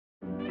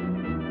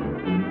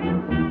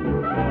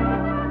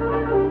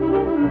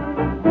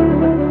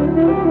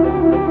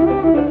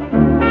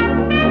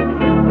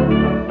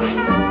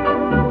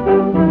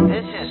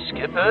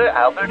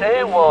Albert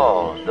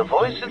AWOL, the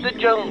voice of the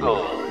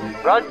jungle,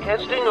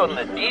 broadcasting on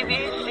the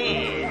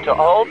DVC to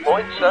all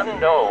points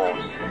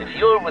unknown. If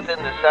you're within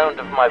the sound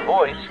of my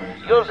voice,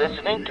 you're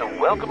listening to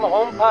Welcome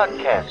Home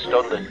Podcast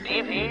on the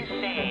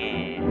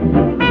DVC.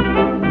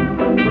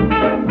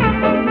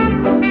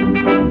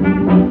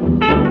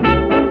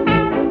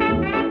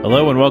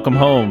 Hello and welcome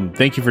home.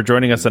 Thank you for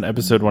joining us on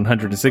episode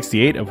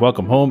 168 of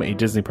Welcome Home, a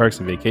Disney Parks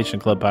and Vacation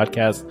Club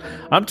podcast.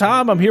 I'm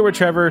Tom. I'm here with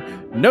Trevor.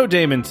 No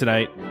Damon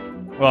tonight.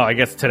 Well, I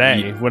guess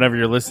today, whenever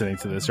you're listening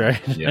to this, right?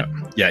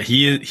 Yeah.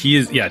 He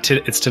is. Yeah,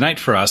 it's tonight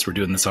for us. We're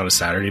doing this on a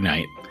Saturday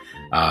night.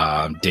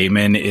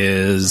 Damon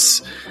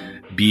is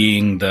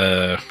being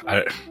the.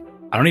 I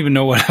don't even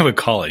know what I would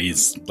call it.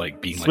 He's like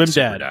being swim like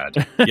dad.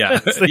 Dad. Yeah.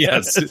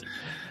 Yes.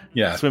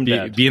 Yeah. Swim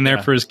dad. Being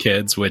there for his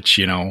kids, which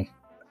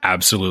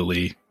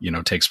absolutely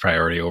takes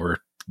priority over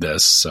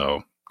this.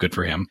 So good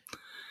for him.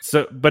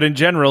 So, but in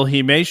general,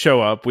 he may show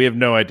up. We have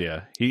no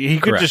idea. He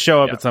could just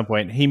show up at some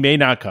point. He may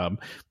not come,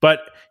 but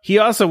he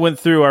also went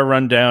through our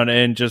rundown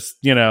and just,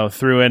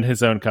 threw in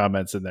his own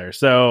comments in there.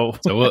 So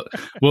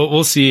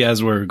we'll see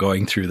as we're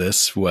going through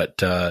this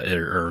what,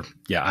 I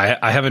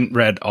haven't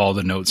read all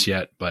the notes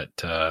yet, but,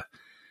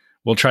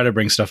 we'll try to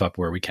bring stuff up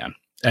where we can.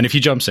 And if he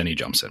jumps in, he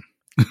jumps in.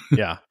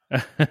 Yeah.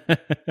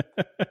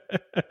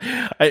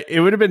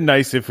 It would have been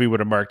nice if we would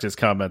have marked his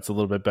comments a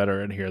little bit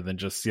better in here than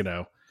just,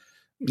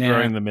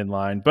 throwing them in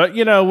line. But,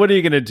 what are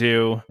you going to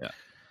do? Yeah.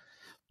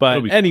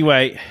 But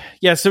anyway,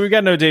 so we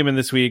got no Damon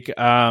this week.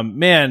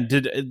 Man,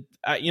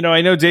 I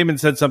know Damon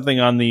said something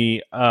on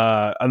the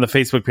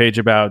Facebook page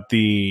about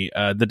the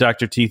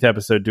Dr. Teeth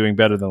episode doing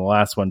better than the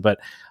last one, but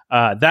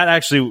that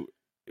actually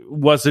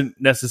wasn't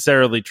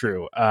necessarily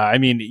true.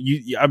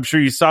 I'm sure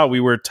you saw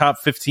we were top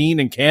 15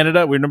 in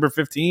Canada. We're number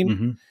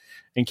 15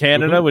 in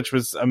Canada, which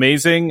was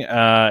amazing.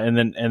 And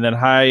then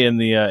high in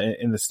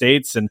the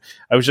States. And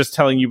I was just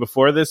telling you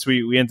before this,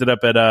 we ended up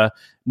at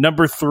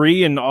number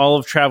 3 in all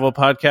of travel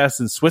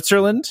podcasts in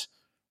Switzerland.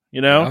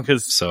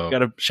 Because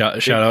got a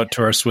shout out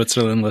to our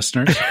Switzerland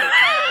listeners.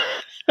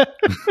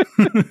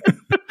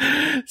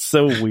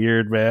 So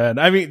weird, man.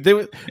 I mean,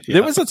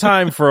 there was a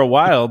time for a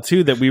while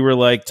too that we were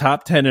like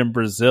top 10 in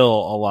Brazil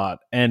a lot,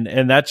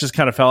 and that just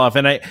kind of fell off.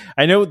 And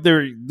I know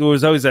there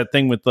was always that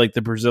thing with like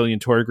the Brazilian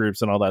tour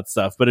groups and all that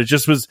stuff, but it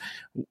just was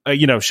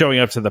showing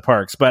up to the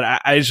parks.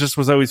 But it just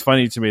was always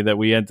funny to me that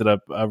we ended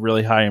up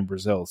really high in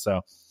Brazil.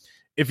 So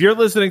if you're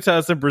listening to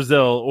us in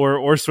Brazil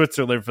or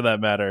Switzerland for that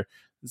matter,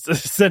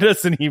 send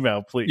us an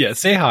email, please. Yeah,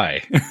 say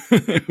hi.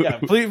 Yeah,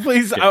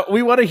 please.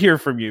 We want to hear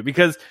from you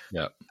because,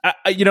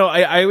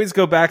 I always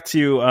go back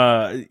to.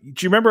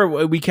 Do you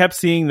remember we kept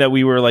seeing that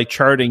we were like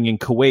charting in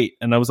Kuwait,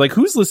 and I was like,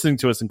 "Who's listening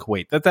to us in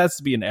Kuwait?" That has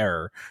to be an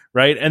error,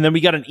 right? And then we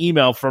got an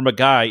email from a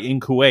guy in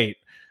Kuwait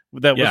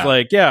that was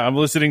like, "Yeah, I'm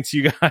listening to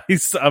you guys."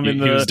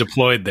 He was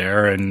deployed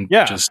there and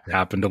just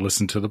happened to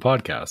listen to the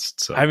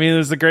podcast. So it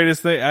was the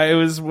greatest thing. It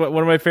was one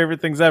of my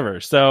favorite things ever.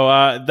 So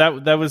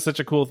that was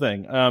such a cool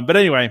thing. But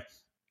anyway.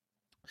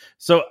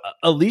 So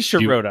Alicia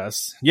wrote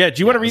us. Yeah, do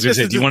you want to read this?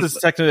 Is this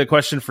technically a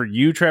question for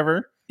you,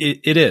 Trevor?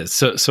 It is.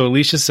 So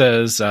Alicia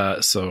says,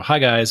 hi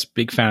guys,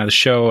 big fan of the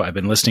show. I've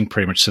been listening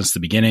pretty much since the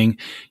beginning.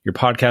 Your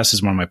podcast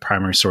is one of my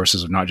primary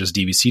sources of not just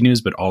DVC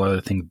news, but all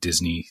other things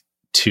Disney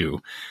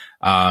too.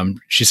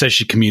 She says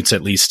she commutes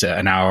at least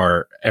an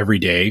hour every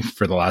day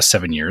for the last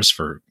 7 years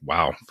for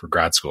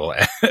grad school.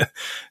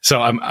 So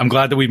I'm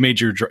glad that we've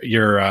made your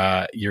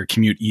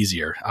commute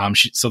easier.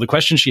 So the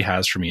question she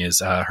has for me is,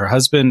 her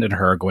husband and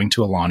her are going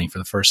to Alani for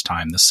the first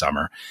time this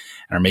summer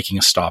and are making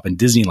a stop in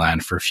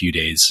Disneyland for a few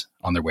days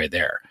on their way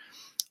there.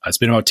 It's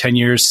been about 10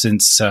 years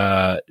since,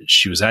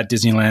 she was at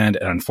Disneyland.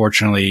 And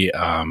unfortunately,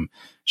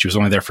 she was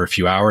only there for a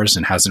few hours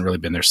and hasn't really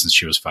been there since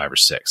she was 5 or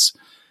 6.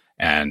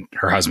 And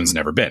her husband's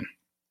never been.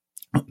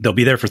 They'll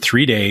be there for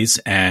 3 days,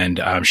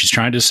 and she's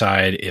trying to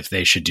decide if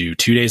they should do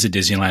 2 days at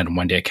Disneyland and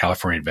 1 day at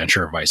California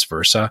Adventure, or vice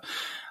versa.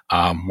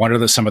 What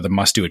are some of the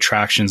must-do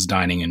attractions,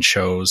 dining, and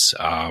shows?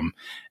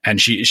 And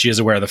she is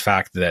aware of the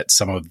fact that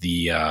some of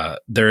the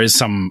there is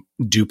some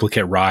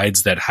duplicate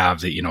rides that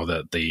have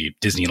the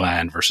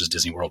Disneyland versus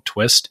Disney World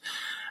twist,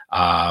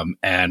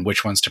 and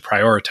which ones to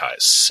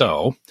prioritize.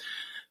 So,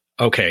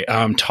 okay,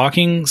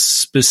 talking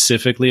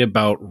specifically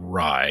about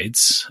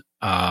rides.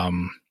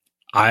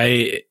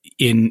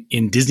 In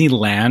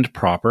Disneyland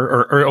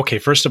proper, okay,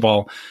 first of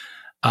all,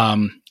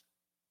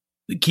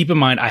 keep in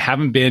mind, I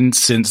haven't been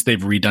since they've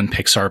redone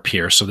Pixar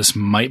Pier, so this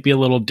might be a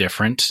little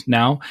different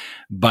now,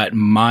 but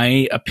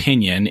my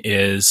opinion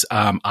is,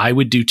 I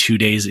would do 2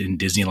 days in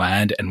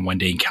Disneyland and 1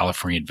 day in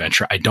California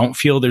Adventure. I don't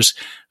feel there's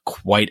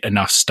quite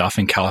enough stuff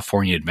in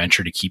California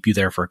Adventure to keep you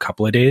there for a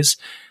couple of days,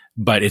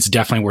 but it's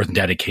definitely worth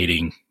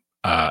dedicating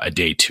a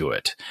day to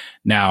it.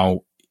 Now,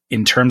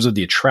 in terms of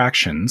the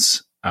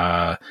attractions,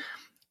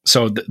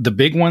 so the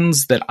big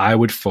ones that I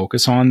would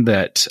focus on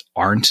that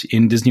aren't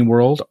in Disney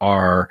World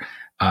are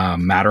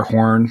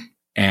Matterhorn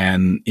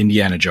and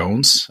Indiana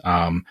Jones.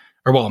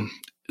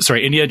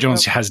 Indiana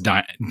Jones has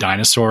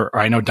Dinosaur, or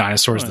I know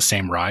Dinosaur is the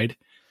same ride.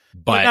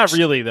 But not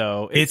really,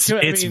 though. It's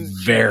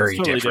very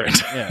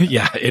different.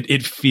 Yeah,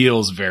 it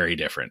feels very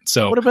different.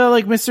 So what about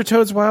like Mr.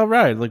 Toad's Wild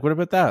Ride? Like, what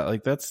about that?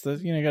 Like, that's the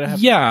you gotta have.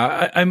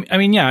 Yeah, I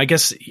mean, yeah, I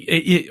guess.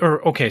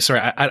 Sorry,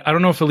 I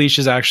don't know if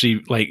Alicia's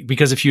actually like,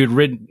 because if you had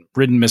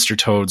ridden Mr.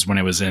 Toad's when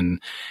it was in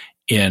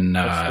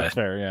that's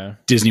fair, yeah.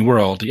 Disney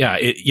World, yeah,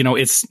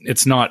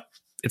 it's not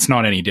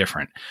any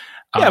different.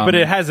 Yeah, but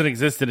it hasn't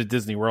existed at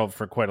Disney World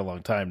for quite a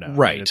long time now.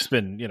 Right, it's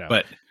been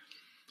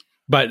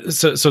But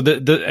so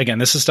again,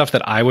 this is stuff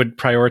that I would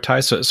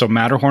prioritize. So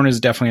Matterhorn is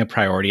definitely a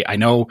priority. I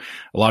know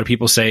a lot of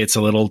people say it's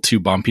a little too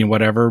bumpy and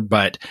whatever,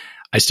 but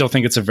I still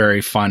think it's a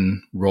very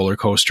fun roller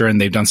coaster, and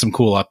they've done some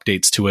cool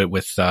updates to it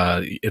with,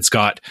 it's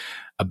got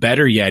a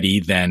better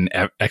Yeti than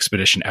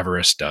Expedition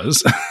Everest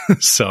does.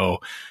 So,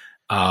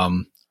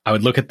 I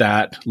would look at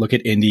that, look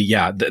at Indy.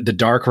 Yeah. The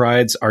dark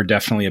rides are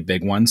definitely a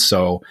big one.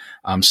 So,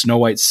 Snow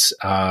White's,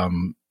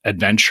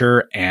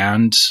 Adventure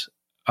and,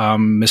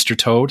 Mr.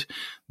 Toad,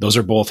 those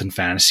are both in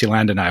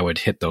Fantasyland, and I would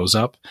hit those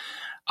up.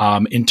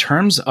 In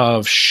terms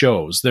of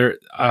shows,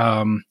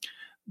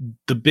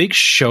 the big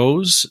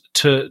shows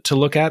to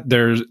look at,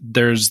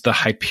 there's the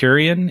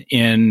Hyperion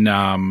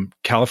in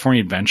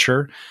California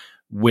Adventure,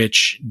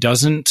 which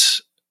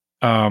doesn't.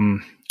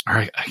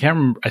 I can't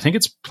remember. I think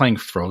it's playing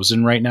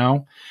Frozen right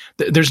now.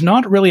 There's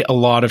not really a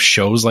lot of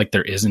shows like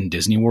there is in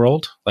Disney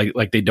World.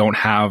 Like they don't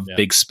have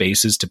big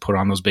spaces to put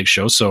on those big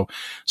shows. So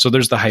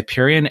there's the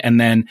Hyperion, and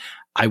then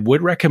I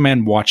would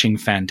recommend watching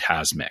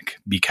Fantasmic,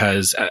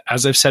 because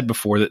as I've said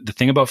before, the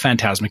thing about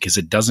Fantasmic is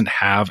it doesn't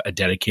have a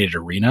dedicated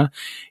arena.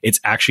 It's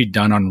actually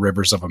done on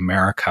Rivers of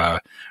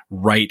America,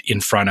 right in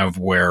front of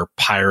where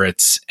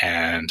Pirates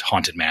and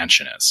Haunted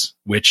Mansion is,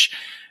 which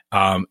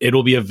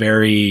it'll be a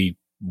very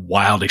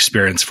wild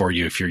experience for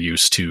you if you're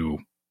used to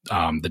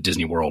the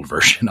Disney World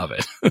version of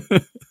it.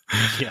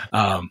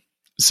 Yeah.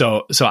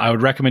 So I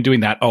would recommend doing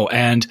that. Oh,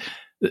 and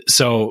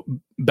so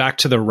back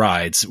to the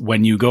rides.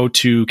 When you go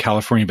to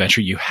California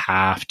Adventure, you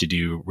have to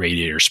do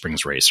Radiator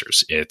Springs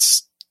Racers.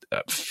 It's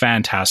a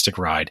fantastic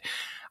ride.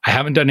 I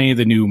haven't done any of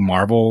the new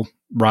Marvel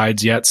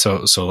rides yet.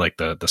 So like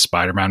the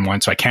Spider-Man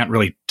one. So I can't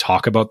really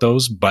talk about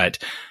those, but,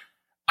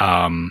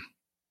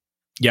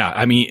 yeah,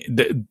 I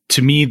mean,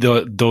 to me,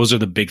 those are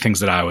the big things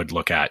that I would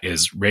look at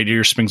is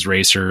Radiator Springs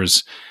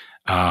Racers,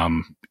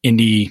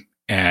 Indy,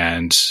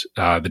 and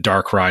the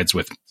dark rides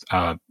with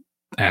and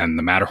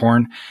the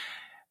Matterhorn.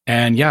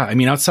 And yeah, I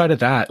mean, outside of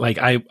that, like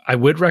I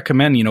would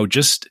recommend,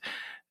 just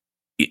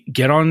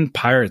get on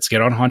Pirates,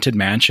 get on Haunted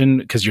Mansion,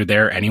 because you're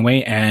there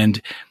anyway,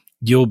 and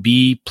you'll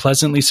be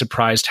pleasantly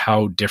surprised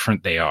how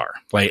different they are.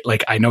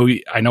 Like I know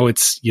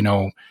it's,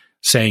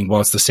 saying,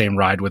 well, it's the same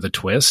ride with a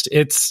twist.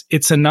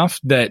 It's enough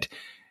that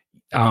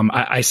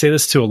I say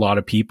this to a lot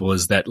of people,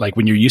 is that like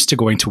when you're used to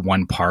going to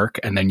one park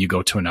and then you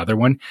go to another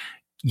one,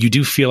 you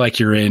do feel like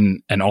you're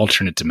in an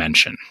alternate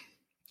dimension.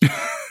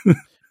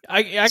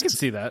 I can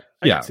see that.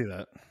 I can see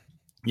that.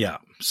 Yeah.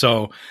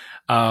 So,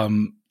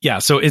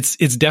 so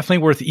it's definitely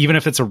worth, even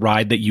if it's a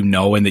ride that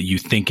and that you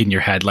think in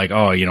your head, like,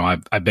 oh,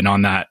 I've been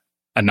on that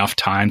enough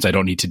times, I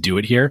don't need to do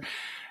it here.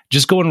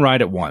 Just go and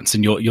ride it once,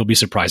 and you'll be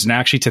surprised. And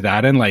actually, to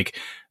that end, like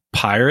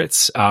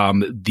Pirates,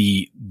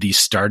 the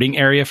starting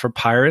area for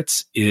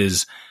Pirates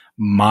is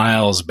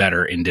miles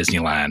better in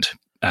Disneyland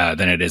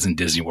than it is in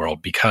Disney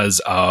World,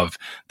 because of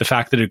the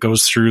fact that it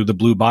goes through the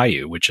Blue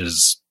Bayou, which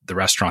is the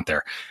restaurant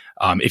there.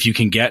 If you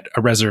can get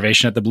a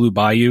reservation at the Blue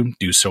Bayou,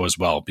 do so as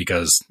well,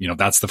 because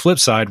that's the flip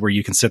side, where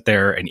you can sit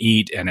there and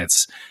eat, and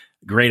it's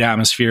great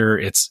atmosphere.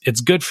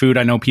 It's good food.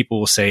 I know people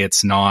will say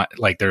it's not,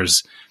 like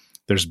there's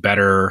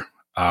better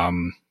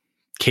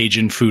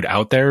Cajun food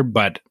out there,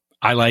 but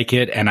I like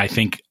it, and I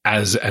think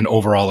as an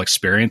overall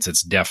experience,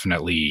 it's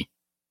definitely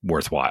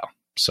worthwhile.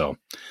 So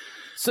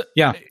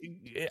yeah.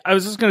 I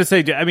was just going to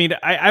say, I mean,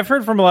 I've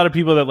heard from a lot of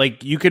people that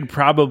like you could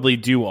probably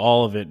do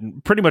all of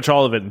it, pretty much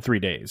all of it in 3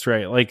 days,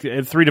 right? Like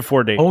 3 to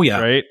 4 days. Oh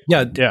yeah. Right.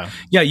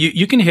 Yeah.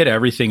 You can hit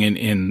everything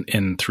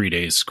in 3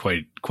 days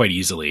quite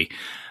easily.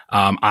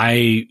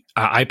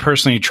 I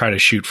personally try to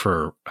shoot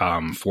for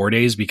 4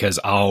 days, because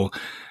I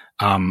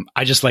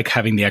just like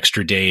having the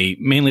extra day.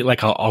 Mainly,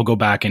 like I'll go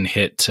back and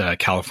hit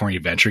California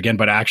Adventure again.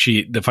 But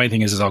actually, the funny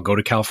thing is I'll go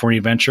to California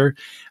Adventure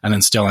and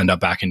then still end up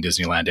back in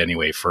Disneyland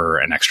anyway for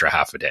an extra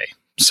half a day.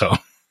 So,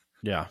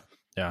 yeah,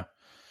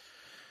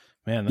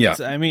 man.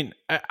 I mean,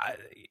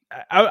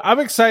 I'm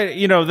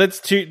excited. That's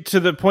to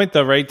the point,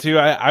 though, right? Too,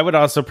 I would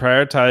also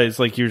prioritize,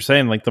 like you're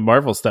saying, like the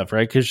Marvel stuff,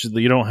 right? Because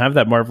you don't have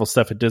that Marvel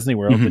stuff at Disney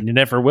World, and you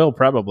never will,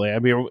 probably. I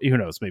mean, who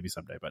knows? Maybe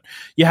someday, but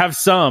you have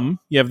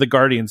the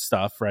Guardian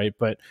stuff, right?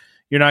 But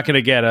you're not going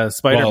to get a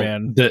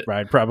Spider-Man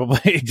ride,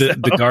 probably.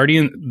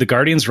 The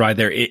Guardians ride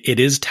there, it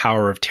is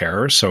Tower of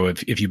Terror. So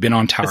if you've been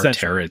on Tower of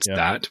Terror, it's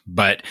that.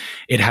 But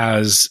it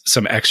has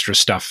some extra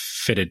stuff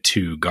fitted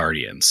to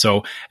Guardians.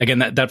 So again,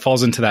 that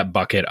falls into that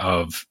bucket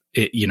of,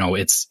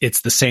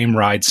 it's the same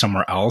ride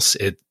somewhere else.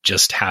 It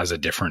just has a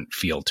different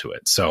feel to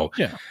it. So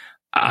yeah.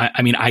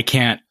 I mean, I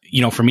can't,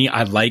 for me,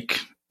 I like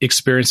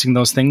experiencing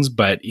those things,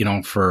 but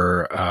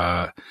for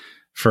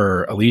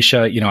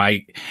Alicia,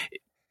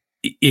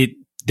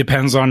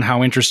 depends on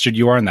how interested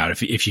you are in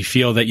that. If you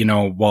feel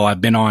that, well,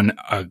 I've been on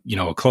a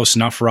close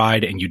enough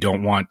ride and you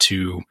don't want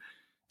to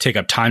take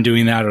up time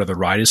doing that, or the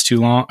ride is too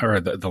long, or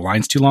the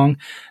line's too long,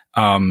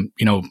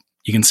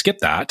 you can skip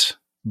that.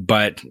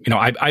 But,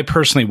 I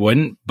personally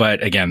wouldn't.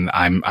 But again,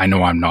 I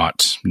know I'm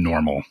not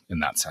normal in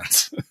that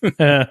sense.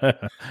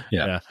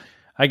 Yeah.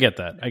 I get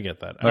that.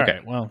 All okay.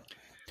 right. Well,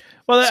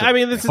 I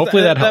mean,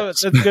 hopefully that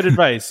helps. That's good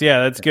advice.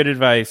 Yeah, that's good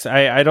advice.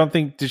 I don't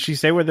think, did she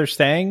say where they're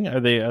staying? Are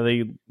they?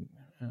 I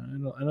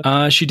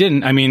don't she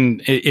didn't. I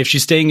mean, if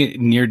she's staying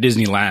near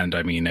Disneyland,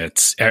 I mean,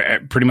 it's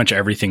pretty much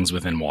everything's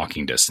within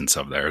walking distance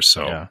of there.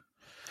 So yeah.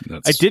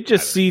 I did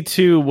just see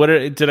too.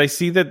 Did I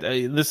see that?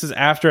 This is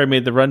after I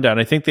made the rundown.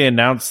 I think they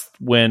announced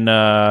when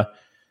Main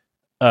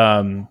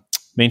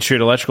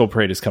Street Electrical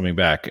Parade is coming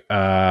back.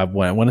 I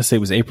want to say it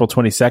was April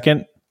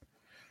 22nd.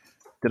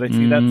 Did I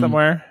see that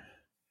somewhere?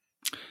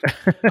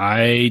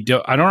 I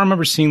don't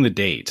remember seeing the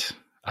date.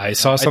 I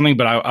saw something,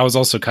 but I was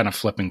also kind of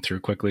flipping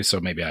through quickly, so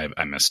maybe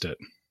I missed it.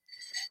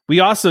 We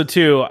also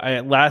too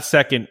last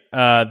second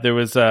there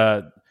was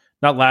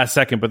not last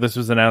second, but this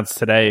was announced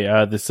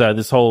today.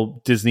 This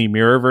whole Disney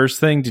Mirrorverse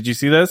thing. Did you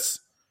see this?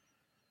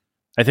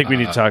 I think we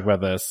need to talk about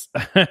this.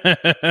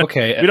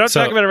 Okay, we don't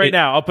talk about it right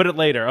now. I'll put it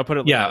later.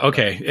 Yeah.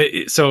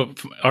 Okay. So,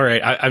 all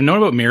right. I've known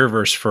about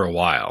Mirrorverse for a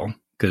while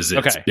because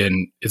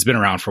it's been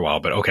around for a while.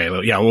 But okay,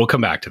 yeah, we'll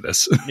come back to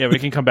this. Yeah, we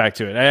can come back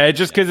to it.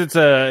 Just because it's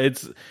a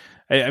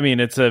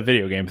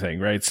video game thing,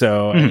 right?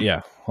 So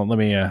yeah. Well, let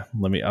me.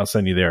 I'll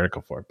send you the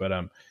article for it.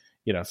 But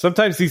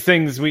sometimes these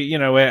things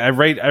I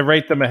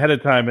write them ahead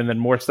of time, and then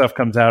more stuff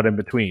comes out in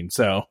between.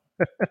 So,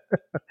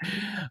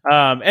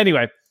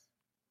 anyway.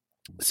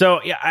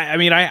 So yeah,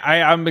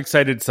 I'm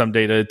excited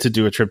someday to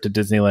do a trip to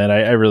Disneyland.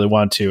 I really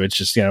want to. It's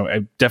just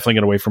I'm definitely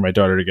going to wait for my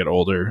daughter to get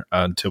older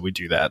until we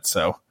do that.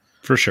 So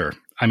for sure.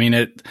 I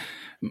mean,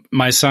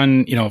 my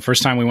son,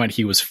 first time we went,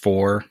 he was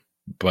 4,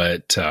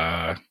 but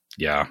you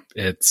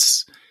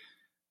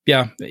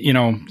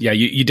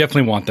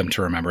definitely want them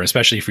to remember,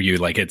 especially for you.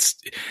 Like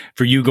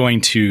for you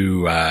going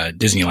to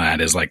Disneyland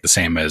is like the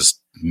same as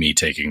me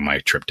taking my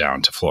trip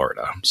down to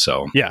Florida.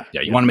 So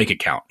you want to make it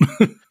count.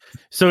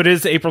 So it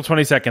is April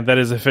 22nd. That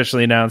is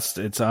officially announced.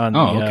 It's on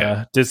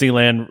the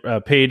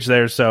Disneyland page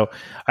there. So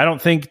I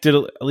don't think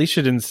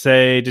Alicia didn't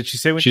say. Did she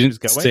say when she was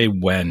going? She didn't say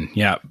when.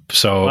 Yeah.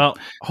 So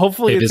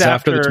hopefully it's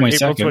after the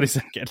 22nd. April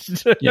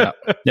 22nd. Yeah.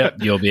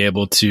 You'll be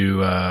able to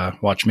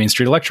watch Main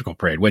Street Electrical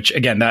Parade. Which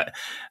again,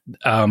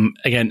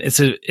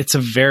 it's a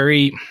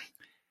very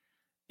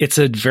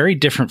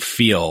different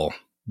feel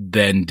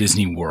than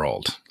Disney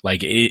World.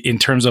 Like in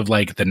terms of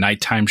like the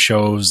nighttime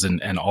shows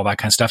and all that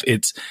kind of stuff.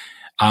 It's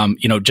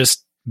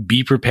just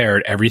be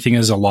prepared. Everything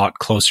is a lot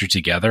closer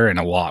together and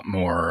a lot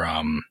more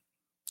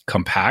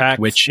compact,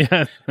 which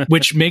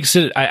makes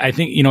it, I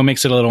think,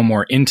 makes it a little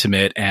more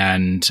intimate.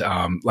 And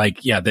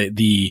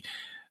the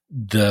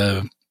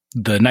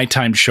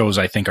nighttime shows,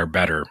 I think, are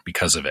better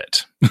because of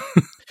it.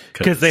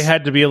 Because they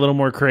had to be a little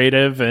more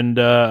creative and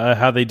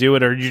how they do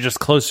it, or you're just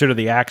closer to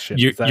the action.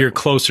 You're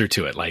closer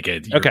to it. Like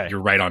you're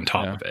right on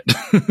top of it.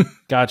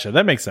 Gotcha.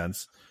 That makes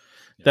sense.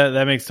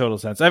 That makes total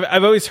sense.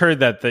 I've always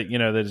heard that that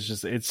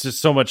it's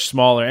just so much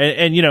smaller,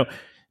 and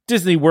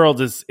Disney World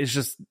is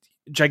just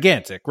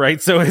gigantic, right?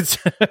 So it's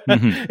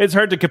it's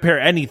hard to compare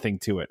anything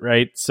to it,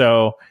 right?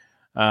 So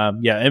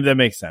and that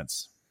makes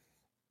sense.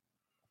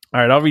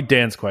 All right, I'll read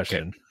Dan's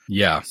question. Okay.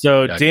 Yeah.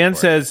 So Dan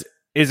says,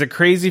 "Is it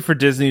crazy for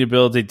Disney to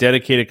build a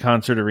dedicated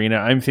concert arena?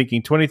 I'm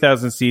thinking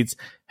 20,000 seats,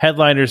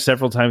 headliners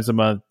several times a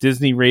month,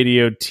 Disney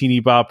Radio, teeny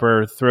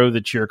bopper, throw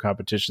the cheer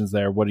competitions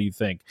there. What do you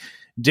think?"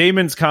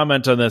 Damon's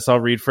comment on this, I'll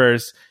read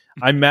first.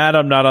 "I'm mad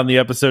I'm not on the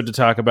episode to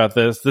talk about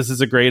this. This is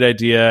a great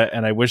idea,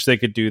 and I wish they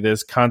could do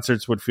this.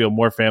 Concerts would feel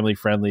more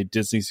family-friendly.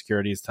 Disney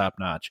security is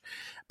top-notch."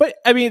 But,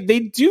 I mean, they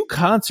do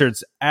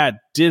concerts at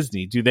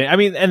Disney, do they? I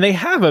mean, and they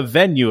have a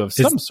venue of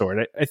some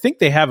sort. I think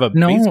they have a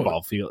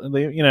baseball field,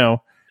 but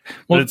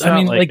it's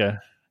not like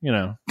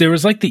there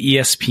was like the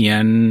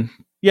ESPN.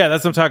 Yeah,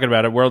 that's what I'm talking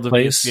about. A World of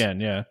place.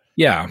 ESPN, yeah.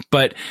 Yeah,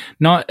 but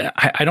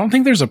I don't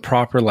think there's a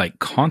proper like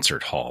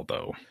concert hall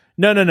though.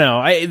 No.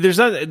 There's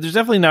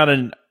definitely not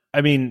an.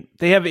 I mean,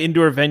 they have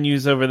indoor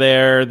venues over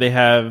there. They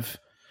have.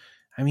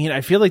 I mean, I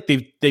feel like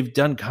they've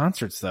done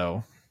concerts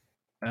though.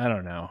 I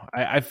don't know.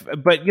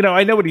 But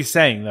I know what he's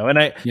saying though, and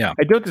I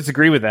don't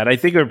disagree with that. I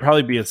think it would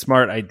probably be a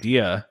smart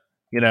idea.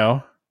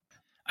 I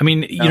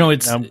mean,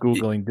 I'm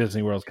Googling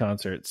Disney World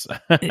concerts.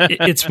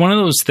 It's one of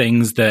those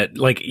things that,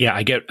 like, yeah,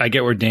 I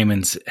get where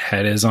Damon's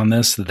head is on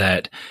this.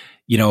 That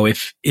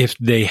if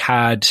they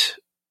had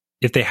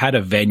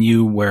a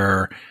venue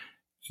where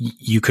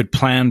you could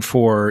plan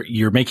for,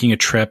 you're making a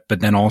trip,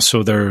 but then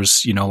also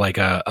there's, like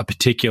a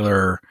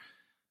particular,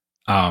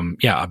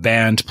 a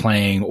band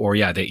playing, or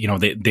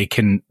they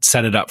can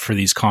set it up for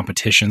these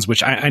competitions,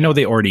 which I know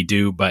they already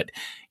do, but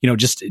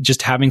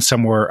just having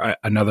somewhere,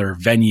 another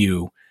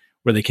venue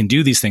where they can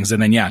do these things.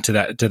 And then, to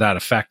that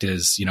effect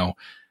is, you're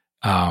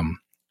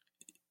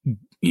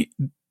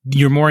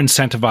more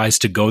incentivized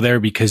to go there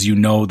because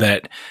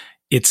that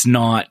it's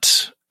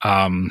not,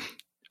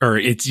 or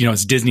it's,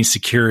 it's Disney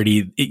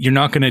security. You're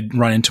not going to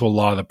run into a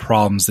lot of the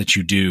problems that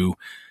you do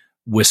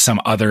with some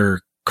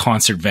other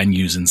concert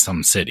venues in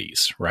some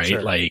cities,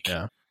 right?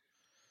 Sure.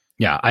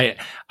 Yeah,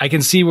 I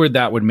can see where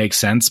that would make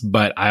sense,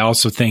 but I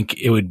also think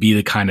it would be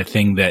the kind of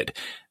thing that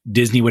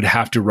Disney would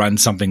have to run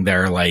something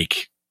there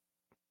like,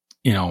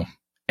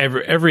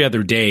 every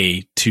other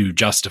day to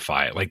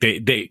justify it. Like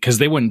because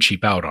they wouldn't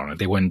cheap out on it.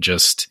 They wouldn't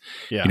just,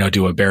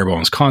 do a bare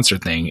bones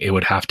concert thing. It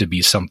would have to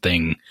be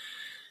something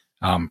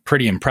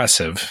pretty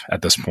impressive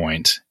at this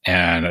point.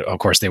 And of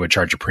course they would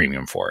charge a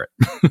premium for it.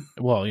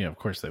 Well, yeah, of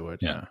course they would.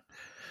 Yeah.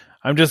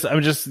 I'm just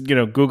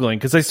Googling,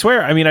 because I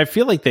swear, I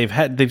feel like they've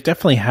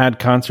definitely had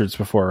concerts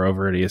before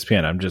over at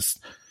ESPN.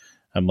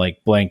 I'm like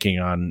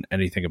blanking on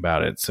anything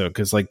about it. So,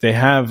 cause like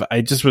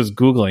I just was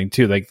Googling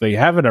too, like they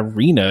have an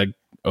arena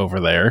over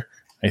there,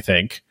 I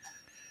think.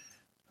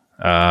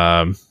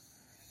 Yeah,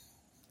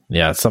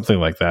 something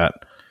like that.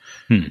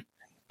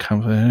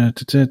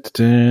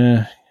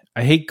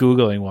 I hate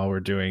Googling while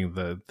we're doing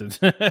the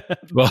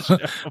well,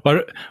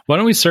 why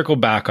don't we circle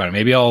back on it?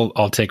 Maybe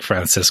I'll take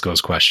Francisco's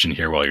question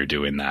here while you're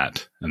doing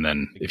that. And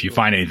then if you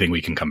find anything,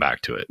 we can come back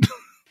to it.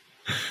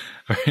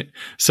 All right.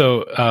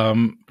 So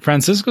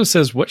Francisco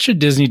says, what should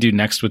Disney do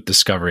next with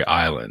Discovery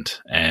Island?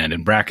 And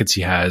in brackets,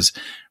 he has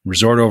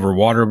resort over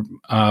water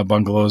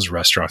bungalows,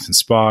 restaurants and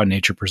spa,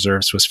 nature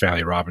preserve, Swiss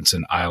Family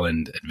Robinson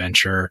Island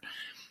Adventure.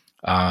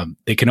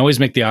 They can always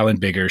make the island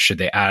bigger. Should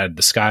they add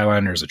the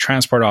Skyliner as a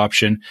transport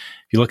option?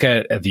 If you look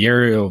at the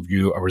aerial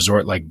view, a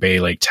resort like Bay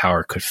Lake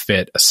Tower could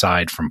fit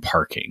aside from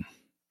parking.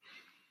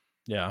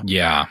 Yeah.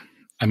 Yeah.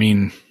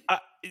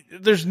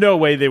 There's no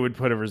way they would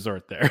put a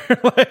resort there.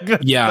 Like,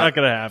 that's not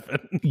going to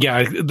happen.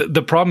 Yeah.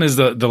 The problem is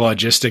the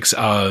logistics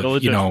of,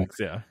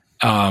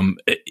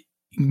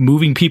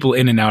 moving people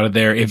in and out of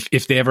there.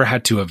 If they ever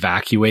had to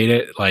evacuate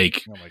it,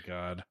 like, oh my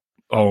God.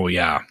 Oh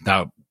yeah.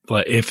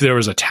 If there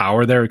was a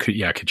tower there,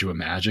 could you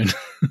imagine?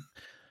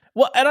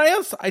 Well, and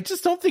I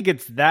just don't think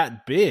it's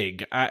that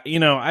big. I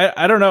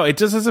don't know. It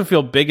just doesn't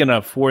feel big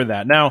enough for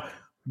that. Now,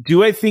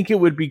 do I think it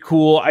would be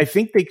cool? I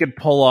think they could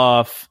pull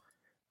off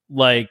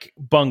like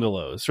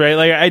bungalows, right?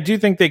 Like I do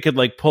think they could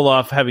like pull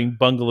off having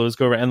bungalows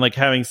go around and like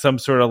having some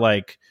sort of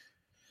like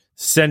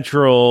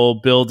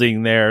central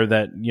building there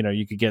that,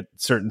 you could get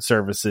certain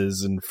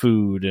services and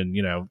food and,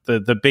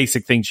 the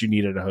basic things you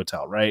need at a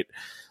hotel, right?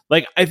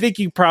 Like, I think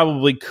you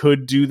probably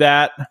could do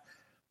that,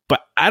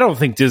 but I don't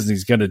think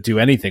Disney's going to do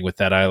anything with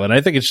that island. I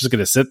think it's just going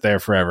to sit there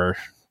forever,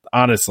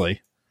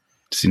 honestly.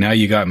 See, now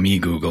you got me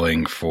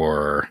Googling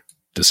for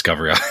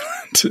Discovery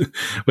Island,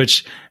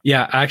 which,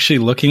 actually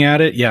looking at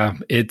it,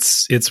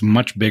 it's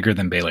much bigger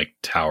than Bay Lake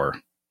Tower.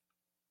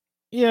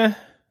 Yeah.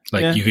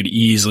 You could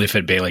easily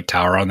fit Bay Lake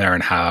Tower on there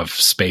and have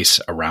space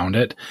around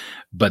it.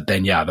 But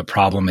then, the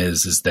problem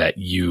is that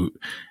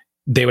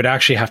they would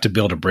actually have to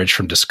build a bridge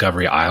from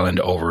Discovery Island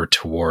over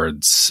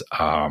towards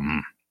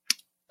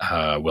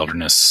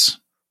Wilderness.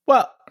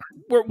 Well,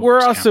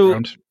 we're also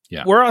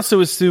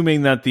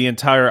assuming that the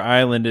entire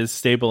island is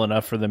stable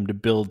enough for them to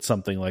build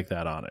something like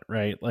that on it,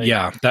 right? Like,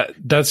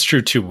 that's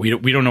true too.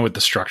 We don't know what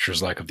the structure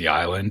is like of the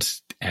island,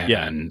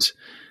 and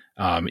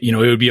it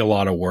would be a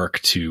lot of work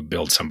to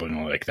build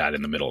something like that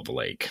in the middle of the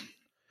lake.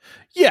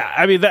 Yeah,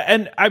 I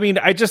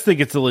just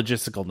think it's a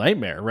logistical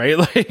nightmare, right?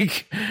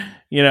 Like,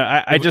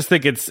 I just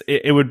think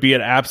it would be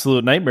an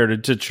absolute nightmare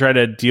to try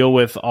to deal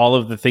with all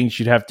of the things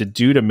you'd have to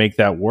do to make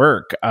that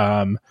work.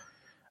 I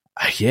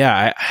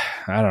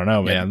don't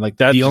know, man. Like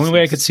that. The only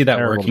way I could see that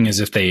working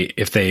is if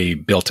they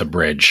built a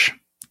bridge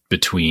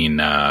between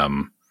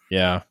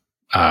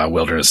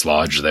Wilderness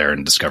Lodge there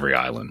and Discovery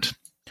Island.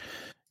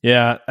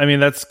 Yeah,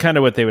 that's kind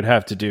of what they would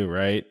have to do,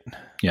 right?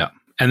 Yeah,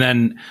 and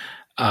then.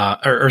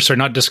 Sorry,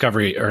 not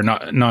Discovery or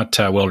not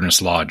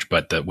Wilderness Lodge,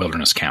 but the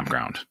Wilderness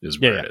Campground is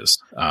where it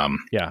is.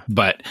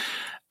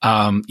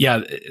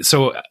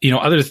 So,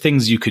 other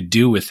things you could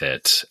do with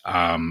it.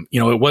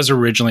 It was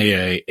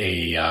originally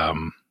a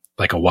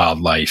like a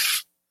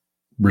wildlife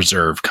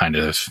reserve kind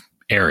of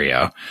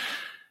area.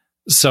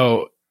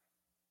 So,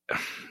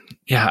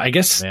 I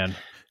guess, man,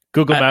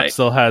 Google Maps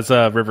still has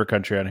river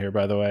country on here,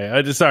 by the way.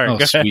 I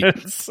sweet.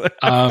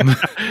 I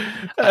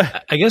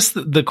guess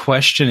the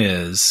question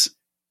is,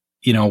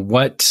 I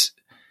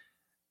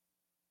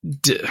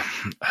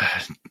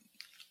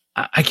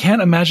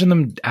can't imagine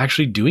them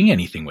actually doing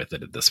anything with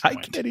it at this point.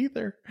 I can't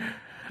either.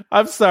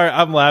 I'm sorry.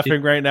 I'm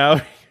laughing right now.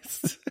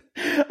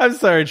 I'm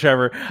sorry,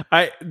 Trevor.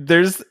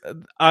 There's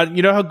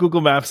how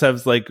Google Maps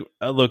has like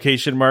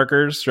location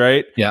markers,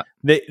 right? Yeah.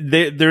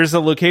 There's a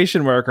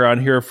location marker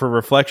on here for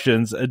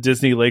Reflections, a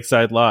Disney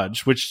Lakeside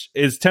Lodge, which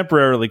is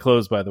temporarily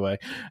closed, by the way.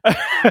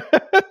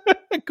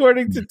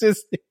 According to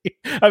Disney,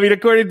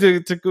 according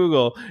to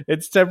Google,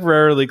 it's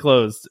temporarily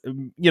closed,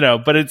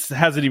 but it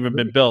hasn't even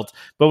been built.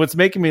 But what's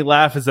making me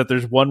laugh is that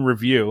there's one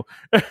review.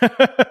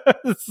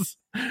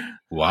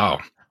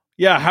 Wow.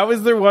 Yeah. How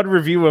is there one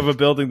review of a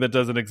building that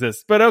doesn't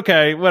exist? But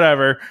okay,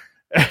 whatever.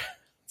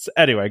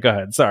 Anyway, go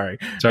ahead. Sorry.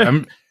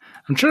 I'm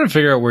I'm trying to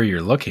figure out where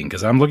you're looking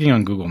because I'm looking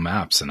on Google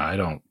Maps and I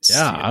don't.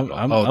 Yeah,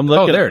 I'm looking.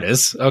 Oh, there it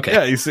is. Okay.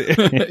 Yeah, you see.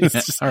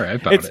 All right.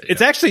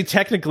 It's actually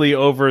technically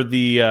over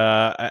the.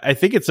 I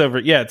think it's over.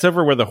 Yeah, it's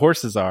over where the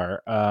horses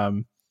are.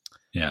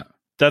 Yeah,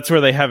 that's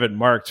where they have it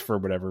marked for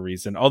whatever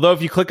reason. Although,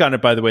 if you click on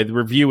it, by the way, the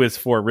review is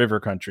for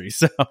River Country.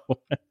 So,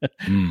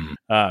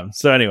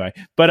 so anyway,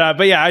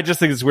 but yeah, I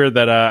just think it's weird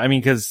that I mean,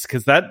 because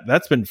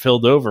that's been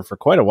filled over for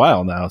quite a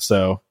while now.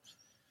 So,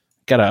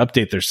 got to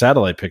update their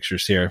satellite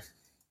pictures here.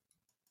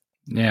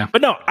 Yeah.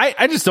 But no,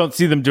 I just don't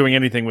see them doing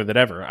anything with it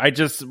ever. I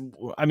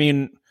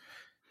mean,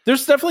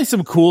 there's definitely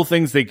some cool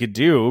things they could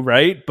do,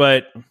 right?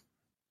 But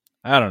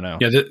I don't know.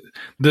 Yeah.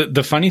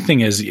 The funny thing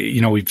is,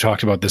 we've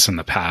talked about this in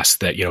the past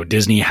that,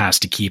 Disney has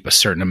to keep a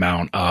certain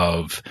amount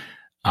of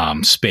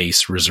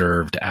space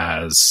reserved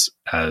as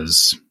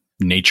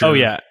nature. Oh,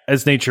 yeah.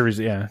 As nature.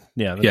 Yeah.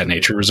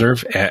 Nature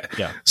reserve.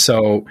 Yeah.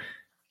 So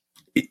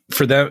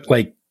for them,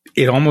 like,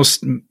 it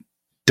almost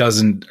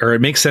doesn't, or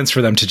it makes sense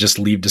for them to just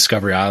leave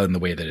Discovery Island the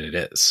way that it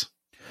is.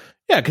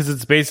 Yeah, because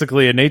it's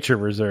basically a nature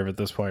reserve at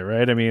this point,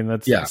 right? I mean,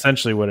 that's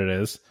essentially what it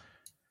is.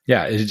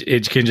 Yeah,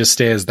 it can just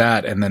stay as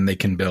that, and then they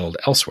can build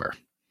elsewhere.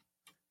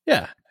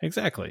 Yeah,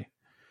 exactly.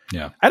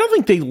 Yeah. I don't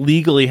think they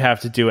legally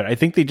have to do it. I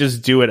think they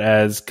just do it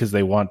because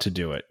they want to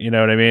do it. You know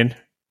what I mean?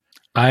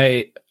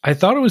 I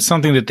thought it was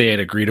something that they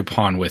had agreed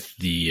upon with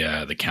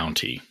the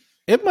county.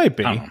 It might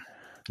be.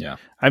 Yeah.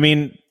 I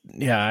mean,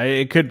 yeah,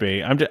 it could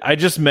be. I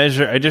just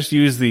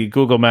use the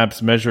Google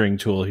Maps measuring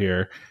tool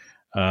here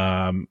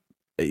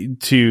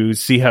to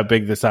see how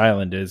big this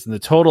island is. And the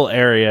total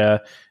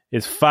area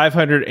is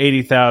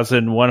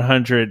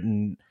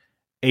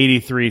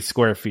 580,183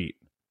 square feet.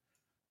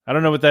 I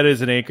don't know what that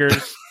is in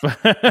acres.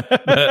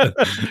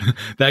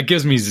 That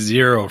gives me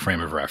zero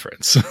frame of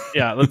reference.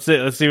 Yeah, let's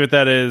see what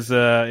that is.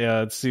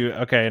 Let's see.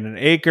 Okay, in an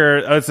acre,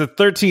 it's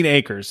 13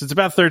 acres. It's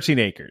about 13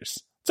 acres.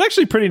 It's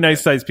actually a pretty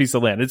nice sized piece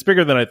of land. It's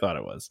bigger than I thought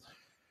it was.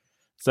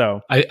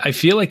 So I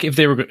feel like if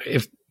they were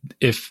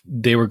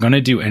going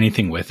to do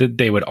anything with it,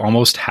 they would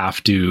almost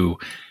have to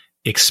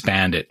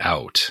expand it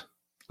out.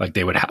 Like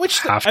they would have to.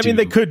 I mean,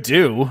 they could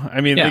do.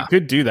 I mean, they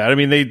could do that. I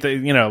mean, they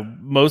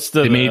most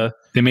of they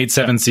made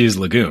Seven Seas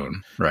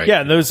Lagoon, right?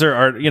 Yeah, and those are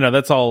art.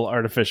 That's all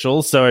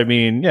artificial. So I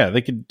mean, yeah,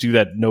 they could do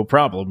that no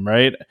problem,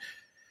 right?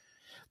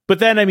 But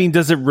then, I mean,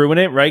 does it ruin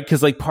it, right?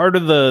 Because like part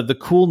of the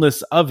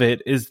coolness of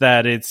it is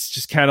that it's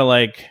just kind of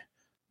like,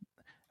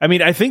 I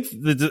mean, I think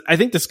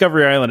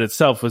Discovery Island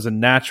itself was a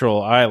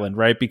natural island,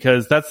 right?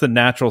 Because that's the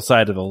natural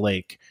side of the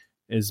lake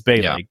is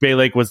Bay Lake. Bay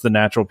Lake was the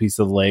natural piece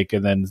of the lake,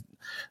 and then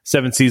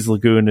Seven Seas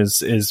Lagoon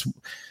is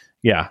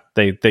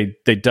they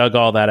dug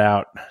all that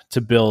out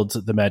to build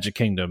the Magic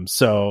Kingdom,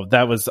 so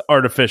that was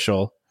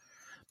artificial.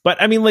 But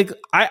I mean, like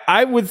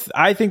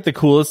I think the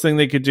coolest thing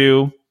they could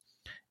do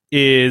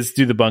is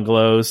do the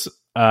bungalows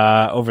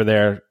over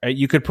there.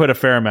 You could put a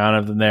fair amount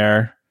of them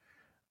there.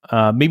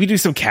 Maybe do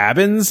some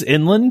cabins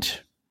inland.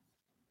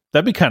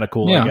 That'd be kind of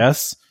cool, I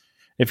guess,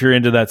 if you're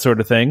into that sort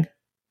of thing.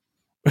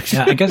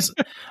 Yeah, I guess,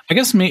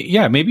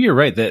 maybe you're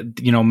right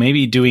that,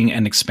 maybe doing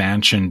an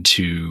expansion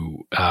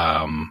to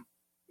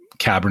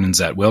cabins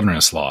at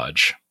Wilderness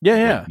Lodge.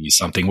 Yeah. Would be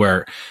something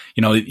where,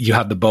 you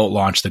have the boat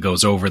launch that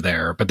goes over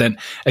there. But then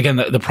again,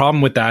 the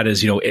problem with that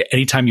is,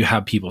 anytime you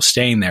have people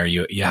staying there,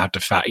 you have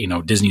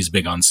to, Disney's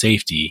big on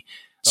safety.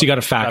 So you got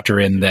to factor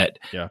in that,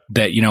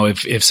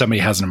 if somebody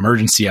has an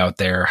emergency out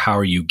there, how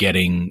are you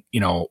getting,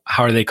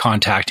 how are they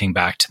contacting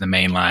back to the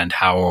mainland?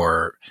 How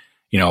are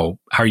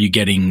you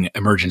getting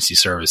emergency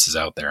services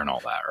out there and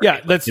all that?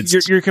 Right? Yeah,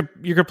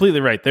 you're completely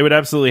right. They would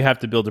absolutely have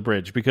to build a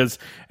bridge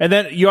and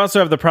then you also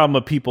have the problem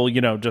of people,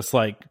 just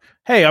like,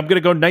 hey, I'm going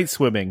to go night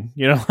swimming,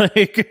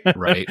 like,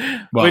 right.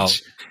 Well,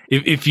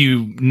 if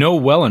you know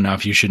well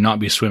enough, you should not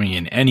be swimming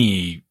in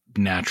any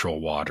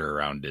natural water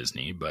around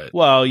Disney, but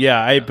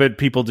but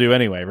people do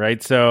anyway,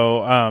 right?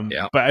 So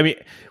but I mean,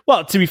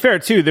 well, to be fair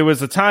too, there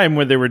was a time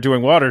when they were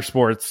doing water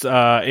sports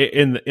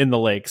in the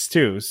lakes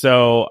too,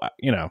 so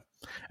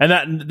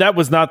and that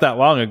was not that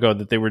long ago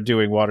that they were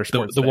doing water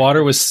sports. The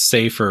water was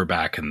safer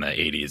back in the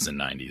 80s and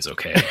 90s.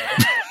 Okay.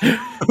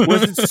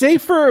 Was it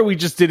safer, or we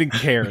just didn't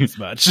care as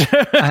much?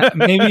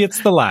 Maybe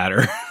it's the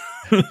latter.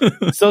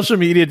 Social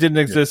media didn't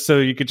exist, so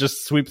you could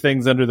just sweep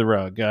things under the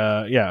rug.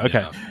 Okay.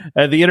 Yeah.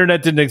 The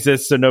internet didn't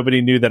exist, so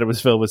nobody knew that it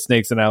was filled with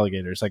snakes and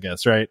alligators, I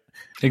guess, right?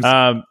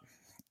 Exactly.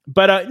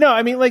 But no,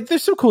 I mean, like,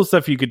 there's some cool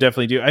stuff you could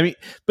definitely do. I mean,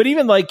 but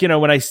even like,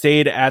 when I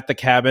stayed at the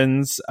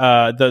cabins,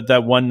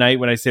 that one night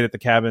when I stayed at the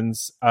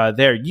cabins,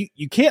 there,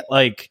 you can't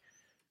like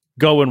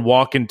go and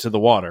walk into the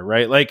water,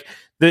 right? Like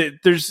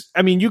there's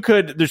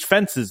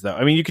fences though.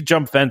 I mean, you could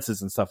jump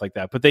fences and stuff like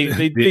that, but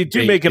they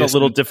do make it a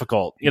little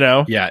difficult,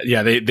 Yeah.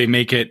 They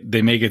make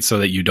it so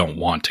that you don't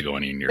want to go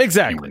anywhere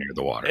near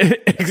the water.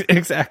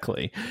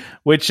 Exactly.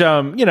 Which,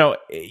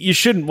 you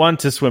shouldn't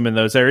want to swim in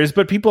those areas,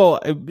 but people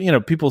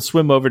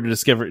swim over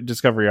to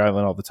Discovery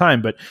Island all the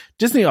time, but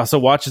Disney also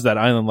watches that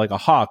island like a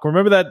hawk.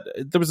 Remember that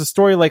there was a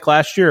story like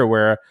last year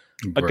where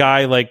a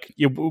guy like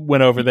you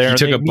went over there. He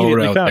took a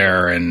boat out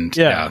there, him.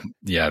 and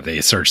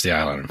they searched the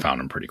island and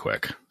found him pretty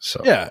quick.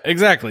 So yeah,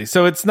 exactly.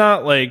 So it's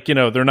not like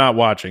they're not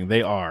watching;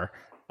 they are.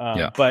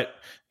 But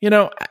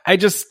I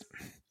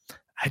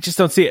just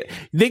don't see it.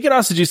 They could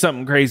also do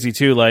something crazy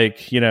too,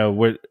 like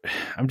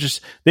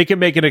they could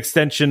make an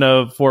extension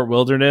of Fort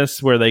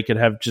Wilderness where they could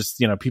have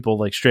just people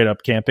like straight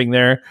up camping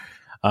there.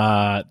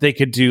 They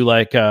could do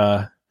like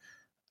that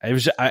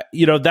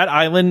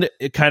island.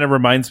 It kind of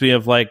reminds me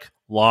of like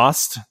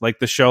Lost, like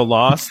the show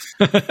Lost.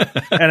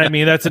 And I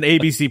mean that's an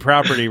ABC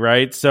property,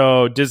 right?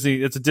 So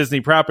it's a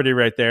Disney property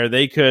right there.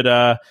 They could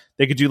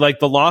do like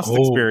the Lost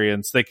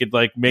experience. They could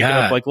like make it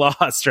up like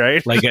Lost,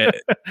 right? Like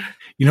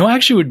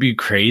actually would be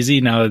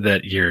crazy now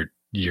that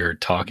you're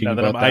talking now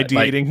about that I'm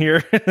ideating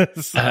here.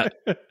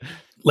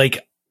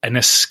 Like an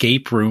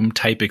escape room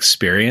type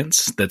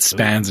experience that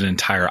spans an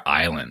entire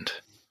island.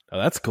 Oh,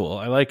 that's cool.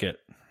 I like it.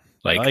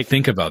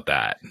 Think about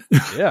that.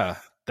 Yeah,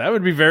 that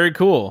would be very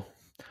cool.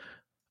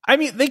 I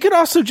mean, they could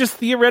also just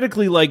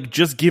theoretically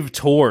just give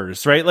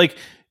tours, right? Like,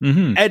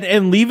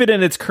 and leave it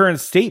in its current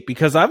state,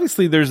 because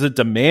obviously there's a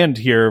demand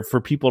here for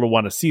people to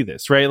want to see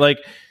this, right? Like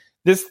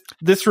this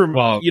room,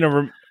 go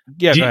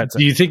ahead.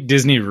 Do you think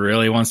Disney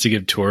really wants to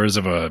give tours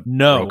of a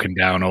broken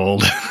down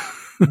old?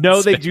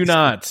 No, they do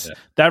not. Yeah.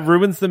 That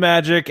ruins the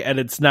magic, and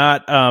it's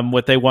not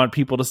what they want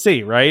people to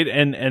see, right?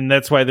 And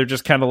that's why they're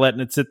just kind of letting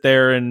it sit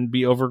there and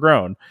be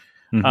overgrown.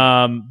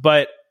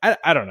 But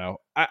I don't know.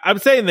 I'm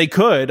saying they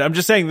could. I'm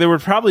just saying there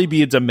would probably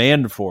be a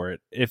demand for it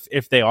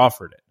if they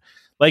offered it.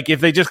 Like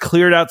if they just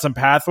cleared out some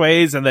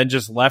pathways and then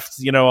just left,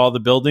 all the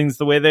buildings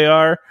the way they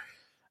are.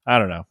 I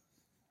don't know.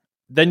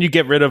 Then you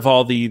get rid of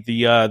all the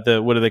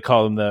what do they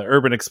call them? The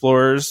urban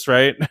explorers,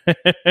 right?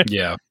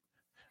 Yeah.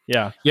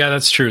 Yeah. Yeah,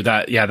 that's true.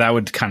 That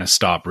would kind of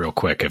stop real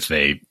quick if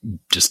they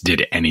just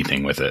did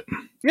anything with it.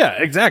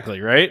 Yeah, exactly.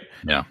 Right.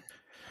 Yeah.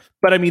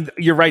 But I mean,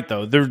 you're right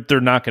though.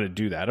 They're not going to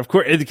do that, of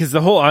course, because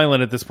the whole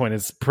island at this point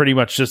is pretty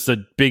much just a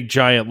big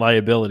giant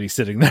liability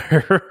sitting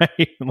there,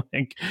 right?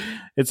 Like,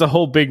 it's a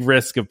whole big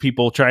risk of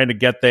people trying to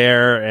get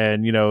there,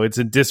 and it's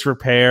in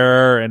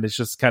disrepair, and it's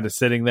just kind of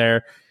sitting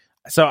there.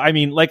 So, I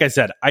mean, like I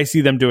said, I see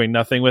them doing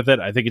nothing with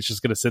it. I think it's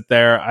just going to sit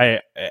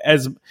there.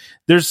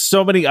 There's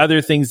so many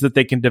other things that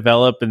they can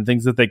develop and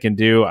things that they can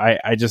do.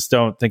 I just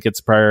don't think it's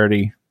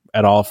priority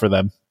at all for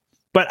them.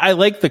 But I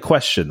like the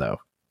question though.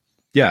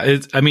 Yeah,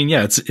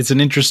 it's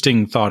an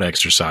interesting thought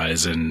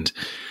exercise, and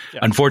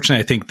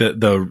unfortunately, I think that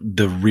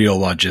the real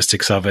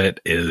logistics of it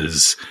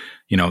is,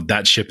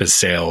 that ship has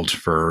sailed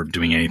for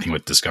doing anything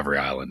with Discovery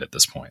Island at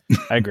this point.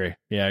 I agree.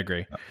 Yeah, I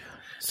agree.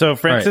 So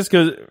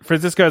Francisco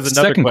has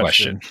another Second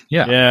question.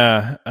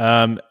 Yeah.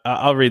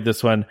 I'll read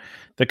this one.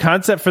 The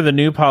concept for the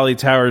new Poly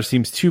Tower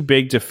seems too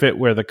big to fit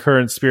where the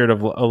current Spirit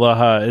of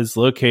Aloha is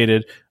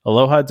located.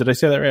 Aloha, did I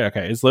say that right?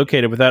 Okay, is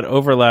located without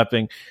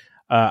overlapping.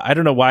 I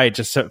don't know why it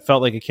just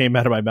felt like it came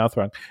out of my mouth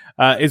wrong.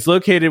 Is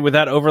located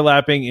without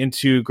overlapping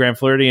into Grand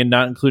Floridian,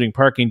 not including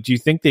parking. Do you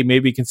think they may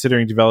be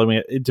considering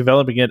developing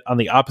it on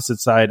the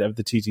opposite side of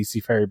the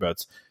TTC ferry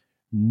boats?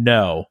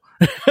 No.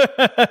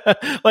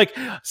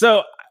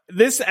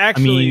 This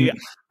actually,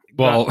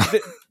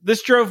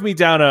 this drove me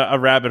down a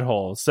rabbit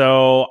hole.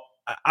 So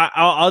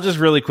I'll just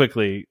really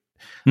quickly.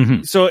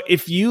 Mm-hmm. So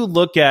if you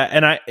look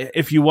at,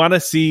 if you want to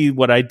see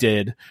what I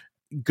did,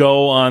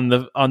 go on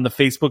the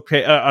Facebook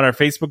page, on our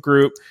Facebook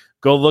group,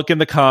 go look in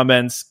the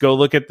comments, go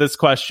look at this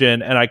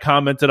question. And I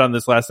commented on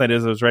this last night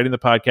as I was writing the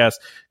podcast,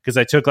 because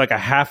I took like a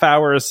half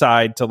hour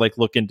aside to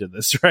look into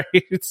this. Right.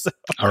 So,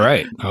 all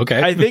right.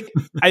 Okay. I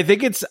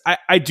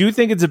do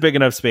think it's a big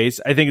enough space.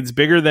 I think it's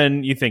bigger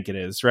than you think it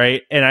is.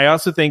 Right. And I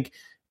also think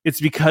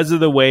it's because of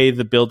the way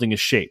the building is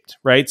shaped.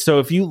 Right. So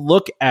if you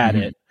look at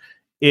it,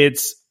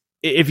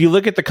 if you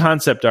look at the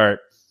concept art,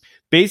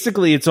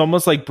 basically, it's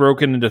almost like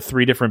broken into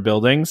 3 different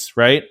buildings,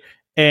 right?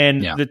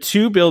 And the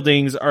 2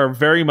 buildings are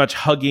very much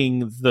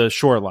hugging the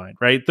shoreline,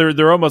 right?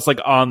 They're almost like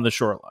on the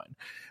shoreline,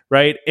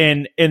 right?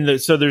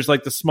 So there's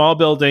like the small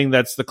building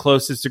that's the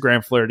closest to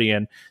Grand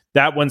Floridian.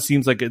 That one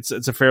seems like it's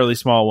a fairly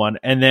small one.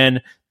 And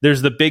then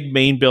there's the big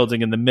main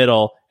building in the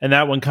middle, and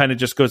that one kind of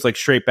just goes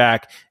straight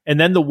back. And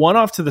then the one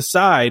off to the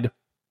side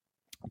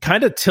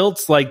kind of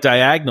tilts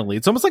diagonally.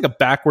 It's almost like a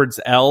backwards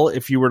L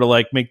if you were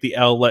to make the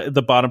L,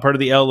 the bottom part of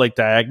the L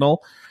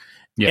diagonal.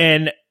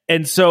 Yeah.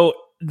 And so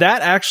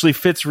that actually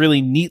fits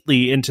really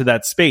neatly into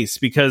that space,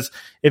 because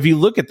if you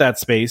look at that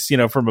space,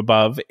 from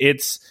above,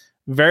 it's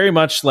very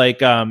much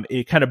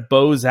it kind of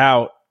bows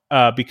out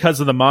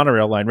because of the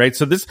monorail line, right?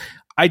 So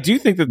I do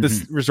think that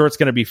this resort's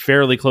going to be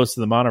fairly close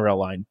to the monorail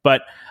line,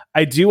 but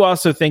I do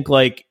also think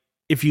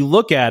if you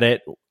look at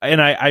it,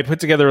 and I put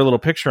together a little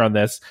picture on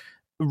this,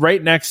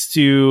 right next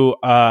to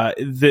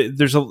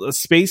there's a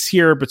space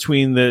here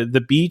between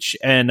the beach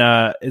and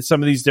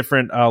some of these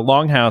different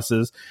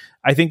longhouses.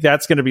 I think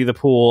that's going to be the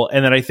pool,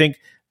 and then I think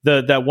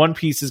that one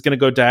piece is going to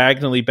go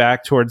diagonally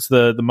back towards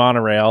the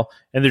monorail,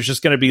 and there's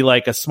just going to be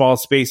a small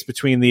space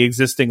between the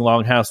existing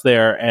longhouse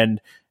there and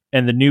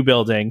the new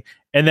building,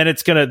 and then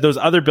those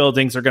other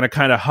buildings are going to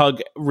kind of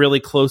hug really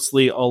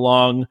closely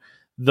along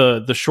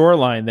the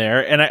shoreline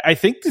there. And I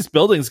think this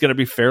building is going to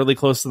be fairly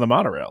close to the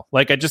monorail.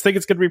 Like, I just think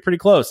it's going to be pretty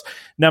close.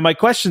 Now, my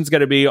question is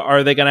going to be,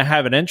 are they going to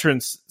have an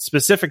entrance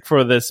specific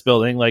for this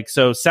building, like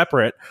so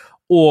separate,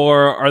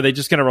 or are they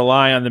just going to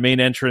rely on the main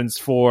entrance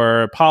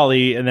for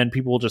Poly and then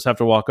people will just have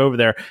to walk over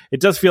there?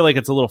 It does feel like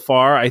it's a little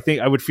far. I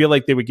think I would feel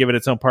like they would give it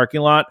its own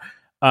parking lot.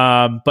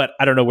 But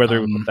I don't know where they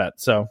would put that.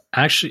 So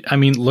actually, I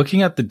mean,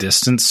 looking at the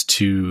distance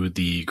to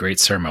the Great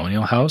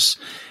Ceremonial House,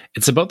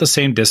 it's about the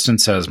same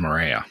distance as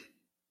Maria,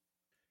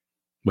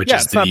 which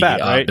is the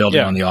bad, right?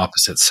 Building on the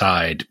opposite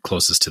side,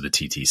 closest to the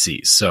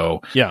TTC.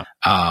 So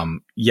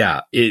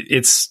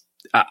it's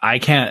I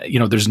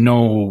can't, there's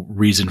no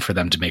reason for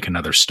them to make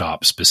another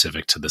stop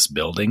specific to this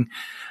building.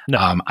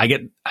 No. I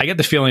get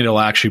the feeling it'll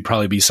actually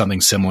probably be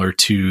something similar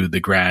to the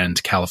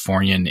Grand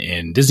Californian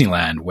in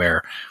Disneyland,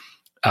 where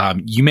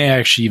you may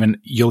actually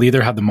you'll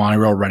either have the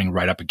monorail running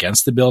right up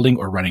against the building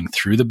or running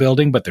through the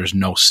building, but there's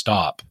no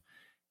stop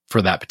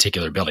for that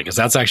particular building. Because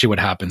that's actually what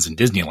happens in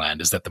Disneyland,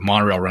 is that the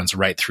monorail runs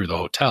right through the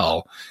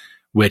hotel,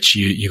 which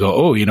you go,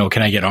 oh,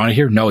 can I get on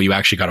here? No, you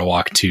actually got to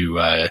walk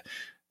to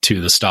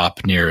the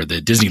stop near the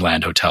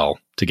Disneyland hotel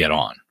to get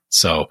on.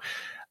 So,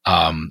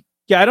 I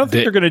don't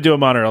think they're going to do a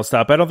monorail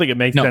stop. I don't think it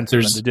makes sense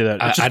for them to do that.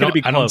 It's just going to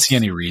be close. I don't see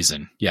any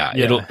reason.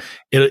 It'll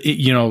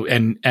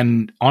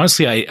and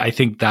honestly, I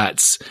think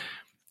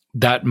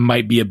that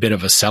might be a bit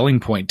of a selling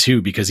point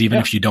too, because even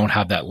if you don't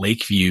have that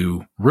lake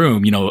view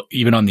room,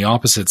 even on the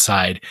opposite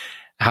side,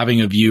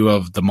 having a view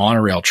of the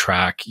monorail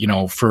track,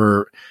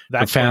 for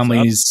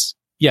families,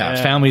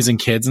 families and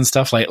kids and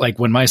stuff, like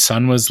when my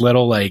son was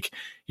little, like,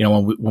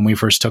 when we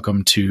first took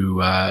him to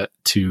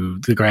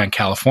the Grand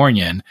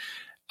Californian,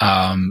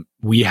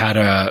 we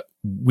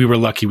were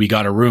lucky we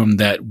got a room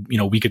that,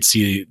 we could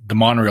see the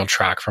monorail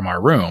track from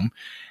our room.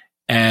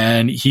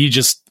 And he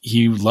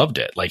loved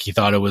it. Like, he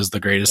thought it was the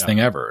greatest thing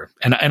ever.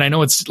 And I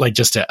know it's like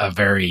just a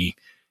very,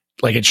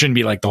 like, it shouldn't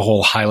be like the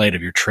whole highlight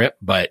of your trip,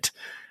 but,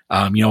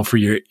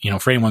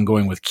 for anyone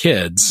going with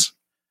kids,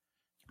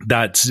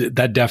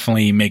 that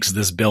definitely makes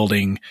this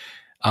building,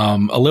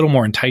 a little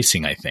more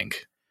enticing, I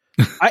think.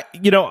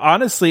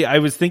 Honestly, I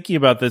was thinking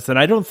about this, and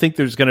I don't think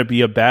there's going to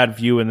be a bad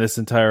view in this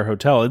entire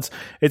hotel.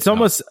 It's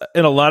almost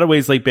in a lot of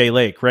ways like Bay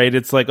Lake, right?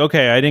 It's like,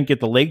 okay, I didn't get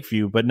the lake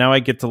view, but now I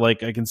get to,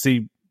 like, I can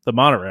see the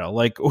monorail,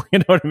 like, you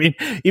know what I mean?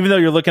 Even though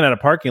you're looking at a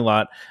parking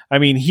lot, I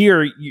mean,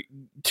 here,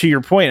 to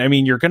your point, I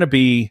mean, you're going to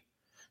be,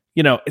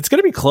 it's going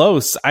to be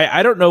close.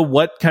 I don't know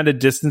what kind of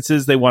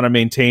distances they want to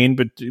maintain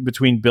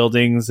between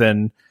buildings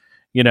and,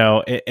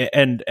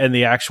 and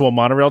the actual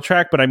monorail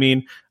track. But I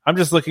mean, I'm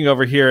just looking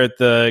over here at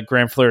the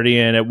Grand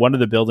Floridian at one of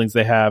the buildings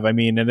they have. I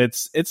mean, and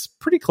it's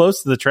pretty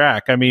close to the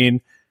track. I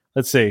mean,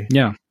 let's see.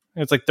 Yeah.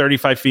 It's like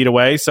 35 feet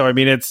away. So, I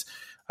mean,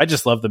 I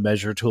just love the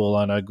measure tool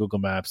on Google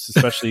Maps,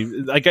 especially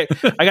like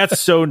I got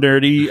so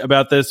nerdy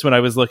about this when I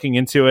was looking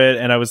into it,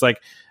 and I was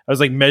like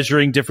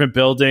measuring different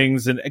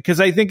buildings, and because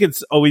I think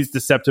it's always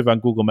deceptive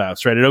on Google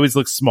Maps, right? It always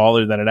looks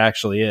smaller than it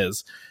actually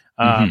is.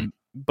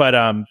 But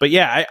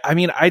yeah, I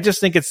mean, I just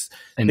think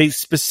they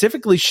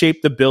specifically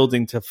shaped the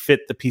building to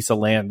fit the piece of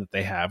land that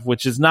they have,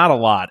 which is not a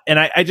lot, and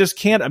I just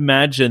can't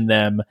imagine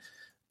them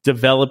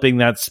developing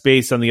that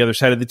space on the other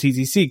side of the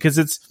TTC because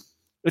it's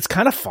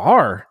kind of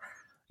far.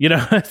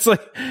 It's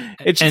like,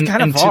 it's just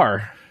kind of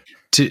far.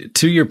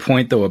 To your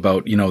point though,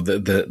 about,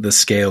 the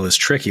scale is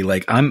tricky.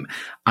 Like I'm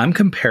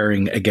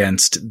comparing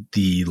against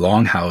the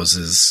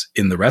longhouses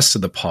in the rest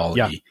of the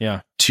Poly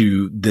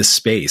to this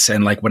space.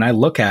 And like, when I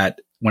look at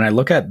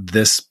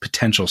this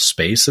potential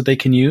space that they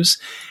can use,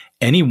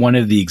 any one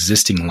of the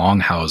existing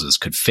longhouses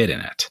could fit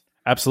in it.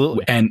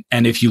 Absolutely. And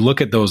if you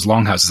look at those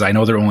longhouses, I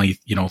know they're only,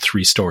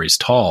 3 stories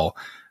tall,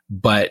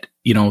 but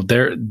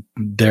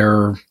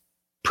they're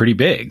pretty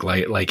big.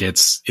 Like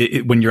it's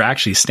when you're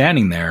actually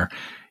standing there,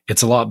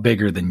 it's a lot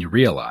bigger than you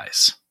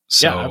realize.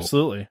 So, yeah,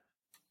 absolutely.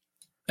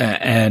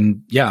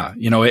 And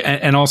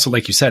and also,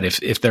 like you said,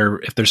 if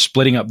they're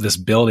splitting up this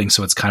building,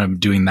 so it's kind of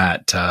doing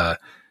that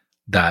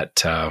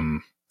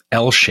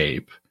L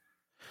shape.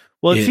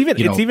 Well, it's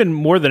even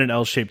more than an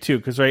L shape too,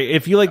 because right,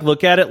 if you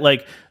look at it,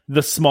 like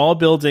the small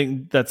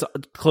building that's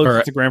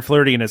close to Grand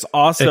Floridian is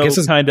also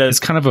it's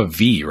kind of a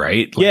V,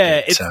 right?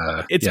 Like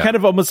it's kind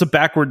of almost a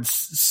backwards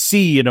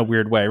C in a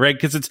weird way, right?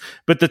 Because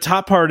but the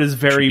top part is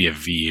very be a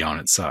V on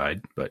its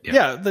side, but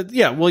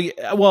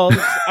Well,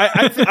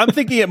 I'm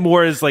thinking it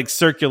more as like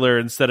circular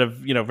instead of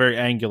very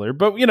angular,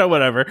 but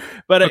whatever.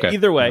 But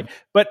either way,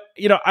 but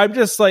I'm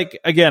just like,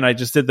 again, I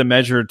just did the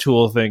measure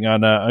tool thing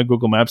on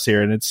Google Maps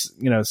here, and it's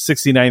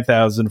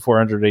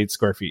 69,408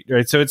 square feet,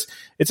 right? So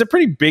it's a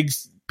pretty big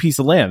piece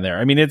of land there.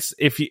 I mean, it's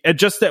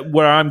just that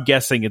where I'm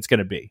guessing it's going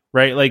to be,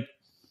 right? Like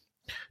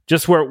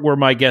just where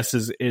my guess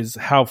is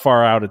how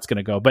far out it's going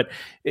to go. But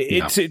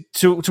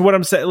to what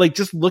I'm saying, like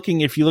just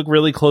looking, if you look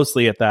really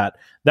closely at that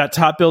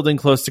top building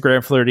close to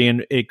Grand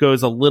Floridian, it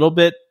goes a little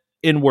bit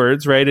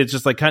inwards, right? It's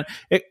just like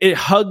it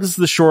hugs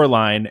the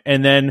shoreline,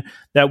 and then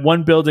that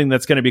one building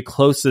that's going to be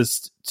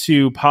closest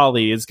to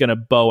Poly is going to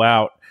bow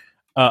out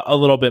a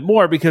little bit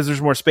more because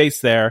there's more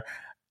space there.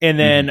 And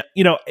then,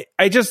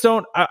 I just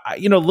don't,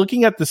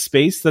 looking at the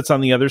space that's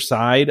on the other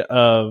side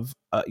of,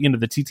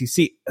 the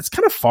TTC, it's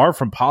kind of far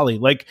from Poly.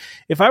 Like,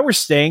 if I were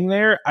staying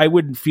there, I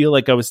wouldn't feel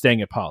like I was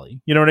staying at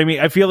Poly. You know what I mean?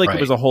 I feel like it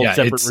was a whole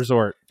separate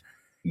resort.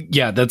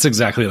 Yeah, that's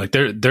exactly like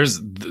there's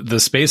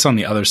the space on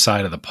the other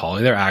side of the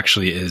Poly there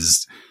actually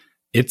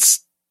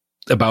it's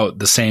about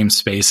the same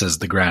space as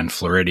the Grand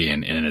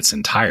Floridian in its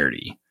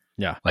entirety.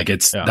 Yeah. Like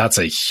that's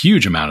a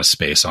huge amount of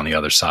space on the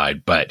other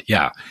side. But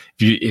yeah,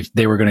 if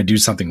they were going to do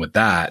something with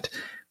that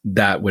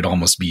would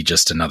almost be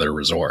just another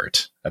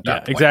resort at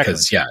that point. Exactly.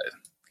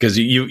 Because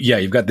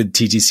you've got the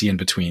TTC in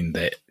between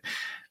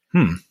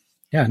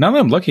Yeah, now that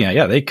I'm looking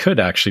at, they could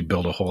actually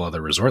build a whole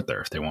other resort there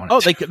if they wanted.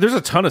 Oh, there's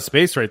a ton of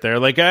space right there.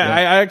 Like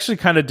I actually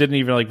kind of didn't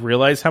even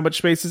realize how much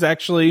space is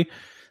actually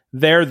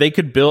there. They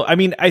could build. I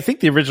mean, I think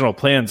the original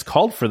plans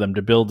called for them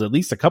to build at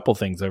least a couple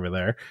things over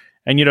there.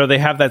 And they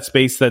have that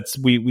space that's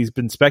we've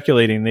been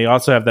speculating. They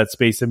also have that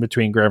space in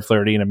between Grand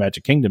Floridian and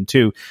Magic Kingdom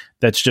too.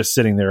 That's just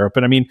sitting there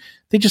open. I mean,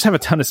 they just have a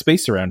ton of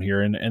space around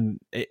here, and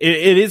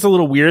it is a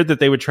little weird that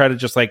they would try to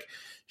just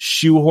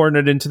shoehorn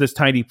it into this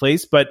tiny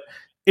place, but.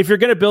 If you're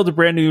going to build a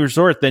brand new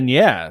resort, then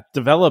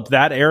develop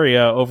that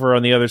area over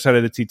on the other side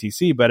of the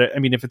TTC. But I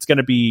mean, if it's going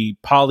to be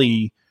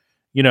Poly,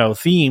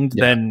 themed,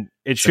 then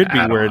it should be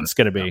where it's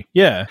going to be.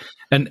 Yeah.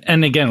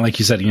 And again, like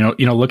you said,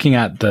 looking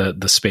at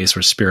the space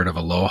where Spirit of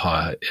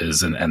Aloha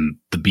is and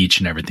the beach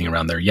and everything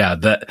around there. Yeah.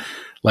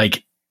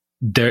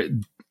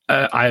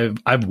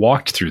 I've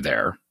walked through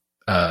there,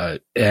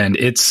 and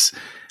it's,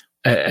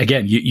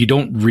 again, you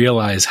don't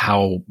realize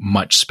how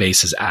much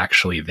space is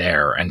actually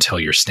there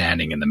until you're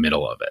standing in the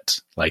middle of it.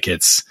 Like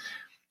it's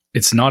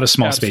not a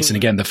small space. And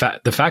again, the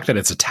fact that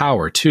it's a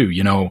tower too,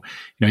 you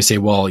say,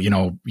 well,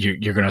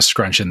 you're going to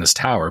scrunch in this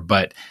tower,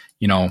 but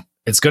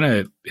it's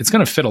going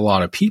to fit a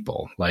lot of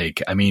people.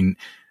 Like, I mean,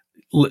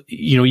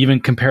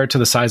 even compared to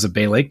the size of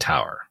Bay Lake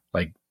Tower,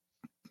 like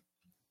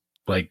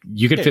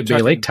you could fit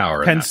Bay Lake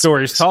Tower 10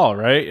 stories tall,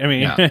 right? I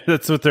mean,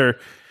 that's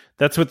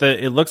what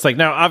it looks like.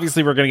 Now,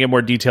 obviously, we're going to get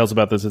more details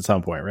about this at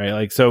some point, right?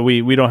 Like, so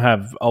we don't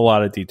have a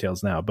lot of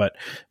details now, but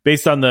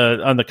based on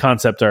the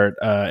concept art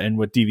and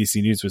what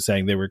DVC News was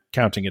saying, they were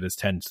counting it as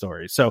 10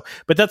 stories. So,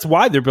 but that's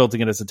why they're building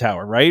it as a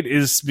tower, right?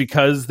 Is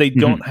because they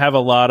don't have a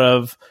lot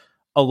of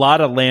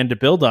land to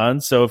build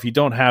on. So if you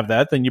don't have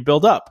that, then you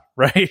build up,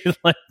 right?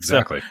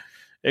 Exactly.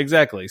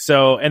 Exactly.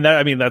 So, and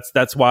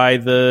that's why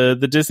the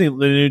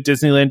new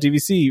Disneyland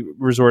DVC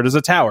resort is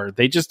a tower.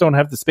 They just don't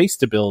have the space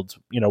to build,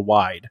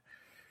 wide.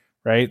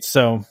 Right.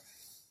 So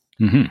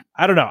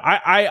I don't know.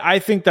 I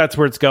think that's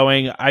where it's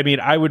going. I mean,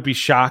 I would be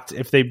shocked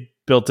if they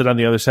built it on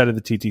the other side of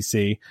the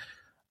TTC.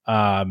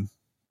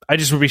 I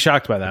just would be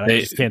shocked by that. I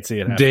just can't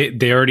see it happening.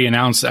 They already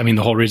announced, I mean,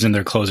 the whole reason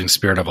they're closing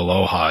Spirit of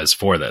Aloha is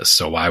for this.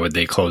 So why would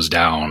they close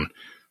down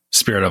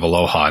Spirit of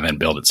Aloha and then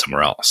build it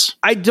somewhere else?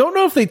 I don't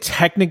know if they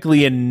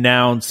technically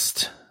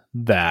announced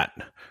that,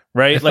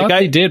 right? I thought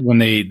they did when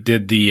they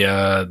did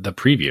the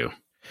preview.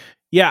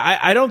 Yeah,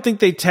 I don't think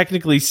they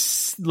technically,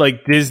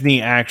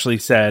 Disney actually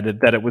said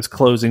that it was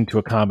closing to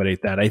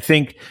accommodate that. I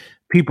think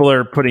people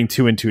are putting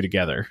two and two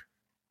together.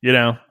 I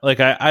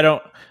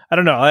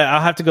don't know.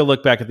 I'll have to go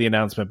look back at the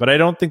announcement, but I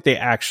don't think they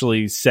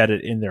actually said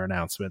it in their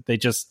announcement. They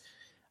just,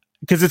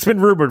 because it's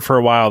been rumored for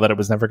a while that it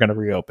was never going to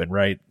reopen,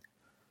 right?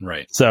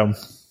 Right. So,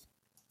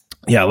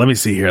 yeah, let me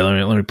see here.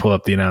 Let me pull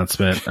up the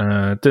announcement.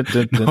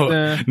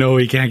 No,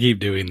 we can't keep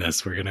doing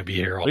this. We're going to be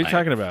here all night. What are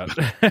you talking about?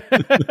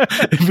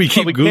 If we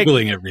keep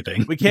Googling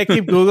everything. We can't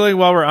keep Googling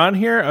while we're on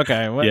here?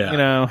 Okay.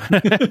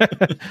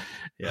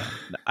 Yeah.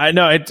 I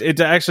know it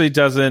actually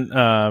doesn't.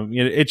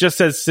 It just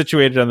says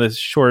situated on the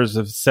shores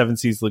of Seven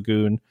Seas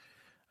Lagoon.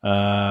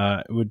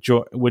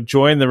 Would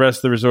join the rest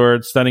of the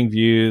resort. Stunning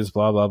views,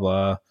 blah, blah,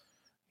 blah.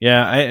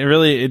 Yeah,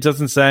 it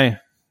doesn't say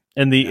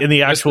in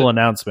the actual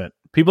announcement.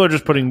 People are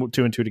just putting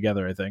two and two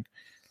together, I think.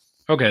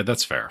 Okay,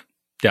 that's fair.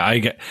 Yeah, I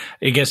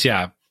guess,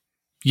 yeah,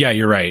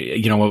 you're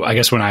right. I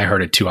guess when I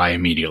heard it too, I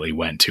immediately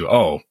went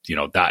to,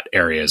 that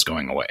area is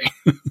going away.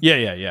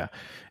 Yeah.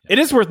 It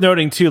is worth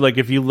noting too,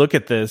 if you look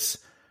at this,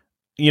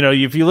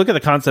 if you look at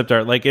the concept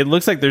art, it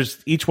looks like there's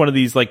each one of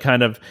these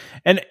kind of,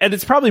 and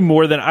it's probably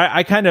more than,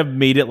 I kind of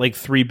made it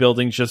 3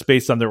 buildings just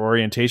based on their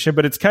orientation,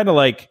 but it's kind of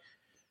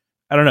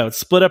I don't know. It's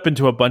split up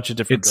into a bunch of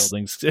different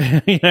buildings,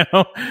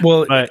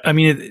 Well, I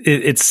mean,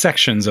 it's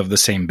sections of the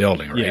same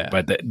building, right? Yeah.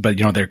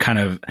 But they're kind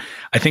of,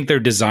 I think they're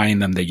designing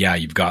them that,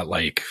 you've got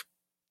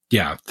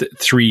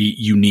 3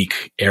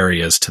 unique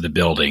areas to the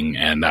building.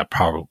 And that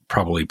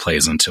probably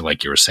plays into,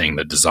 like you were saying,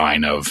 the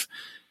design of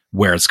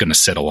where it's going to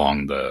sit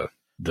along the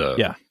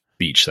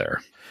beach there.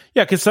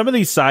 Yeah. Cause some of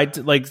these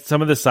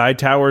some of the side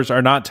towers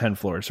are not 10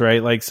 floors,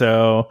 right?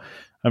 So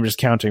I'm just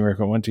counting real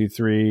quick. 1, 2,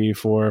 3,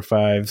 4,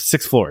 5,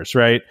 6 floors,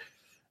 right?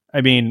 I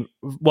mean,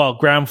 well,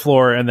 ground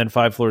floor and then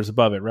 5 floors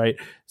above it, right?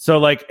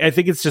 So, I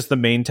think it's just the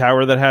main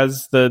tower that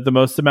has the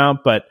most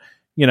amount, but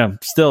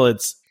still,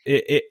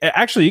 it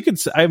actually, you can.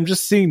 I'm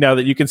just seeing now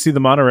that you can see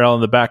the monorail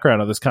in the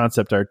background of this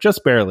concept art,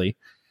 just barely. You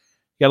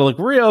got to look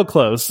real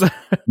close,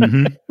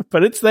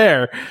 but it's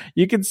there.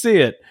 You can see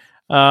it.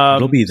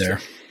 It'll be there.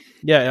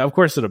 Yeah, of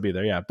course it'll be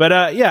there. Yeah. But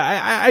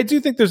I do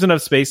think there's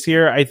enough space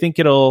here. I think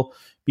it'll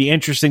be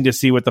interesting to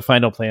see what the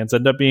final plans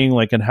end up being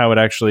like and how it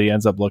actually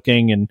ends up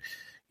looking and,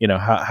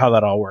 how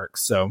that all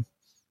works. So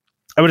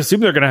I would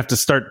assume they're going to have to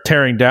start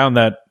tearing down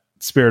that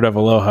Spirit of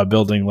Aloha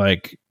building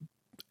like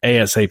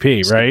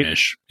ASAP, right?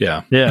 Soonish.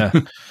 Yeah. Yeah.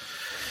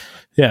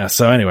 Yeah.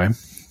 So anyway,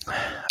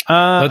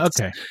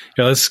 okay.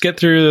 Yeah, let's get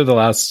through the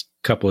last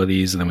couple of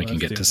these and then we can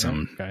get to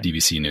some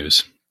DVC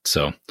news.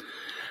 So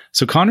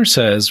Connor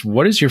says,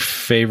 what is your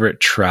favorite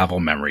travel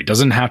memory?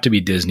 Doesn't have to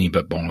be Disney,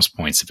 but bonus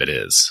points if it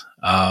is.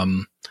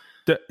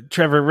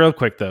 Trevor, real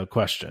quick though,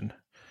 question.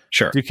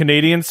 Sure. Do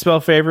Canadians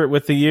spell favorite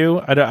with the U?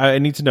 I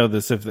need to know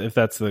this if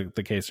that's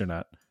the case or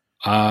not.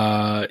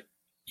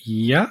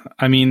 Yeah.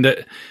 I mean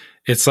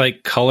it's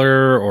like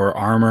color or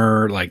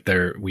armor. Like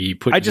we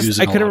put U's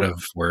in a lot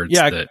of words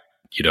that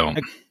you don't.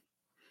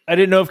 I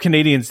didn't know if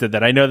Canadians did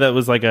that. I know that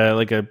was like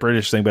a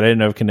British thing, but I didn't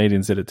know if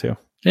Canadians did it too.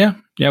 Yeah.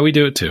 Yeah, we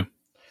do it too.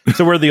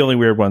 So we're the only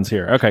weird ones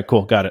here. Okay,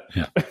 cool. Got it.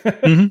 Yeah.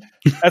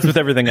 Mm-hmm. That's with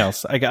everything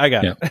else. I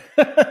got it.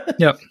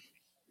 Yep.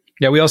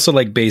 Yeah, we also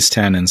like base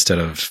 10 instead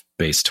of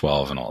base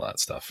 12 and all that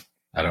stuff.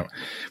 I don't.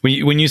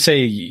 When you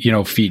say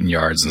feet and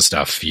yards and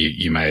stuff,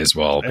 you might as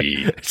well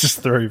be just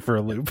throw you for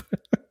a loop.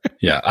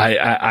 Yeah,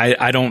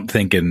 I don't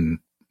think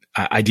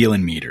I deal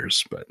in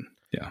meters, but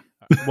yeah.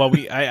 Well,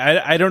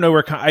 I don't know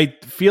where I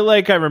feel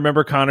like I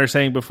remember Connor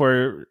saying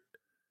before.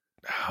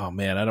 Oh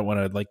man, I don't want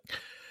to like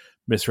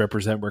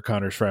misrepresent where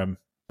Connor's from,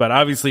 but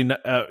obviously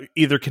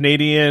either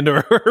Canadian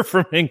or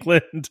from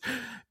England.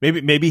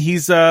 Maybe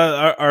he's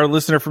our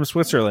listener from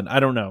Switzerland.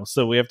 I don't know.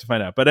 So we have to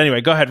find out. But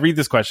anyway, go ahead. Read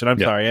this question. I'm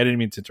sorry. I didn't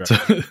mean to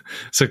interrupt.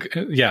 So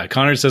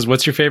Connor says,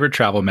 what's your favorite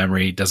travel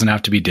memory? Doesn't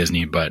have to be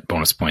Disney, but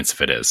bonus points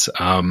if it is.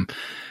 I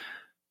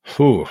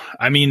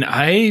mean,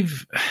 I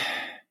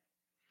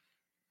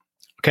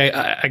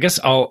guess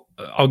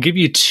I'll give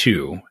you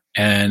two.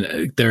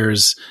 And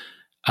there's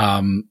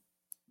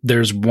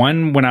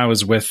one when I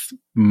was with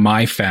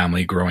my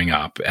family growing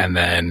up and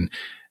then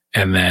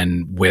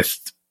with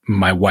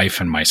my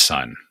wife and my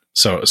son.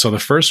 So the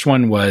first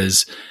one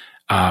was,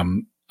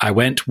 I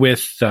went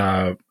with,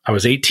 I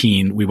was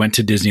 18. We went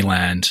to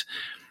Disneyland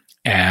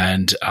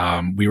and,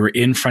 we were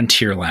in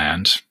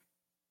Frontierland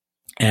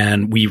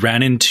and we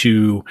ran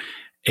into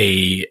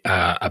a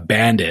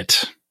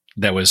bandit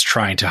that was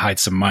trying to hide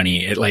some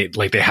money. It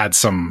like they had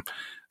some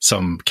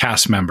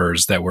cast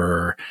members that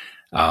were,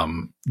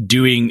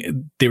 doing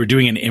an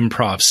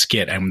improv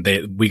skit and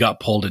we got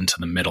pulled into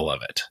the middle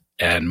of it.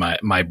 And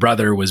my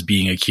brother was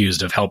being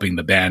accused of helping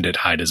the bandit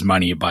hide his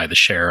money by the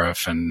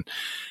sheriff and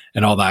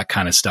all that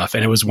kind of stuff.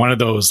 And it was one of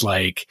those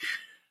I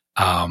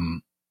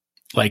mean,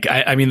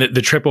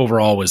 the trip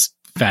overall was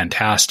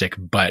fantastic,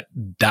 but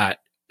that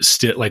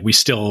still, we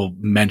still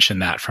mention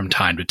that from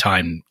time to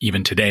time,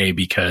 even today,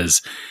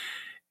 because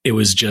it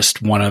was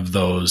just one of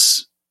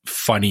those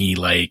funny,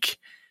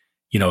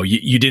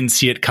 you didn't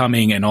see it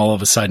coming and all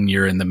of a sudden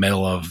you're in the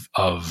middle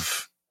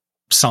of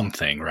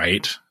something.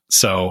 Right.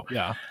 So,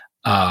 yeah.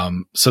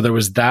 So there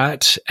was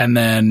that. And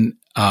then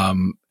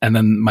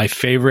my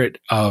favorite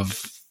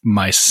of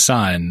my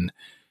son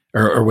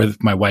or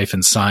with my wife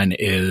and son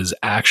is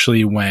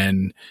actually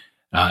when,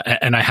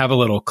 and I have a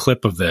little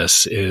clip of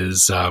this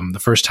is, the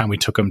first time we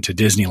took him to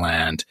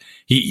Disneyland,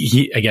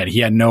 he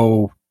had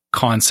no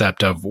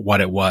concept of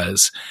what it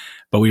was,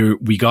 but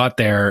we got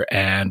there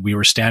and we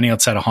were standing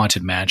outside a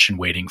haunted mansion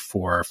waiting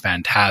for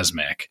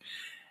Fantasmic.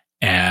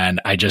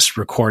 And I just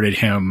recorded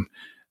him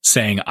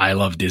saying, "I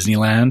love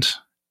Disneyland."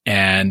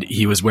 And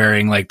he was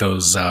wearing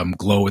those,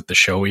 glow with the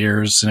show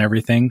ears and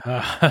everything.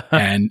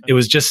 And it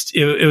was just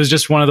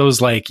one of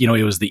those,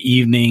 it was the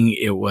evening.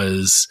 It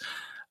was,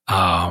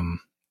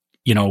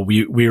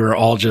 we were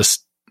all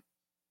just,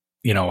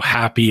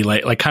 happy,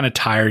 kind of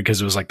tired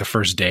because it was the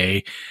first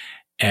day.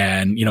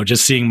 And,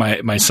 just seeing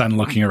my son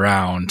looking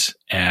around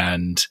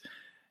and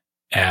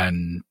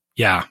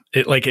yeah,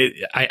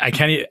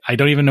 I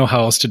don't even know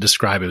how else to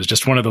describe it. It was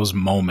just one of those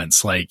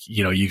moments,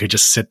 you could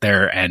just sit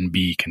there and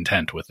be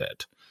content with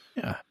it.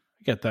 Yeah,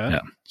 I get that.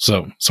 Yeah.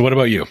 So what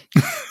about you?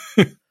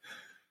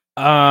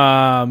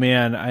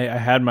 Man, I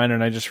had mine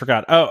and I just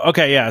forgot. Oh,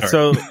 okay. Yeah. All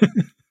so right.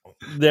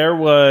 There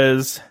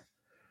was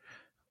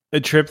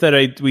a trip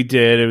that we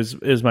did. It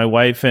was my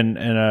wife and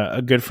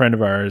a good friend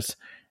of ours.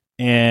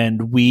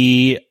 And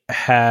we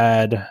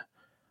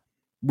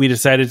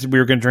decided we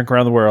were going to drink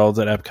around the world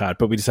at Epcot,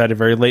 but we decided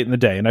very late in the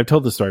day. And I've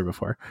told this story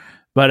before,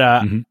 but,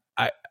 I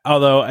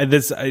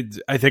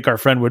think our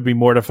friend would be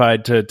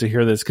mortified to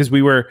hear this because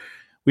we were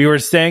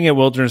staying at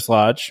Wilderness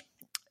Lodge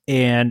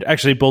and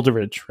actually Boulder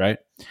Ridge, right?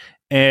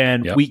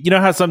 And yep. We,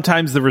 how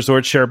sometimes the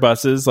resorts share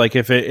buses,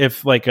 if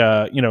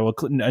a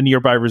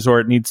nearby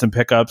resort needs some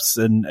pickups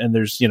and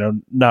there's,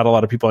 not a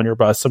lot of people on your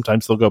bus,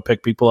 sometimes they'll go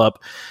pick people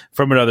up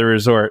from another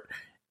resort.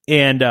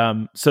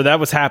 And so that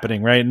was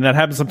happening, right? And that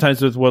happens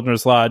sometimes with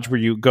Wilderness Lodge where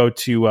you go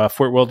to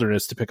Fort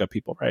Wilderness to pick up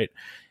people, right?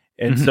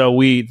 And mm-hmm. So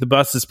the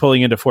bus is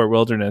pulling into Fort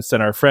Wilderness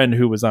and our friend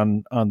who was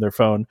on their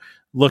phone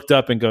looked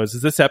up and goes,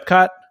 "Is this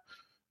Epcot?"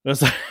 I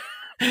was like,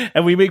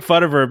 And we make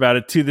fun of her about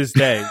it to this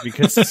day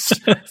because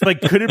it's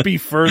like, could it be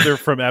further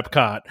from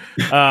Epcot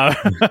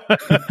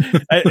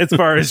as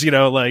far as,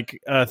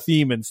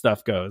 theme and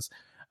stuff goes.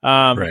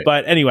 Right.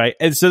 But anyway,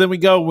 and so then we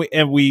go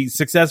and we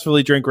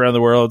successfully drink around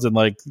the world in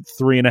like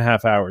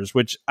 3.5 hours,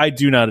 which I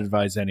do not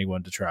advise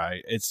anyone to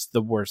try. It's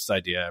the worst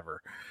idea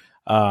ever.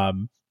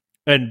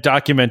 And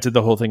documented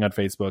the whole thing on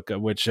Facebook,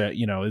 which,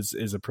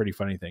 is a pretty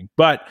funny thing,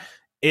 but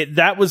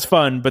that was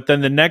fun. But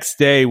then the next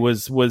day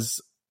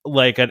was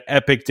like an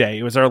epic day.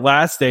 It was our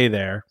last day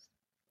there.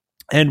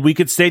 And we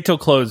could stay till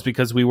close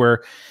because we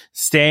were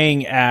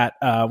staying at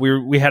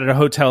we had a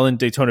hotel in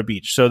Daytona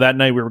Beach. So that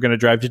night we were going to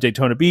drive to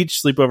Daytona Beach,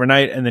 sleep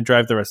overnight, and then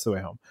drive the rest of the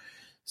way home.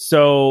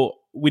 So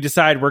we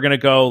decided we're going to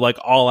go like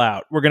all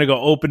out. We're going to go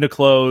open to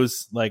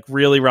close, like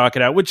really rock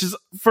it out, which is,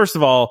 first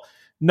of all,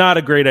 not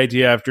a great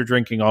idea after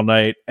drinking all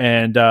night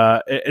and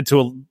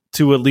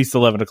to at least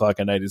 11 o'clock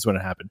at night is when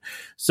it happened.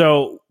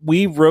 So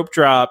we rope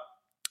drop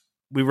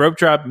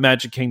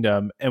Magic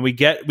Kingdom, and we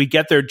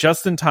get there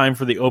just in time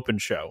for the open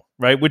show,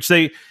 right? Which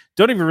they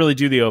don't even really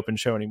do the open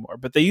show anymore,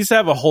 but they used to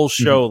have a whole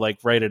show like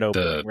right at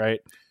opening,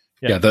 right?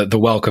 Yeah, the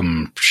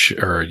welcome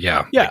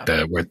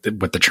like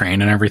with the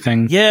train and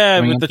everything. Yeah,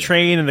 with the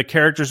train and the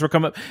characters were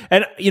coming up.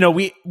 And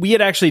we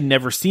had actually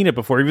never seen it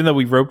before, even though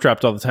we rope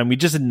dropped all the time. We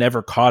just had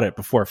never caught it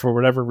before for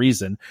whatever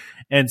reason.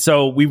 And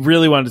so we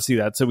really wanted to see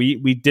that. So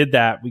we did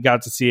that. We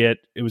got to see it.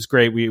 It was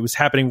great. It was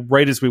happening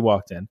right as we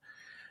walked in.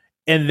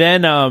 And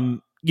then,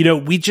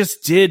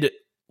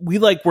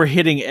 we're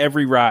hitting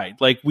every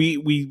ride. Like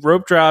we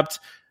rope dropped,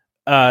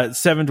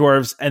 Seven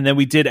Dwarfs, and then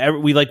we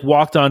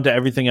walked on to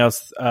everything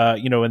else,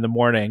 in the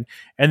morning.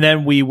 And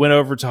then we went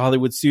over to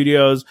Hollywood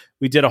Studios.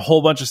 We did a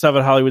whole bunch of stuff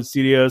at Hollywood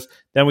Studios.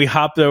 Then we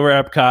hopped over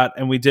Epcot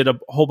and we did a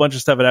whole bunch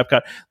of stuff at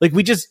Epcot. Like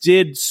we just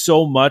did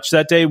so much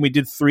that day. We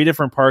did 3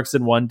 different parks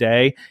in one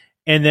day.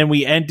 And then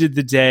we ended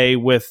the day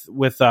with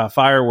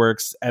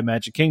fireworks at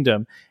Magic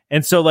Kingdom.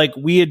 And so like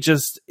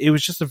it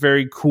was just a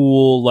very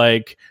cool,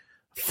 like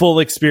full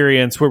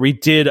experience where we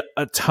did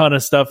a ton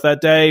of stuff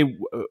that day.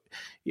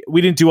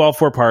 We didn't do all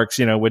 4 parks,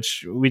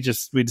 which we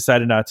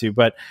decided not to,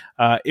 but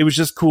it was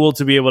just cool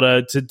to be able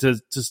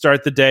to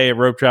start the day at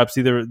rope drop,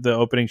 see the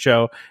opening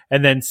show,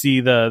 and then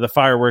see the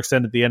fireworks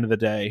end at the end of the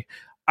day.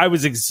 I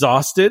was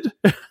exhausted,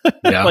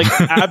 like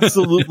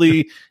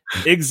absolutely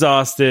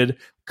exhausted.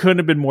 Couldn't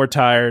have been more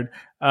tired.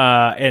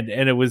 And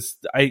it was,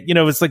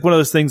 it's like one of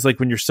those things, like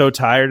when you're so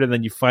tired and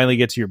then you finally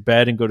get to your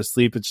bed and go to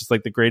sleep, it's just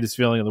like the greatest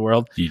feeling in the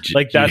world.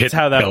 That's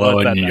how that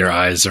was. And your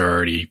eyes are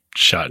already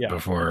shut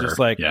before. Just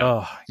like,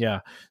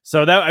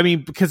 So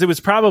because it was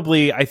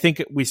probably, I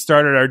think we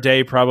started our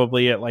day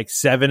probably at like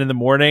 7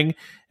 a.m.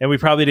 and we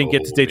probably didn't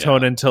get to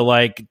Daytona until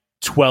like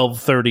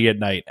 12:30 at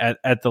night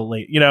at the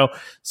late,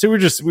 so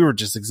we were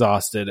just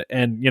exhausted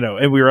and,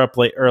 and we were up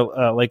late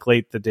or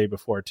late the day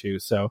before too.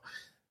 So,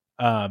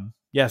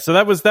 so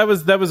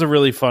that was a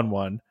really fun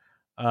one.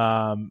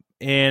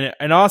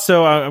 And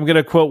also I'm going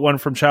to quote one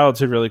from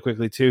childhood really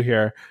quickly too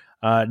here.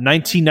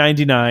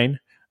 1999.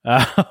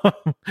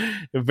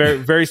 Very,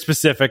 very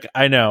specific.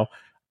 I know.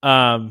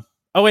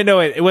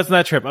 It wasn't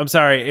that trip. I'm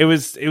sorry.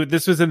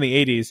 This was in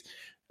the 80s.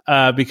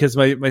 Because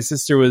my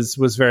sister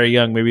was very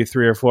young, maybe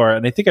 3 or 4.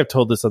 And I think I've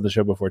told this on the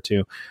show before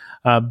too.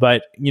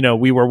 But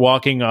we were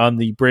walking on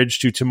the bridge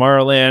to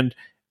Tomorrowland.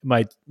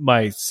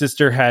 My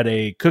sister had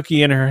a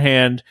cookie in her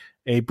hand.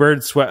 A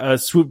bird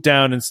swooped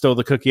down and stole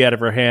the cookie out of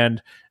her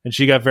hand, and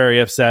she got very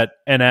upset.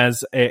 And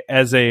as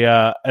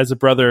a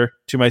brother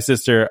to my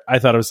sister, I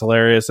thought it was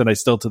hilarious, and I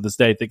still to this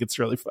day think it's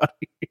really funny.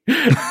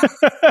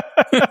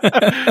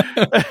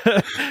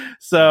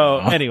 So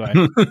anyway,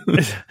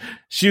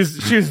 she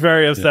was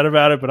very upset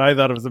about it, but I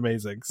thought it was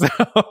amazing. So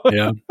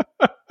yeah.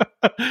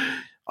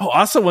 Oh,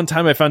 also one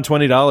time I found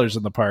 $20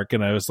 in the park,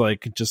 and I was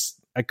like,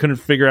 I couldn't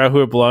figure out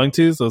who it belonged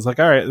to. So I was like,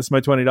 all right, this is my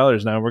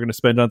 $20 now. We're going to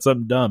spend on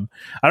something dumb.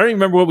 I don't even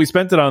remember what we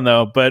spent it on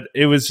though, but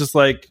it was just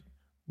like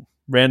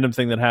random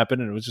thing that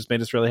happened, and it was just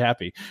made us really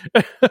happy.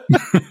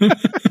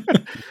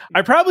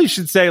 I probably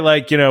should say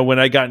like, when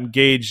I got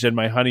engaged in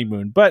my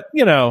honeymoon, but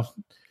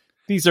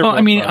these are,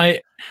 well, we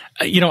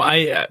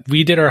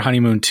did our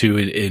honeymoon too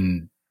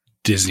in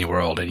Disney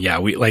World, and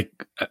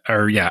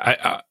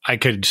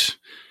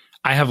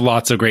I have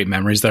lots of great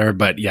memories there,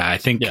 but I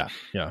think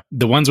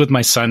the ones with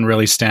my son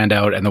really stand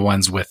out, and the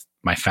ones with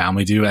my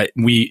family do.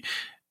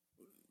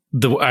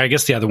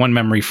 The one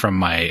memory from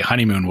my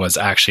honeymoon was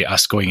actually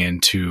us going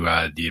into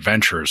the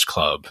Adventurers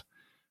Club.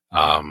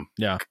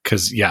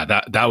 Because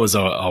that was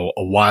a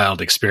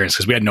wild experience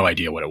because we had no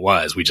idea what it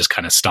was. We just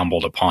kind of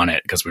stumbled upon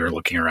it because we were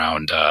looking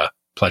around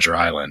Pleasure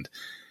Island.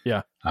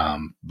 Yeah.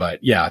 But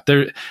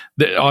there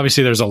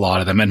obviously there's a lot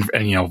of them. And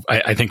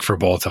I think for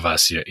both of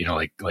us,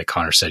 like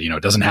Connor said,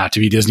 it doesn't have to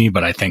be Disney,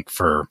 but I think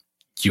for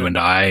you and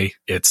I,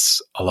 it's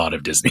a lot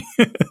of Disney.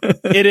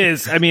 It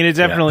is. I mean, it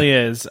definitely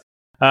is.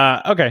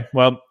 Okay.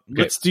 Well,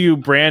 let's do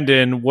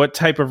Brandon. What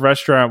type of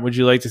restaurant would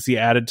you like to see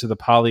added to the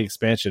Poly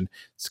expansion?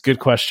 It's a good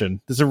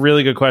question. This is a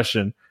really good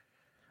question.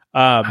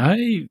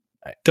 I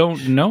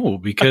don't know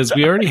because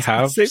we already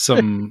have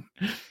some.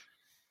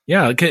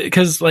 Yeah,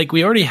 because like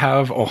we already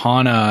have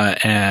Ohana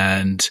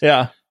and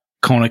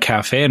Kona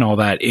Cafe and all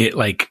that. It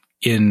like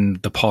in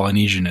the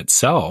Polynesian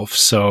itself.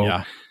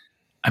 So,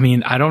 I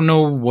mean, I don't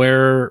know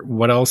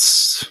what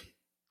else.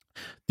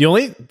 The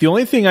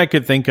only thing I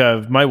could think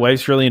of, my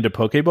wife's really into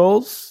poke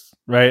bowls,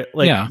 right?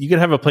 Like you could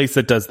have a place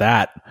that does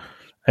that.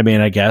 I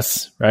mean, I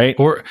guess, right?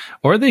 Or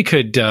they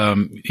could,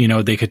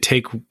 they could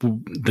take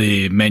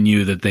the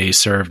menu that they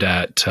served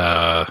at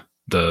the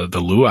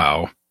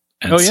luau.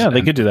 And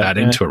they could do that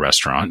into a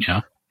restaurant.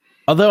 Yeah.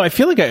 Although I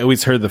feel like I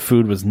always heard the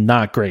food was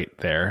not great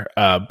there,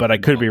 but I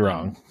could be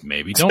wrong.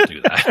 Maybe don't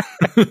do that.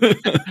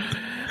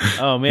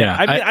 Oh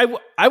man,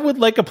 I would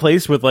like a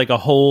place with like a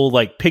whole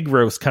like pig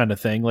roast kind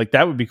of thing. Like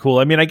that would be cool.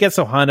 I mean, I guess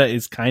Ohana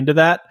is kind of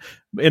that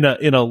in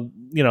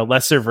a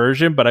lesser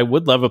version, but I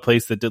would love a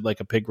place that did like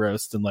a pig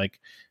roast and like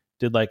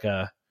did like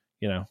a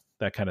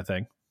that kind of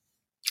thing.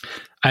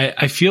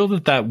 I feel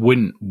that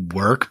wouldn't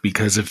work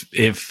because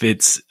if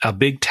it's a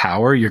big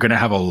tower, you're going to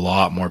have a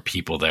lot more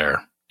people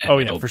there.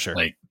 For sure.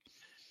 Like,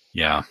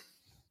 yeah.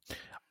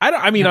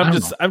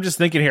 I'm just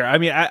thinking here. I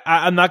mean,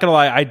 I'm not gonna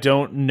lie. I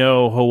don't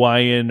know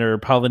Hawaiian or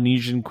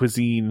Polynesian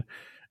cuisine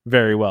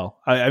very well.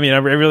 I mean, I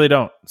really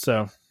don't.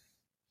 So,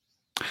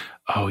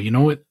 oh, you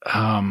know what?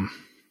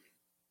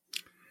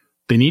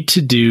 They need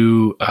to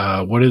do.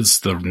 What is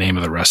the name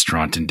of the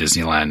restaurant in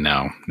Disneyland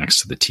now, next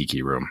to the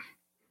Tiki Room?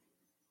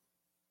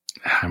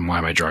 And why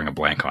am I drawing a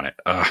blank on it?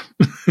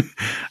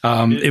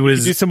 It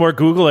was. Do some more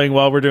Googling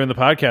while we're doing the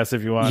podcast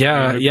if you want.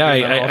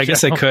 I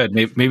guess I could.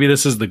 Maybe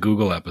this is the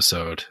Google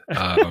episode.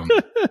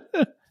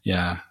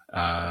 Yeah.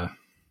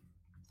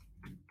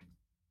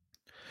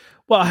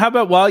 Well, how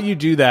about while you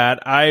do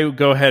that, I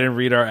go ahead and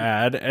read our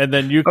ad, and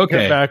then you can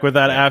get back with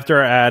that after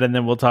our ad, and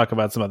then we'll talk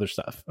about some other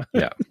stuff.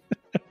 Yeah.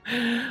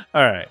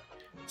 All right.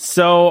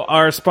 So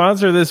our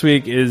sponsor this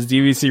week is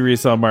DVC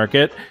Resale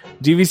Market.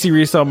 DVC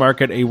Resale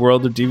Market, a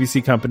World of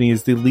DVC company,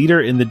 is the leader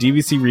in the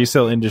DVC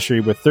resale industry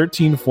with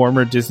 13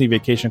 former Disney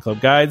Vacation Club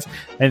guides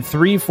and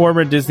 3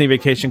 former Disney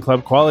Vacation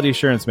Club quality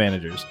assurance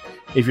managers.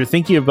 If you're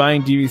thinking of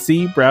buying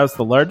DVC, browse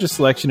the largest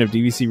selection of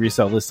DVC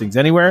resale listings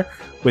anywhere,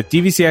 with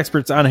DVC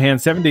experts on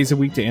hand 7 days a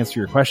week to answer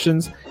your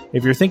questions.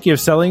 If you're thinking of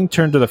selling,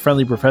 turn to the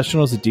friendly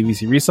professionals at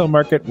DVC Resale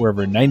Market, where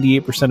over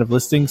 98% of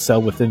listings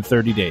sell within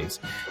 30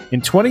 days.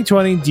 In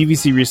 2020,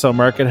 DVC Resale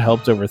Market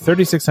helped over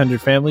 3,600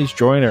 families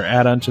join or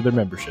add on to their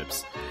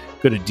memberships.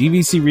 Go to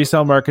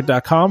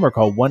dvcresalemarket.com or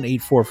call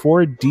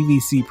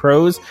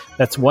 1-844-DVC-PROS.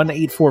 That's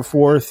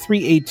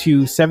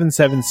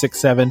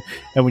 1-844-382-7767.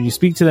 And when you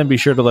speak to them, be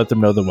sure to let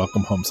them know that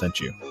Welcome Home sent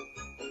you.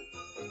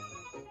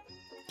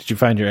 Did you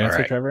find your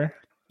answer, Trevor?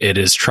 It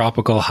is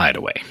Tropical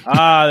Hideaway.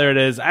 There it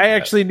is. I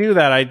actually knew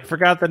that. I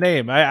forgot the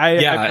name.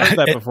 I've heard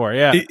that before.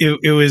 Yeah,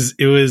 it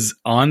was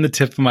on the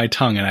tip of my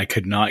tongue, and I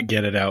could not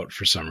get it out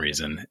for some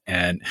reason.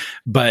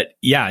 But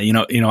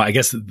I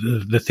guess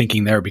the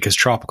thinking there, because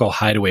Tropical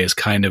Hideaway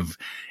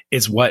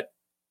is what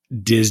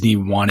Disney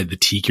wanted the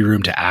Tiki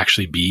Room to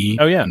actually be.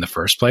 In the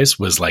first place,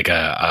 was like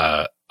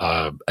a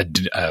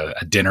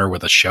dinner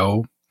with a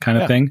show kind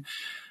of thing.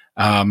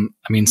 I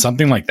mean,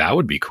 something like that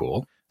would be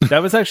cool.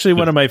 That was actually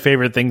one of my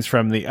favorite things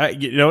from the,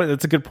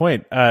 that's a good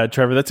point,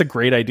 Trevor. That's a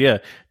great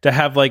idea to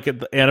have like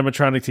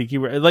animatronic tiki,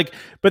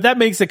 but that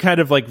makes it kind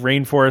of like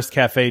Rainforest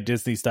Cafe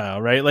Disney style,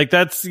 right? Like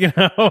that's,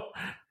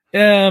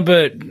 Yeah,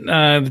 but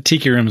the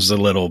Tiki Room is a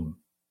little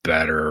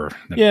better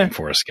than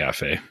Rainforest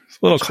Cafe. It's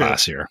a little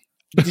classier.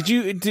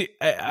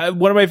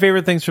 One of my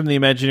favorite things from the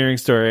Imagineering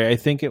story, I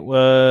think it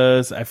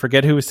was, I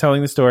forget who was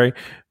telling the story,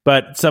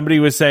 but somebody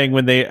was saying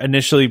when they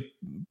initially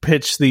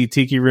pitched the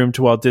Tiki Room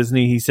to Walt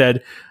Disney,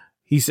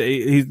 they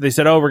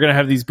said, oh, we're going to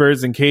have these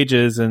birds in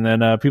cages, and then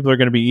people are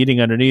going to be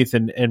eating underneath.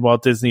 And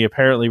Walt Disney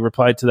apparently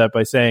replied to that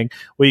by saying,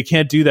 well, you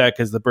can't do that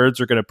because the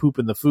birds are going to poop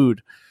in the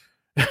food.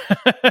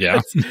 Yeah.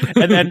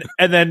 and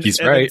then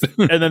he's right.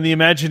 And then the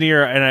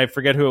Imagineer, and I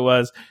forget who it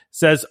was,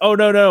 says, oh,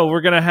 no,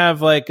 we're going to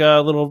have like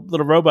little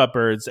robot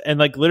birds. And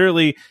like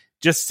literally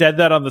just said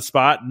that on the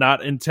spot,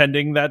 not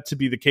intending that to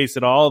be the case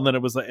at all. And then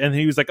it was like, and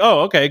he was like,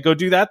 oh, okay, go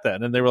do that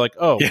then. And they were like,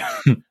 oh,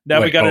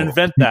 now we got to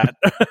invent that.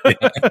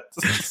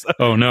 So,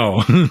 oh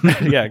no.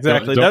 Yeah,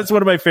 exactly. That's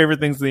one of my favorite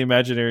things in the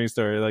Imagineering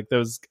story. Like that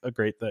was a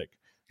great thing.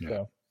 Yeah.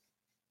 So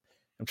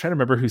I'm trying to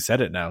remember who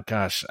said it now.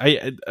 Gosh,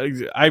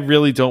 I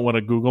really don't want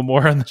to Google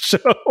more on the show.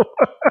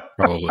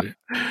 Probably.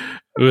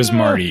 It was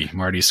Marty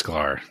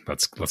Sklar.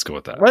 Let's go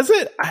with that. Was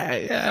it?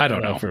 I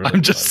don't know.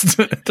 I'm just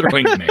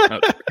throwing the name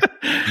out there.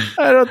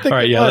 I don't think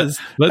it was.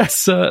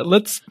 Let's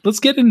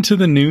get into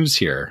the news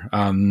here.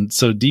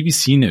 So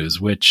DVC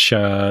news, which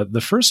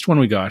the first one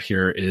we got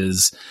here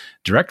is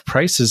direct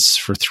prices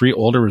for 3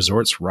 older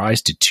resorts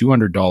rise to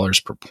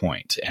 $200 per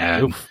point.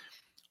 And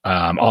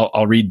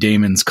I'll read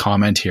Damon's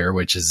comment here,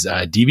 which is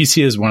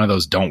DVC is one of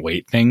those don't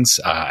wait things.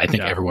 I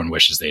think everyone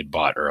wishes they'd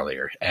bought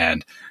earlier.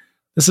 And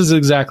this is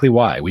exactly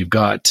why. We've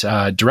got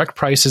direct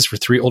prices for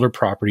 3 older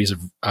properties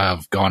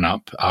have gone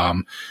up.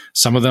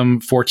 Some of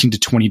them $14 to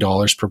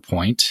 $20 per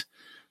point.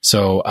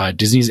 So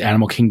Disney's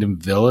Animal Kingdom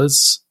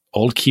Villas,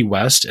 Old Key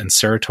West, and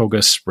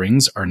Saratoga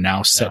Springs are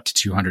now set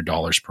to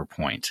 $200 per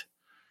point.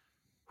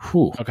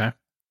 Whew. Okay.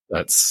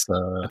 That's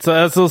that's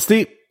a little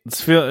steep.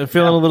 It's feeling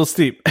a little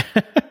steep.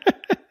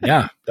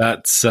 Yeah,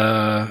 that's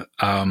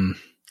I'm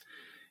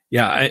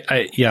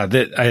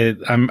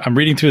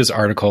reading through this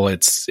article.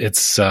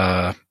 It's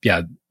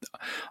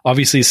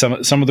obviously some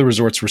of the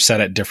resorts were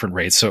set at different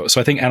rates. So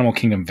I think Animal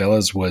Kingdom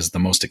Villas was the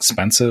most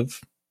expensive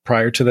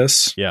prior to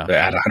this. Yeah,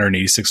 at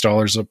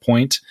 $186 a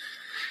point,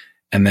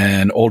 and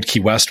then Old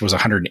Key West was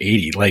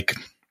 $180. Like,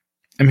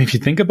 I mean, if you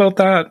think about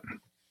that,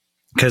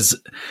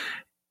 because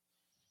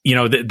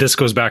this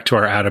goes back to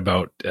our ad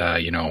about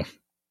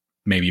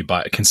maybe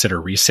consider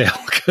resale,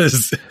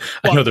 because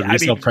I know the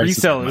resale price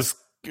resale is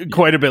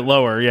quite a bit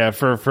lower,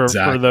 for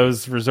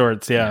those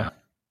resorts,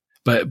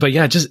 but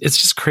yeah, it's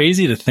just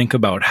crazy to think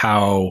about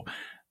how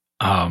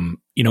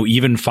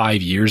even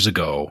 5 years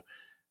ago,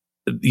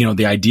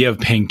 the idea of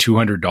paying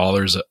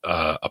 $200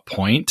 a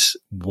point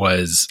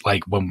was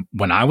like,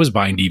 when I was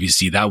buying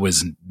DVC, that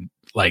was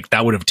like,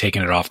 that would have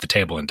taken it off the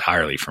table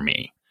entirely for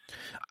me.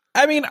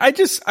 I mean, I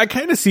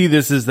kind of see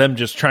this as them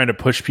just trying to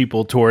push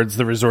people towards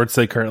the resorts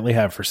they currently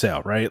have for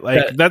sale, right?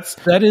 Like that's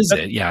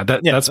it. Yeah,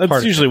 that's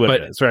part usually of it. What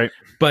it is, right?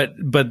 But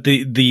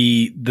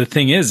the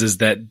thing is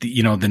that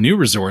the new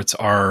resorts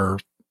are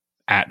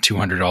at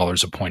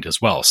 $200 a point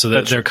as well. So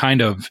that they're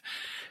kind of,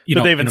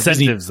 but they have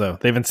incentives though.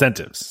 They have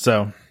incentives.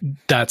 So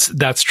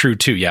that's true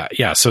too.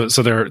 Yeah. So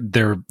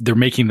they're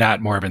making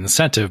that more of an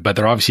incentive, but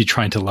they're obviously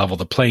trying to level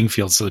the playing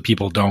field so that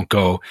people don't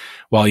go,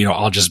 well,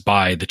 I'll just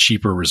buy the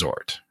cheaper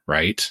resort.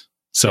 Right.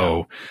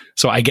 So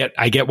I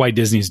get why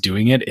Disney's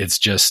doing it. It's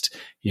just,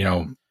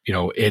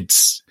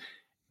 it's,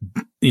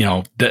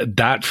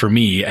 that for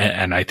me,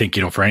 and I think,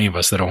 for any of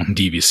us that own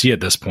DVC at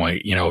this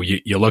point,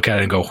 you look at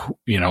it and go,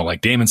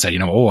 like Damon said,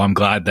 I'm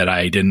glad that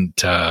I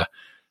didn't,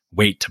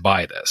 wait to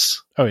buy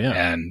this. Oh yeah.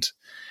 And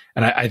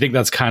I think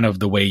that's kind of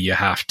the way you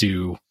have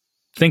to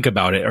think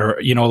about it. Or,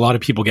 a lot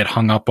of people get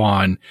hung up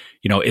on,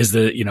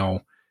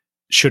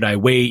 should I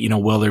wait?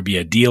 Will there be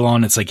a deal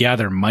on? It's like, yeah,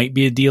 there might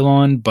be a deal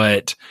on,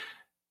 but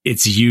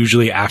it's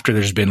usually after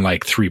there's been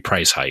like 3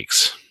 price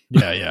hikes.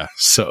 Yeah.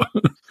 So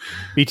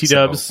BT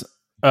Dubs,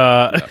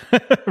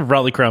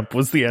 Raleigh Crump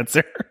was the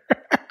answer.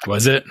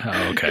 Was it?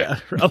 Oh, okay. Yeah,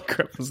 Raleigh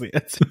Crump was the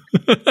answer.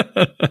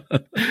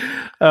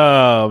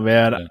 Oh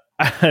man.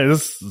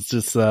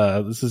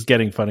 This is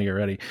getting funny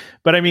already.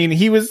 But I mean,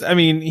 he was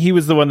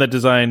the one that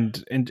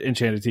designed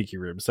Enchanted Tiki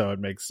Room, so it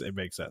makes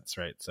sense,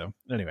 right? So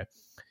anyway.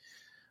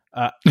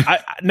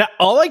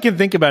 All I can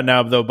think about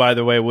now, though, by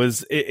the way,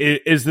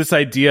 is this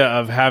idea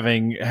of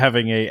having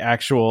a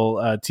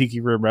actual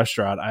tiki room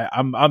restaurant.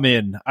 I'm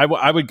in.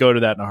 I would go to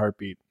that in a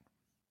heartbeat.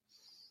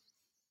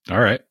 All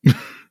right,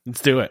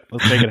 let's do it.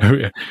 Let's make it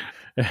happen.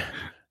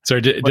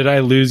 Sorry, did I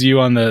lose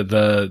you on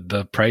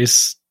the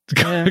price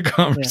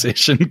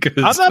conversation?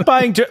 Yeah. I'm not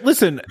buying.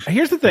 Listen,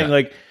 here's the thing.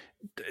 Like,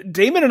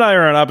 Damon and I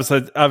are on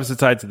opposite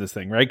sides of this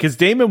thing, right? Because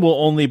Damon will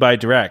only buy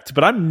direct,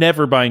 but I'm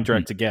never buying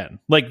direct again.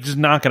 Like, just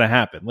not going to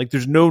happen. Like,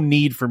 there's no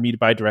need for me to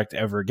buy direct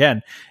ever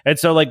again. And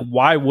so, like,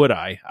 why would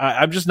I?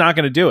 I'm just not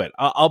going to do it.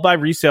 I'll buy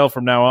resale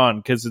from now on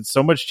because it's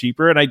so much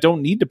cheaper, and I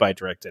don't need to buy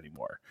direct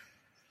anymore.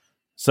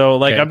 So,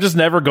 like, I'm just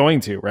never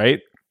going to,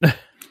 right?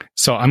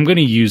 So I'm going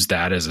to use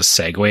that as a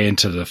segue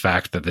into the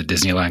fact that the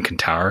Disneyland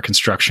Tower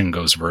construction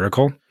goes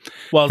vertical.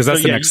 Well, so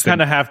that's you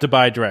kind of have to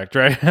buy direct,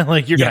 right?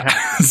 Like you're going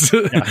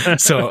to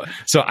So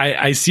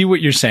I see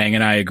what you're saying,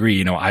 and I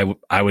agree.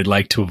 I would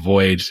like to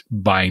avoid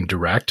buying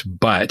direct,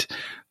 but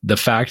the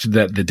fact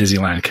that the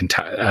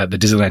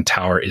Disneyland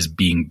Tower is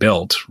being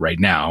built right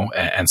now,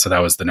 and so that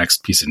was the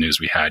next piece of news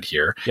we had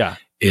here. Yeah,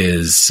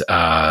 is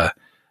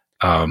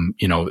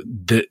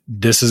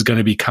this is going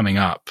to be coming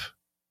up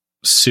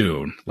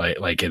soon,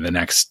 like in the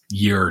next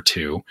year or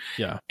two.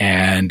 Yeah.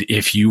 And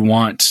if you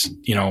want,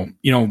 to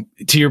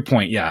your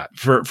point,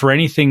 for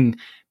anything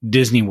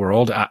Disney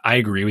World, I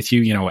agree with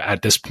you,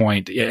 at this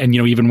point, and,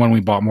 even when we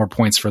bought more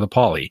points for the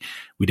Poly,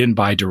 we didn't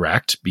buy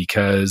direct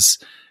because,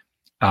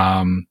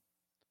 I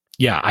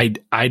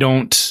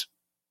don't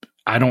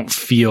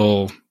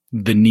feel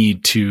the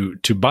need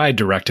to buy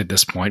direct at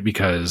this point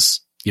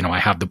because, I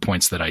have the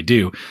points that I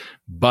do,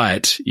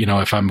 but,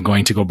 if I'm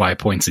going to go buy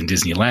points in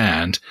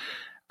Disneyland,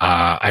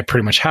 I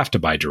pretty much have to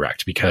buy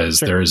direct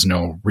because there is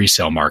no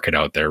resale market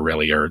out there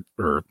really, or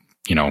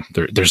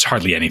there's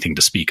hardly anything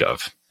to speak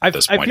of at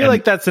this point. I feel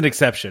like that's an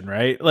exception,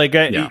 right? Like,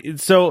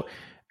 so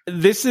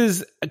this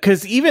is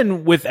because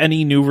even with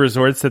any new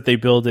resorts that they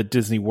build at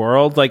Disney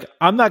World, like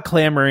I'm not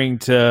clamoring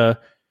to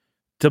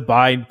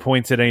buy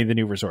points at any of the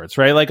new resorts,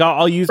 right? Like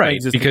I'll use my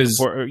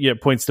existing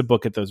points to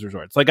book at those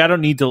resorts. Like I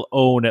don't need to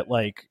own at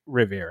like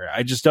Riviera.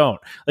 I just don't.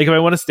 Like if I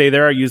want to stay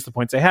there, I use the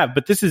points I have.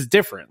 But this is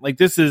different. Like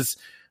this is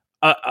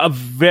a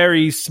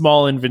very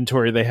small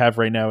inventory they have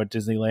right now at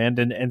Disneyland.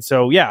 And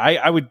so,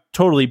 I would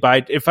totally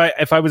buy if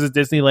I was a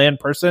Disneyland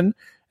person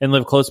and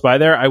live close by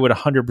there, I would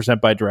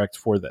 100% buy direct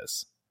for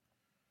this.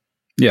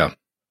 Yeah.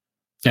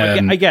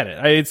 I get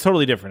it. It's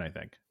totally different, I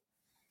think.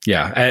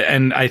 Yeah.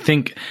 And I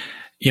think,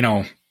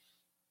 if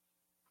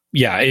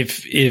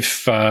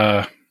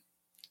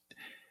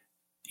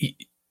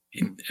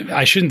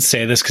I shouldn't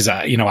say this because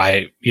I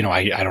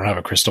don't have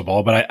a crystal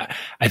ball, but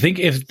I think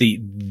if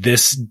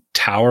this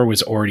tower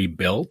was already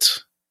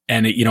built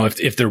and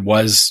if there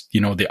was,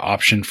 the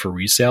option for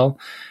resale,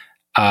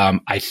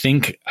 I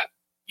think,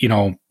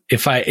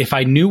 if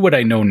I knew what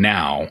I know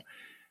now,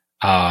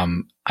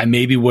 I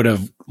maybe would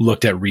have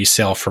looked at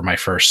resale for my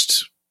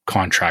first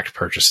contract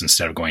purchase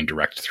instead of going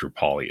direct through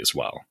Poly as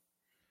well.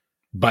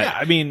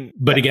 But yeah,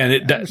 but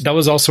again, that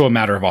was also a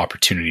matter of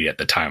opportunity at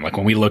the time. Like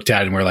when we looked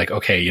at it and we're like,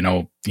 okay,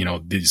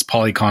 these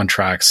Poly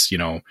contracts,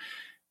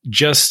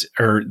 just,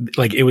 or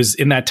like it was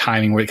in that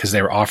timing where, because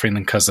they were offering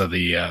them because of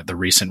the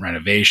recent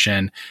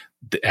renovation,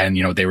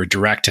 and, they were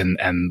direct and,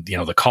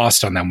 the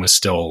cost on them was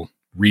still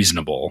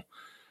reasonable.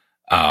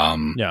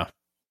 Yeah.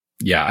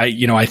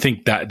 I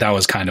think that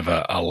was kind of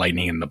a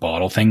lightning in the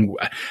bottle thing.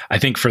 I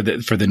think for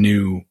the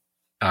new,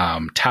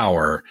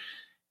 tower,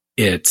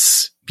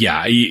 it's,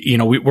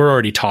 we're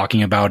already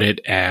talking about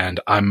it, and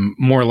I'm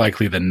more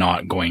likely than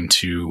not going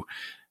to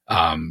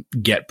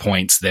get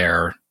points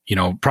there.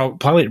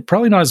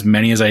 Probably not as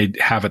many as I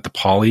have at the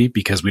Poly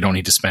because we don't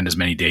need to spend as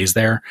many days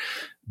there,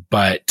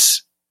 but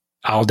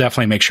I'll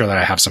definitely make sure that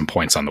I have some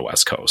points on the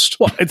West Coast.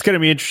 Well, it's going to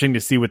be interesting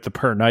to see what the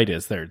per night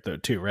is there though,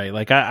 too, right?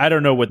 Like I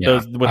don't know what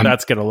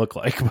that's going to look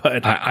like,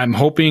 but I'm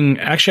hoping.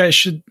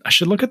 Actually, I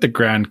should look at the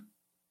Grand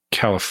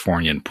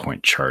Californian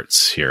point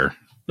charts here.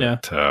 Yeah.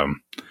 But,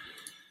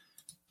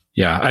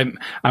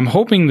 I'm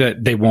hoping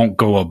that they won't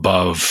go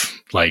above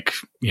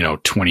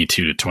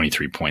 22 to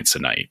 23 points a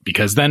night,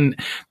 because then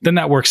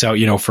that works out,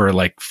 for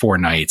like 4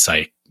 nights,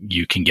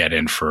 you can get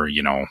in for,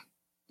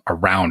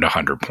 around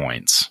 100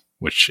 points,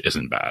 which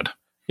isn't bad.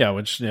 Yeah.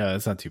 It's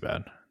not too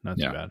bad. Not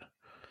too bad.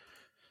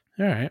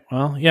 All right.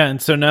 Well, yeah.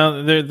 And so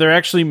now they're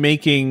actually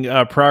making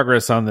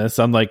progress on this,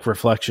 unlike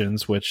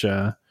Reflections, which,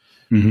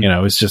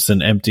 is just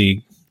an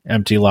empty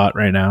lot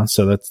right now.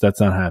 So that's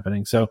not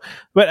happening. So,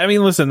 but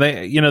listen,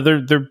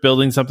 they're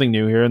building something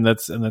new here, and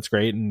that's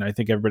great. And I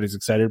think everybody's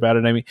excited about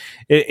it.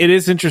 It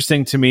is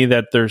interesting to me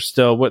that they're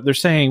still, what they're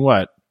saying,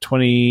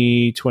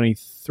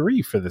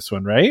 2023 for this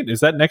one, right?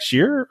 Is that next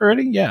year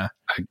already? Yeah.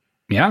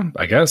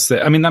 I guess.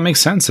 That makes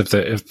sense if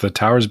the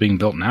tower is being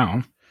built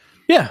now.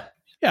 Yeah.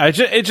 Yeah.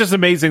 It's just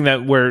amazing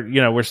that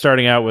we're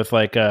starting out with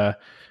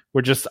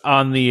we're just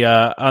on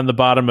the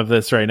bottom of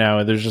this right now,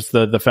 and there's just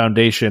the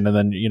foundation, and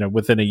then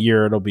within a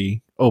year it'll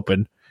be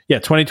open. Yeah,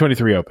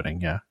 2023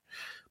 opening. Yeah,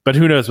 but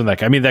who knows when that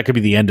could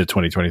be the end of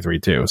 2023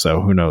 too.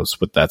 So who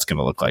knows what that's going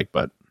to look like?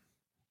 But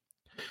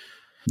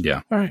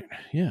yeah, all right,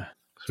 yeah.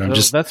 So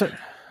that's it.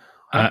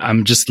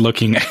 I'm just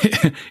looking.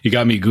 You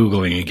got me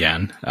Googling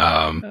again.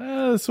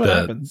 That's what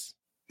happens.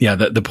 Yeah,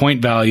 the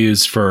point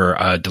values for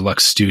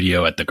Deluxe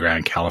Studio at the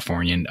Grand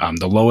Californian,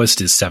 the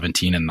lowest is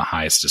 17 and the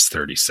highest is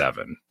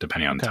 37,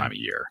 depending on the time of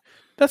year.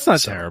 That's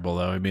not terrible,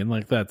 though.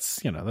 That's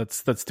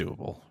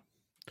doable.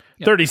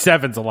 Yeah.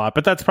 37's a lot,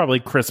 but that's probably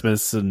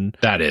Christmas, and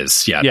that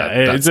is,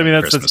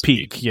 that's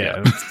peak.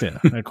 Yeah,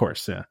 of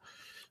course, yeah.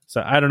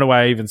 So I don't know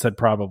why I even said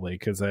probably,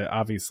 because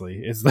obviously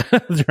is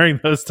during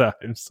those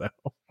times. So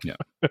yeah,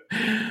 okay.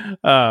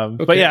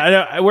 But yeah,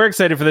 I know, we're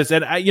excited for this.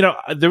 And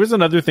there was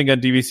another thing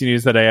on DVC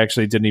News that I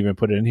actually didn't even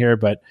put in here.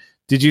 But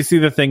did you see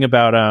the thing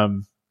about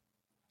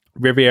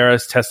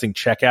Riviera's testing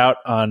checkout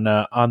on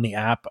the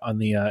app, on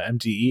the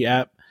MTE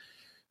app?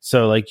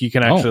 So you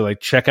can actually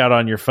check out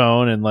on your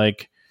phone,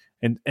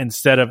 and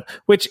instead of,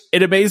 which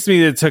it amazed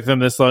me that it took them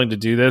this long to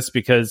do this,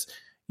 because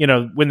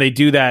when they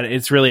do that,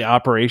 it's really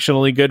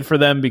operationally good for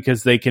them,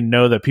 because they can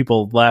know that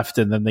people left,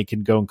 and then they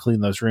can go and clean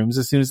those rooms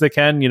as soon as they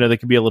can. They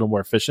can be a little more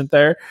efficient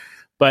there.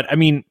 But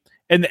and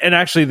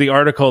actually the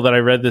article that I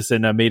read this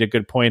in made a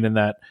good point in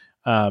that,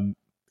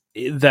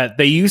 that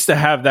they used to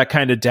have that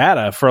kind of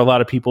data for a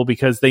lot of people,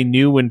 because they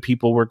knew when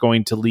people were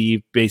going to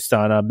leave based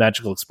on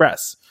Magical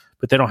Express,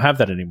 but they don't have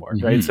that anymore.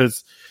 Mm-hmm. Right. So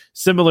it's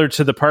similar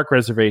to the park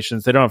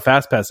reservations. They don't have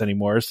FastPass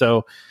anymore.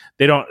 So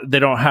they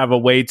don't have a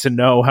way to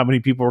know how many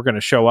people are going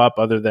to show up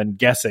other than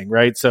guessing.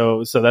 Right.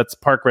 So that's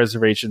park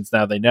reservations.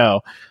 Now they know.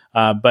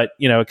 But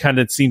it kind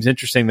of seems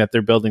interesting that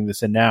they're building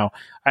this in now.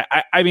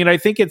 I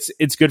think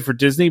it's good for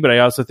Disney, but I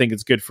also think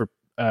it's good for,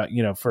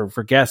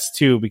 for guests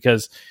too,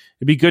 because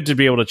it'd be good to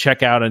be able to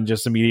check out and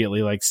just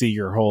immediately see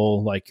your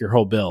whole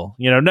bill.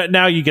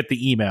 Now you get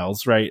the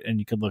emails, right? And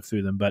you can look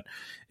through them, but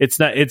it's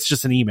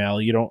just an email.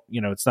 You don't,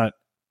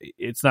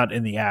 it's not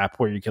in the app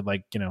where you could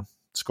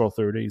scroll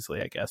through it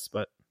easily, I guess.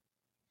 But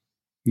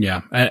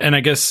yeah. And I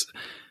guess,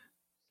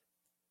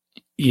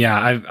 yeah,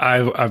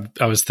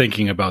 I was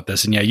thinking about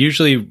this, and yeah,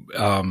 usually,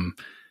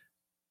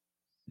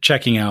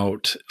 checking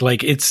out,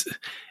 it's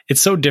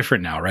so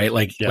different now, right?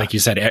 Like you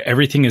said,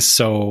 everything is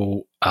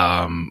so,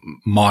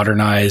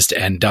 modernized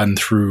and done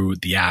through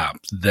the app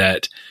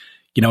that,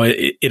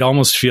 it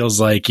almost feels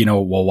like,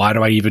 well, why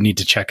do I even need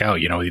to check out?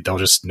 They'll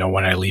just know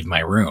when I leave my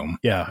room.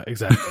 Yeah,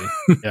 exactly.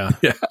 Yeah.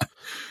 Yeah.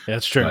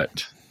 That's true.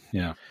 But,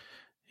 yeah.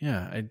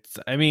 Yeah.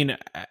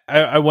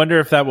 I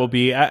wonder if that will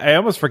be, I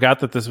almost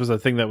forgot that this was a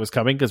thing that was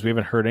coming, because we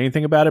haven't heard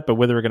anything about it, but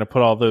whether we're going to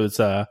put all those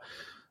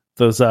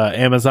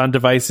Amazon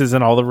devices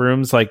in all the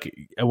rooms. Like,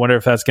 I wonder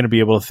if that's going to be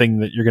a thing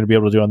that you're going to be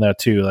able to do on that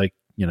too. Like,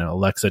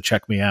 Alexa,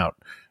 check me out.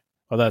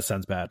 Oh, that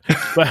sounds bad.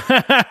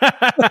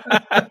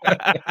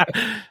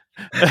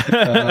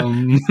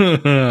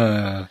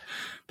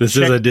 This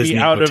is a Disney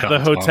out hotel,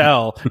 of the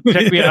hotel.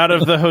 Check me out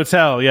of the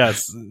hotel.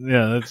 Yes.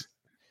 Yeah. That's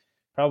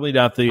probably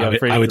not the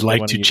I would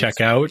like to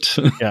check out.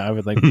 Yeah. I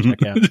would like to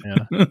check out.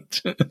 Yeah.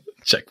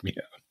 Check me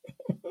out.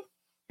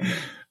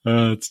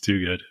 Oh, it's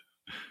too good.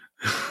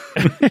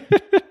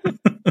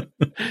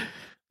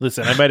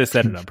 Listen, I might have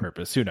said it on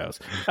purpose. Who knows?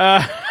 All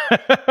right,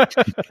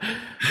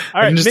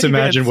 I can just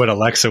imagine what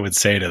Alexa would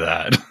say to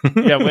that.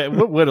 Yeah,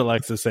 what would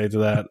Alexa say to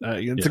that?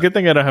 It's a good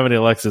thing I don't have any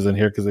Alexas in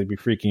here because they'd be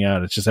freaking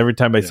out. It's just every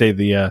time I say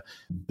the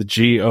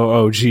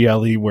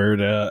GOOGLE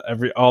word,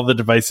 all the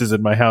devices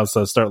in my house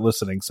start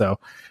listening. So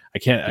I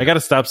can't. I got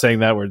to stop saying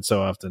that word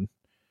so often.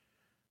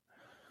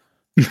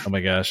 Oh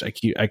my gosh!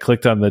 I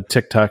clicked on the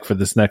TikTok for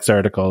this next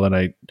article and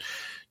I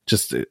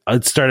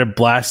started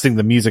blasting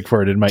the music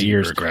for it in my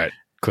ears. Regret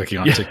clicking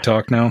on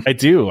TikTok now? I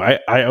do.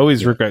 I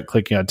always regret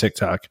clicking on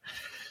TikTok.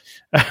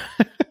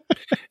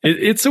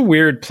 It's a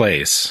weird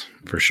place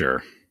for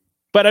sure.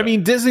 But I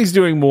mean, Disney's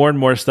doing more and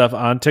more stuff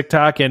on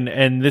TikTok,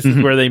 and this is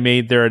where they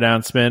made their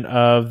announcement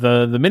of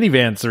the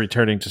minivans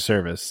returning to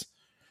service.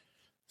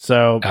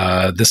 So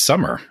this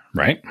summer,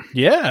 right?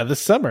 Yeah, this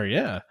summer.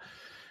 Yeah,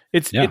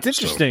 it's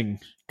interesting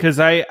because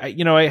I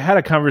had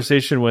a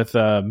conversation with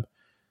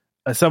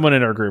someone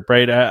in our group,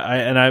 right?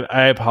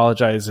 I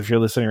apologize if you're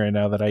listening right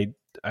now that I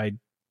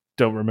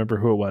don't remember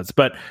who it was,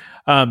 but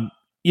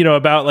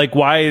about like,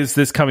 why is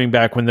this coming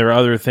back when there are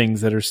other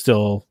things that are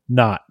still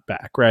not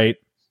back, right?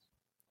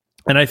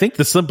 And I think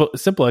the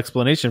simple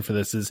explanation for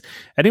this is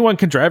anyone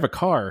can drive a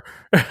car,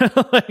 for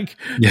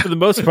the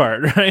most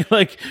part, right?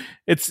 Like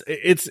it's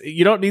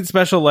you don't need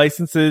special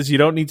licenses, you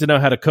don't need to know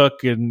how to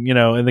cook, and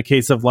in the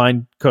case of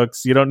line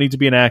cooks, you don't need to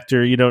be an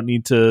actor, you don't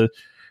need to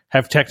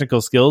have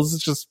technical skills.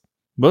 It's just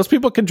most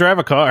people can drive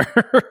a car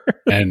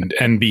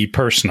and be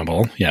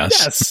personable.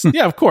 Yes.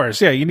 Yeah, of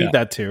course. Yeah, you need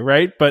that too,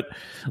 right? But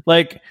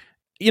like,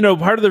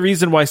 part of the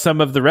reason why some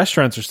of the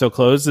restaurants are still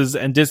closed is,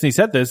 and Disney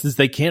said this, is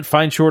they can't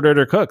find short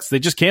order cooks. They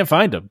just can't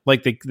find them.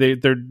 Like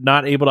they're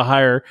not able to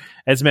hire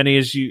as many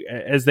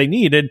as they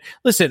need. And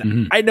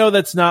listen, I know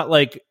that's not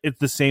like it's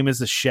the same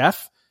as a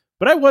chef,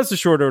 but I was a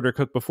short order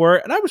cook before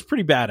and I was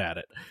pretty bad at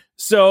it.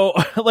 So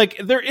like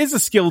there is a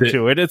skill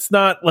to it. It's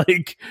not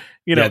like,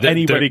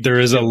 anybody. There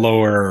is a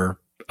lower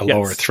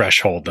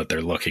threshold that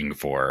they're looking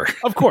for.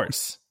 Of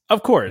course. Yeah.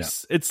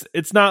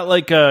 It's not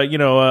like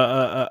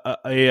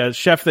a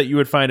chef that you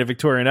would find at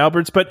Victoria and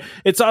Albert's, but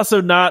it's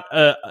also not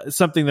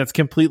something that's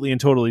completely and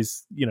totally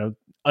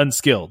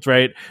unskilled,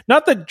 right?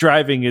 Not that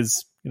driving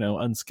is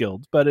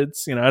unskilled, but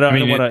it's I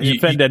don't want to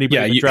offend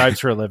anybody who drives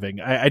for a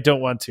living. I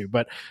don't want to,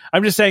 but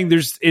I'm just saying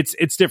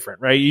it's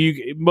different, right?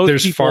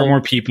 There's far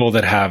more people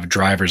that have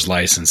driver's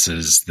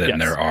licenses than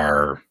there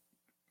are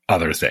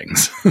other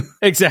things.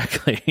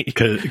 Exactly,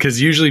 because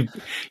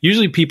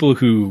usually people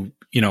who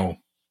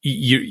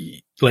you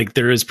like,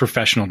 there is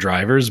professional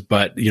drivers,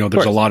 but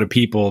there's a lot of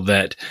people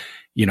that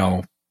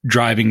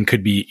driving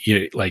could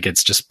be like,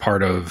 it's just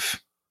part of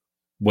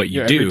what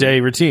you do,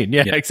 everyday routine.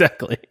 Yeah.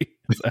 Exactly.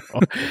 So,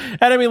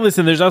 and I mean,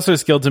 listen, there's also a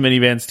skill to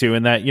minivans too,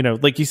 in that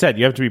like you said,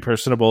 you have to be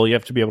personable, you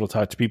have to be able to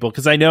talk to people,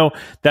 because I know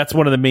that's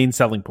one of the main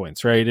selling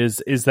points, right?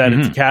 Is that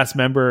it's a cast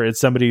member,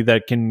 it's somebody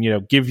that can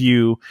give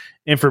you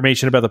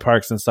information about the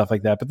parks and stuff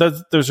like that.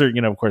 But those are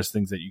of course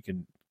things that you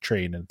can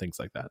train and things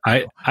like that.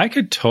 I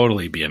could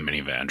totally be a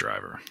minivan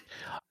driver.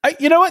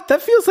 You know what?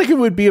 That feels like it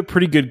would be a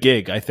pretty good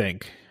gig, I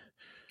think.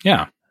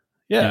 Yeah.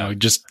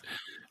 Just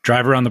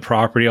drive around the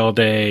property all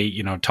day,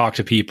 talk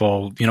to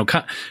people,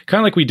 kind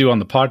of like we do on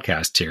the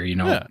podcast here,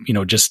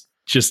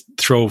 just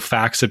throw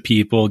facts at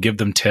people, give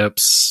them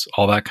tips,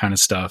 all that kind of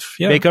stuff.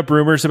 Yeah. Make up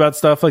rumors about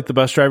stuff like the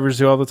bus drivers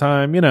do all the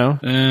time,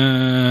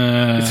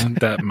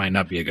 that might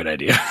not be a good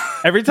idea.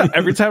 Every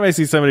time I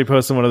see somebody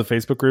post in one of the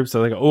Facebook groups,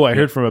 they're like, oh, I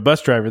heard from a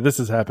bus driver, this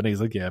is happening.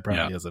 He's like, yeah, it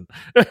probably isn't.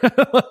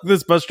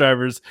 This bus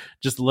drivers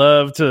just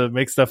love to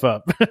make stuff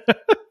up.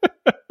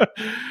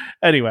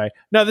 Anyway,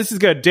 no, this is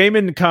good.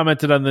 Damon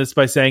commented on this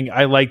by saying,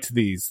 I liked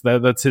these.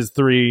 That's his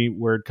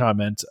 3-word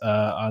comment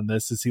on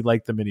this, is he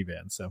liked the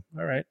minivan. So,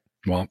 all right.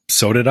 Well,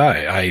 so did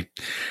I.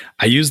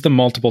 I used them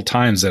multiple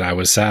times, and I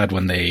was sad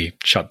when they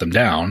shut them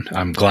down.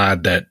 I'm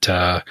glad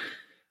that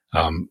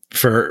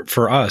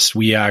for us,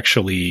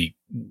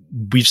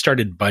 we've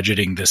started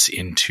budgeting this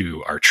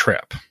into our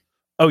trip.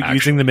 Oh,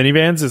 using the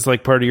minivans is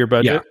like part of your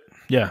budget?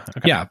 Yeah.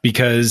 Okay. Yeah,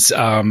 because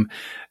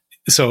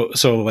so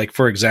like,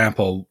 for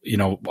example,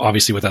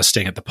 obviously with us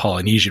staying at the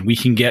Polynesian, we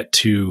can get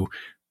to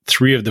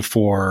 3 of the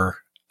 4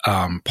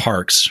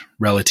 parks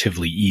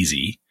relatively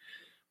easy.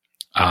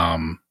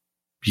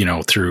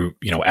 Through,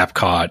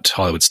 Epcot,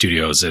 Hollywood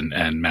Studios,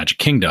 and Magic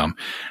Kingdom.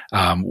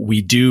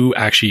 We do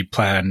actually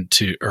plan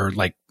to, or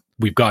like,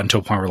 we've gotten to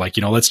a point where like,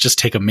 let's just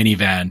take a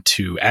minivan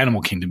to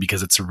Animal Kingdom,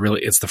 because it's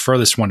the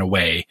furthest one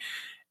away,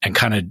 and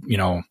kind of,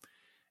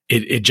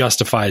 it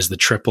justifies the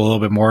trip a little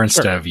bit more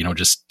instead of,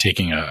 just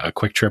taking a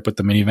quick trip with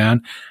the minivan.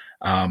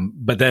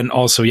 But then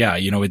also, yeah,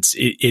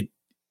 it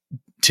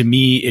to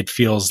me, it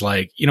feels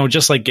like,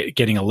 just like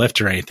getting a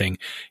lift or anything,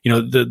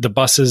 the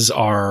buses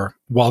are,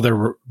 while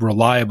they're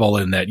reliable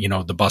in that,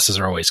 the buses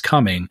are always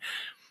coming,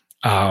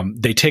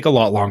 they take a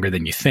lot longer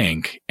than you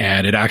think.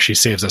 And it actually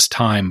saves us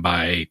time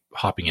by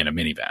hopping in a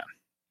minivan.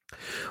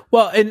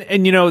 Well,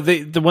 and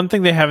the one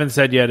thing they haven't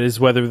said yet is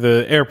whether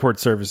the airport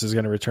service is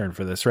going to return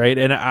for this, right?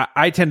 And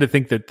I tend to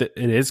think that it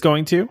is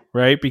going to,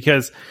 right?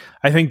 Because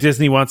I think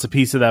Disney wants a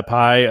piece of that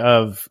pie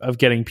of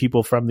getting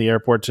people from the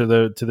airport to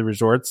the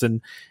resorts,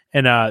 and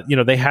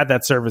they had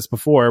that service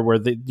before where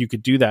you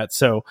could do that.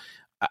 So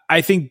I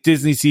think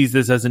Disney sees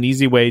this as an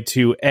easy way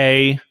to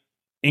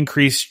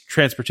increase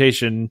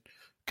transportation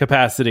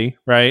capacity,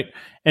 right?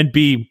 And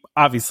B,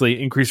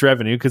 obviously increase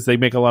revenue because they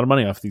make a lot of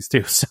money off these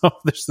too. So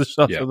there's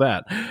also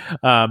that.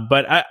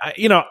 But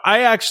I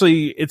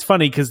actually, it's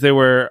funny because there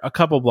were a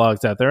couple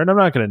blogs out there, and I'm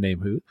not going to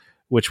name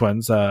which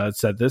ones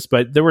said this,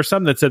 but there were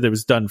some that said it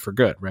was done for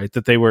good, right?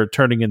 That they were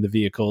turning in the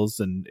vehicles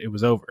and it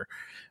was over.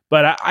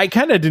 But I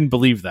kind of didn't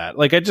believe that.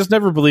 Like, I just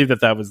never believed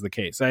that was the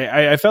case.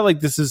 I felt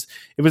like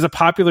it was a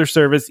popular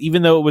service,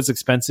 even though it was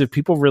expensive.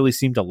 People really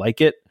seemed to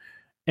like it.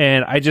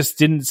 And I just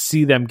didn't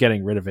see them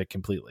getting rid of it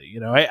completely.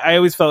 I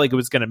always felt like it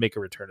was going to make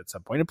a return at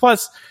some point. And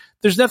plus,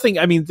 there's nothing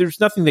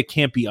that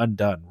can't be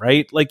undone,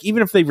 right? Like,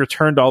 even if they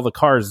returned all the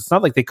cars, it's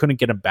not like they couldn't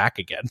get them back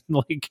again.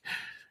 Like,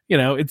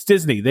 it's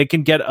Disney. They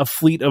can get a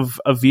fleet of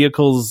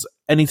vehicles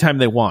anytime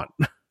they want.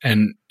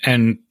 And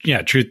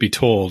yeah, truth be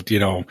told, they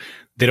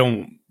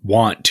don't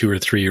want 2 or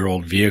 3 year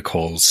old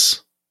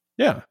vehicles.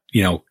 Yeah.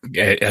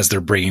 As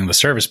they're bringing the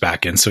service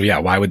back in. So yeah,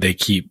 why would they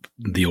keep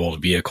the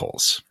old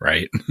vehicles?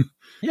 Right.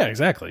 Yeah,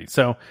 exactly.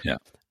 So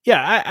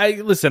yeah,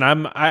 I listen,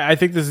 I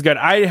think this is good.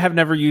 I have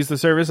never used the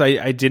service.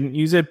 I didn't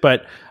use it,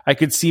 but I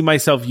could see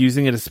myself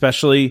using it,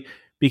 especially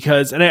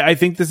because, and I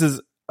think this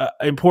is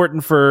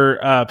important for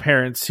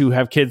parents who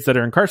have kids that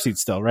are in car seats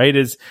still, right?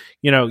 Is,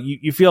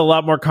 you feel a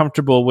lot more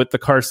comfortable with the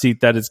car seat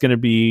that is going to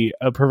be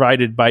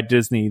provided by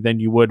Disney than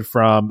you would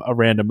from a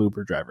random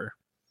Uber driver.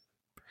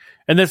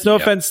 And that's no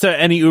offense to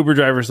any Uber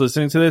drivers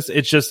listening to this.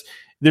 It's just,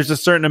 there's a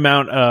certain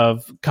amount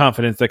of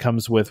confidence that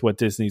comes with what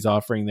Disney's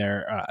offering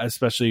there,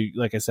 especially,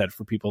 like I said,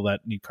 for people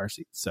that need car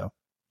seats. So,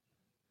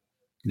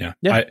 yeah.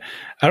 I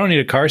don't need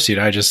a car seat.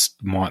 I just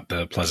want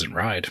the pleasant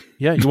ride.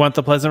 Yeah, you want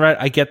the pleasant ride?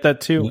 I get that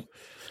too. Yeah.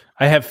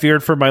 I have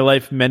feared for my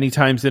life many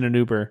times in an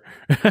Uber.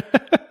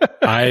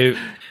 I've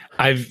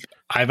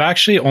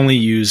actually only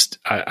used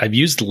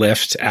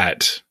Lyft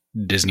at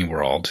Disney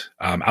World.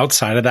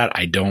 Outside of that,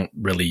 I don't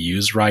really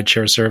use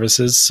rideshare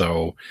services.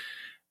 So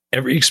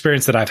every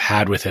experience that I've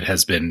had with it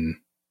has been,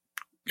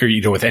 or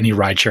with any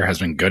rideshare has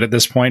been good at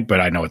this point, but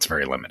I know it's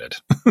very limited.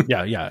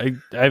 Yeah.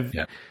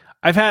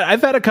 I've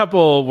had a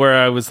couple where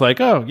I was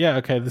like, oh yeah,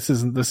 okay, this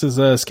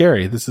is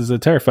scary. This is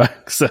terrifying.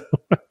 So,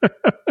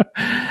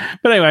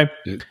 but anyway,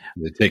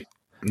 they take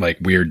like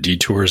weird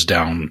detours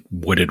down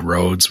wooded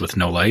roads with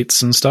no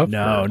lights and stuff.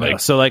 No.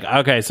 So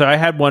so I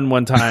had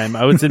one time.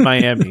 I was in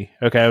Miami.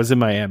 Okay, I was in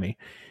Miami,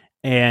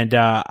 and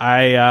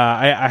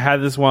I had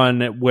this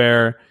one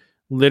where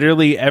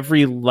literally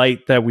every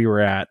light that we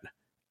were at,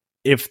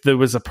 if there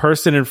was a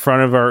person in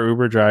front of our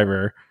Uber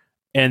driver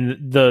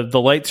and the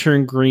light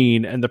turned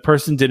green and the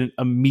person didn't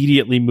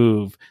immediately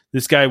move,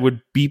 this guy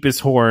would beep his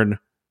horn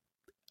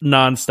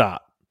nonstop.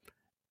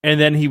 And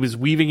then he was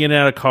weaving in and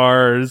out of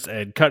cars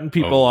and cutting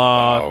people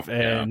off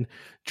and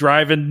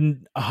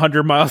driving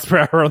 100 miles per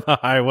hour on the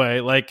highway.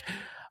 Like,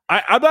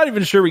 I'm not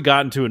even sure we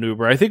got into an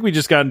Uber. I think we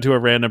just got into a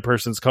random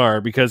person's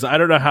car because I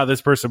don't know how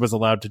this person was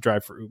allowed to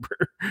drive for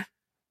Uber.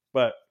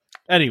 But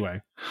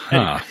anyway.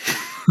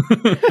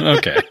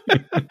 Okay.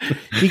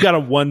 He got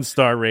a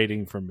 1-star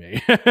rating from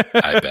me.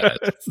 I bet.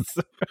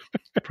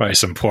 Probably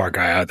some poor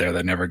guy out there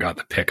that never got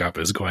the pickup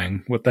is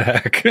going, what the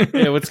heck?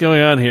 Yeah, what's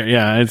going on here?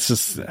 Yeah, it's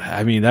just,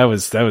 I mean, that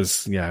was, it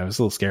was a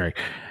little scary.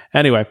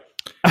 Anyway,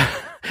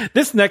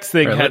 this next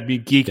thing had me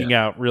geeking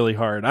out really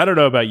hard. I don't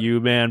know about you,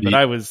 man, but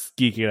I was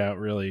geeking out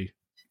really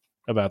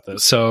about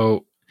this.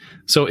 So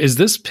is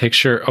this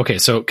picture, okay,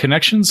 so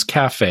Connections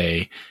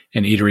Cafe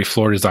and Eatery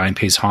floor design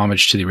pays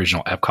homage to the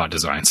original Epcot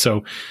design.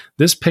 So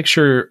this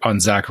picture on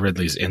Zach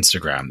Ridley's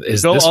Instagram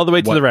is Go all the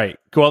way to the right.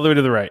 Go all the way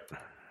to the right.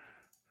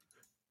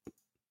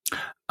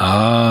 Oh,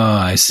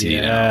 I see.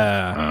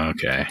 Yeah. Now.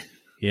 Okay.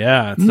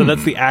 Yeah. So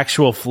that's the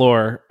actual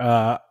floor.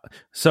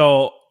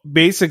 So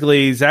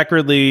basically, Zach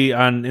Ridley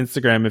on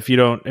Instagram, if you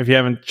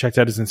haven't checked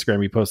out his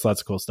Instagram, he posts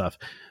lots of cool stuff.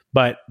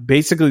 But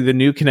basically, the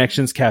new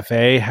Connections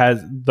Cafe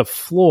has the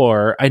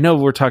floor. I know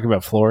we're talking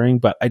about flooring,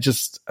 but I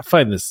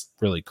find this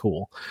really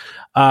cool.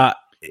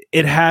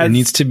 There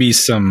needs to be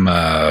some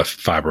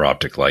fiber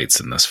optic lights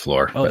in this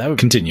floor. Oh, that would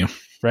continue.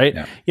 Right?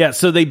 Yeah.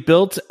 So they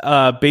built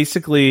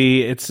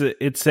basically it's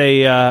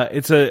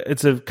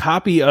a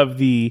copy of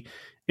the.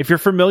 If you're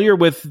familiar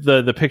with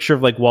the picture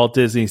of like Walt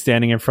Disney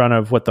standing in front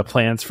of what the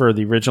plans for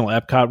the original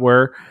Epcot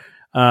were,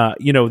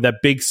 that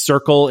big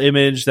circle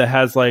image that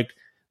has like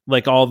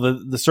like all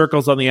the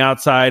circles on the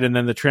outside and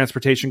then the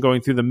transportation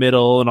going through the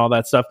middle and all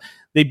that stuff.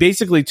 They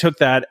basically took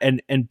that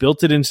and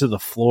built it into the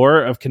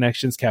floor of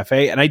Connections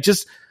Cafe. And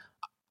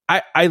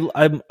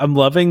I'm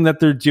loving that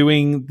they're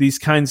doing these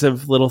kinds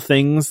of little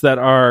things that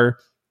are,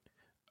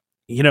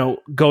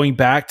 going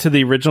back to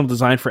the original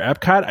design for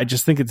Epcot. I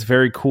just think it's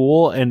very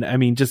cool. And I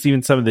mean, just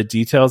even some of the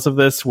details of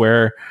this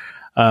where,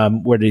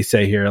 what did he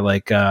say here?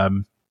 Like,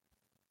 the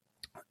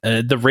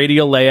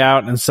radial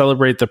layout and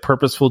celebrate the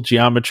purposeful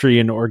geometry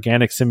and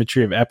organic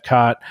symmetry of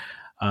Epcot.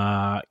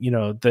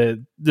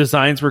 The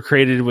designs were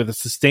created with a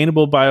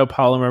sustainable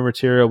biopolymer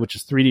material, which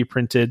is 3D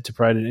printed to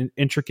provide an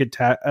intricate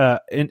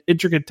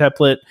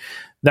template.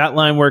 That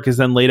line work is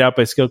then laid out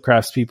by skilled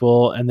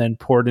craftspeople and then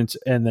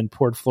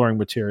poured flooring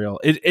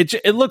material.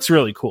 It looks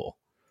really cool.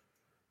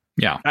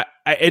 Yeah,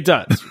 it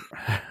does.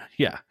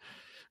 Yeah,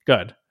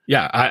 good.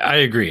 Yeah, I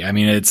agree. I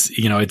mean, it's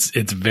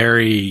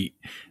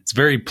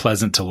very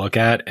pleasant to look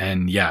at,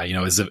 and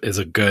is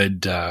a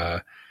good.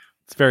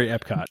 It's very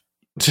Epcot.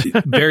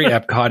 Very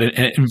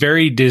Epcot and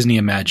very Disney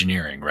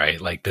Imagineering,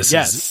 right? Like this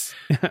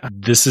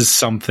is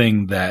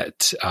something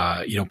that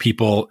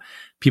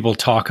people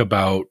talk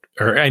about,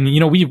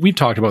 we've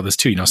talked about this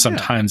too.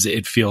 Sometimes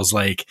it feels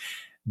like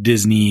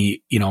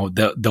Disney,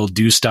 they'll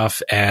do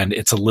stuff and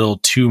it's a little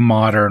too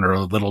modern or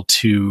a little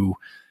too,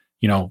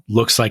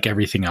 looks like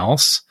everything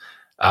else.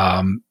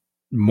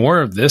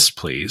 More of this,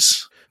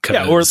 please.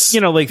 Yeah, or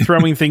like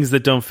throwing things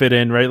that don't fit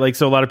in, right? Like,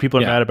 so a lot of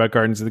people are mad about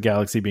Guardians of the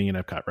Galaxy being in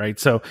Epcot, right?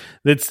 So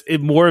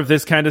more of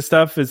this kind of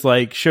stuff is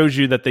like shows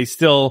you that they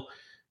still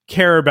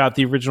care about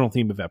the original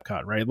theme of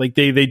Epcot, right? Like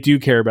they do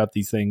care about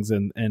these things,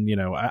 and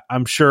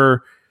I'm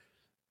sure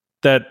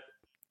that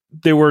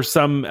there were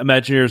some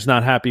Imagineers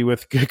not happy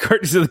with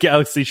Guardians of the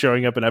Galaxy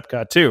showing up in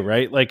Epcot too,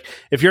 right? Like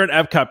if you're an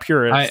Epcot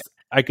purist,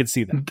 I could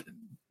see that.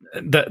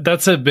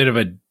 That's a bit of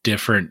a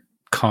different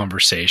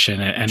conversation,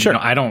 and sure.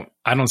 I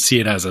don't see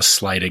it as a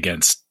slight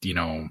against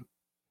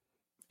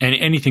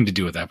anything to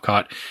do with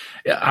Epcot.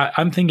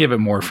 I'm thinking of it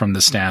more from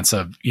the stance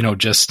of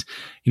just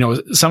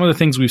some of the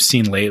things we've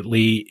seen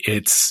lately.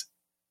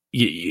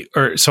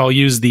 So I'll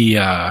use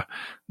the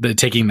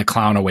taking the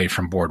clown away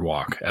from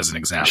Boardwalk as an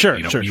example. Sure,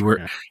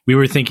 we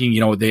were thinking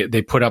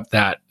they put up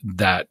that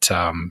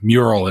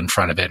mural in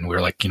front of it, and we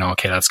were like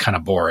okay, that's kind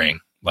of boring.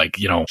 Like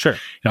sure,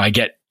 I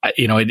get.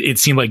 It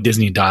seemed like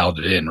Disney dialed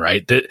it in,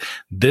 right? That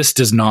this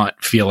does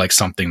not feel like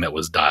something that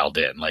was dialed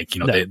in. Like,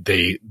 no.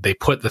 they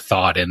put the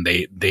thought in,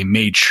 they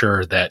made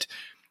sure that,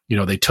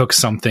 they took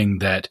something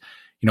that,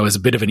 is a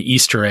bit of an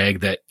Easter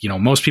egg that,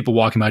 most people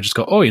walking by just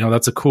go, oh,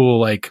 that's a cool,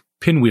 like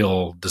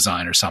pinwheel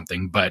design or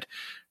something. But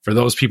for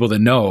those people that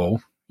know,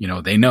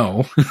 they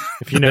know.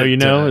 If you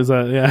know, is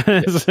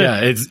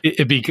that,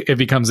 it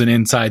becomes an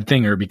inside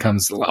thing, or it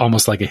becomes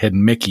almost like a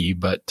hidden Mickey,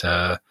 but,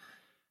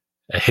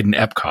 a hidden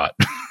Epcot.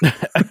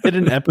 A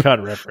hidden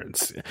Epcot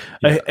reference.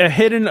 Yeah. A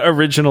hidden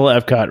original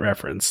Epcot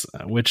reference,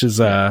 which is,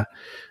 kind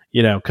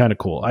of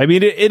cool. I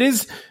mean, it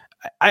is.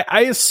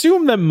 I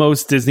assume that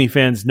most Disney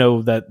fans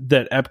know that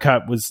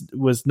Epcot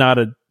was not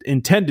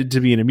intended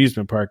to be an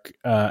amusement park,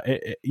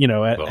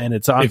 and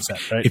its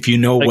onset, right? If you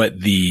know what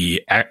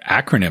the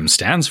acronym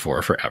stands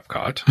for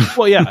Epcot.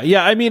 Well,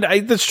 yeah. I mean,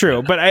 that's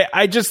true, but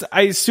I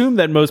assume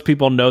that most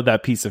people know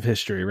that piece of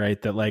history,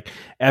 right? That like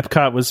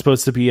Epcot was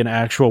supposed to be an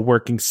actual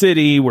working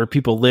city where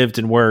people lived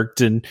and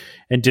worked and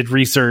did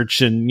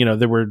research, and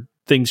there were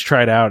things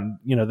tried out,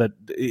 that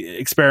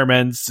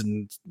experiments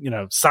and,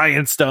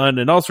 science done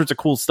and all sorts of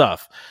cool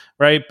stuff.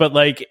 Right. But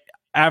like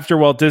after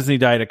Walt Disney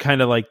died, it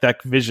kind of like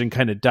that vision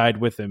kind of died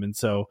with him. And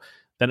so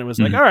then it was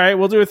like, all right,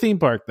 we'll do a theme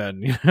park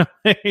then,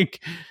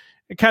 like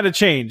it kind of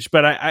changed.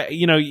 But I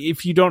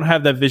if you don't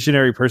have that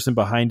visionary person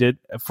behind it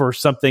for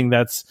something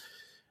that's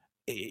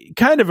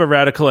kind of a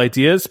radical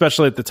idea,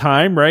 especially at the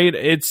time, right?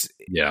 I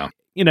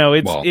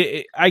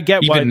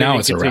get why even now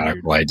it's a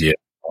radical idea,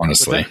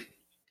 honestly.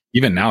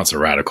 Even now, it's a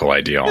radical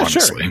idea,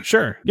 honestly.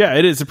 Sure. Yeah,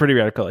 it is a pretty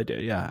radical idea.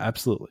 Yeah,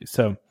 absolutely.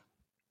 So,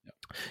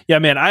 yeah,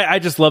 man, I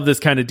just love this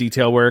kind of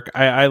detail work.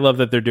 I love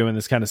that they're doing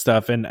this kind of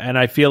stuff. And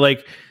I feel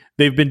like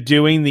they've been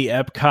doing the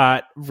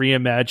Epcot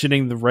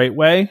reimagining the right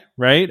way,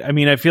 right? I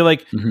mean, I feel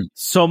like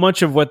so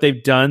much of what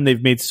they've done,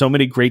 they've made so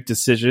many great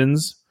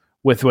decisions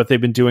with what they've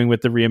been doing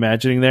with the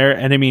reimagining there.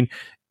 And I mean,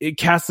 it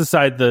casts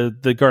aside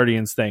the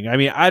Guardians thing. I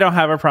mean, I don't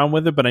have a problem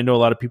with it, but I know a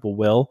lot of people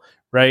will,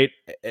 right?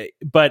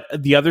 But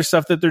the other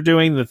stuff that they're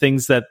doing, the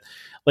things that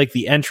like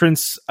the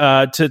entrance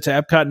to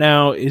Epcot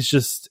now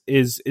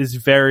is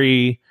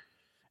very,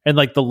 and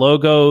like the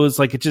logos,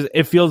 like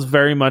it feels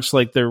very much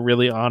like they're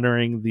really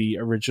honoring the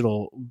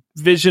original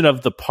vision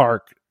of the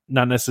park,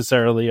 not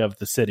necessarily of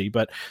the city,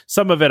 but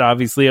some of it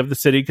obviously of the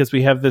city, because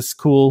we have this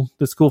cool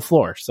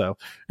floor. So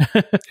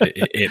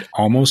it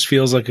almost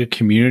feels like a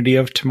community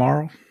of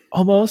tomorrow.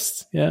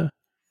 Almost. Yeah.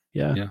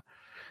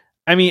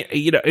 I mean,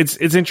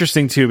 it's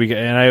interesting too, because,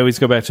 and I always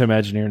go back to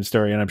Imagineering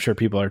story, and I'm sure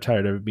people are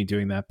tired of me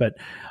doing that, but,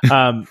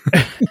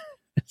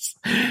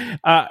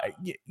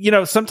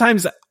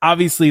 sometimes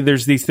obviously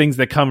there's these things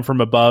that come from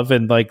above,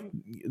 and like,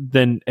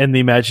 and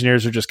the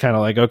Imagineers are just kind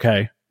of like,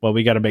 okay, well,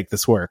 we got to make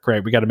this work,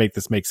 right? We got to make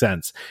this make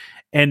sense.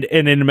 And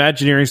in an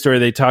Imagineering story,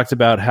 they talked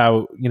about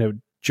how,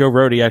 Joe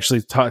Rohde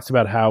actually talked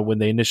about how when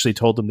they initially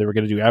told him they were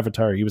going to do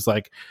Avatar, he was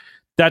like,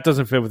 that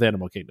doesn't fit with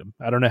Animal Kingdom.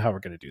 I don't know how we're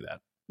going to do that.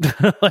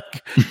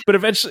 But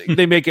eventually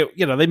they make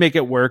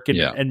it work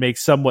and make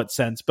somewhat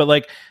sense. But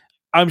like,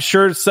 I'm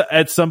sure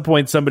at some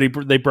point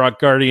they brought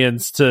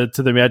Guardians to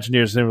the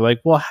Imagineers and they were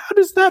like, well, how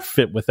does that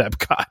fit with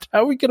Epcot?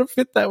 How are we going to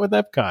fit that with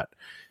Epcot?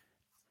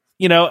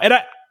 And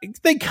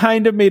they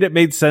kind of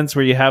made sense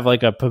where you have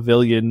like a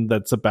pavilion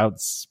that's about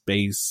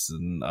space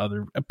and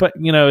other, but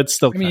it's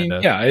still kind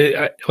of,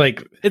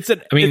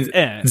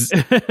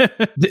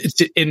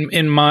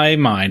 in my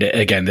mind,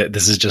 again,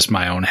 this is just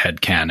my own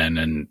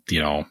headcanon, and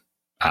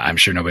I'm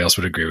sure nobody else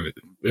would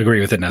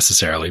agree with it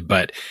necessarily,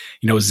 but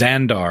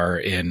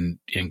Xandar in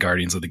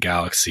Guardians of the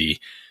Galaxy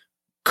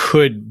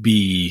could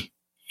be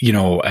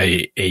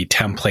a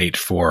template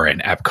for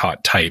an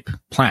Epcot type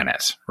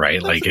planet,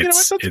 right?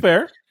 That's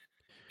fair.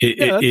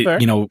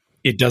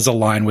 It does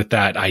align with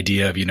that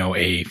idea of,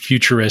 a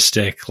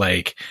futuristic,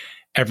 like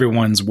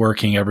everyone's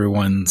working,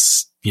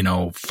 everyone's,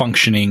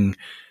 functioning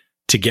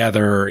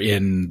together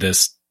in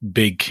this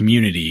big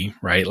community,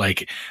 right?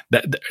 Like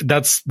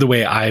that's the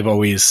way I've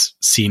always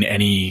seen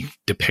any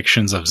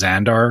depictions of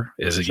Xandar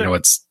is, sure.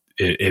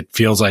 It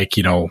feels like,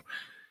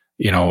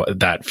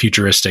 that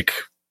futuristic,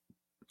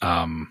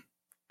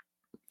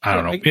 I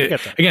don't know.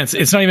 Again,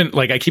 it's not even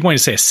like I keep wanting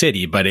to say a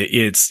city, but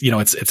it's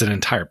an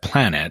entire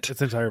planet.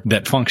 It's an entire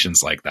planet that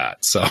functions like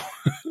that. So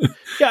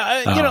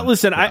yeah,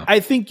 listen, I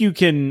think you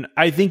can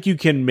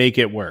make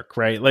it work,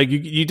 right? Like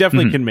you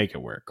definitely can make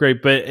it work,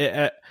 right?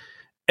 But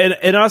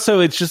and also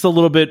it's just a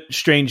little bit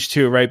strange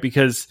too, right?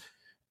 Because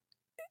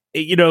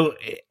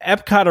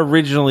Epcot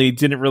originally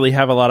didn't really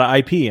have a lot of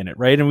IP in it,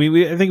 right? And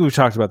I think we've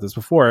talked about this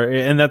before,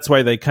 and that's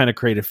why they kind of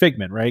created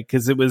Figment, right?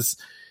 Because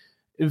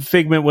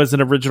Figment was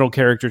an original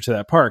character to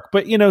that park,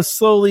 but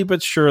slowly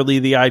but surely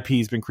the IP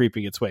has been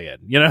creeping its way in,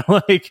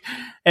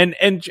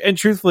 and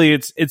truthfully,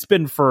 it's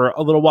been for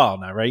a little while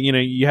now, right?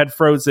 You had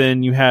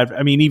Frozen,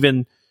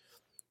 even,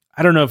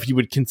 I don't know if you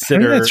would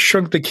consider that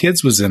Shrunk the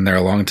Kids was in there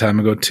a long time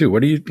ago too.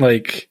 What do you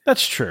like?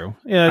 That's true.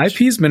 Yeah,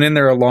 IP's been in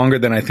there longer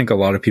than I think a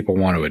lot of people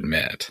want to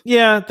admit.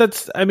 Yeah,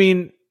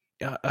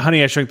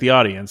 Honey, I Shrunk the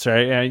Audience,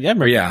 right? Yeah, I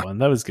remember that one.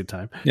 That was a good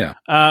time. Yeah.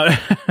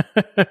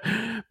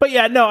 But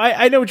yeah, no,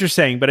 I know what you're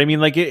saying, but I mean,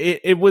 like,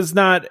 it was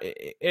not,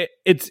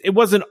 it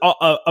wasn't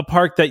a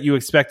park that you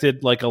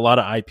expected like a lot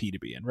of IP to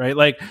be in, right?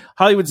 Like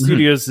Hollywood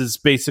Studios is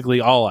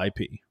basically all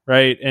IP,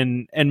 right?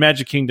 And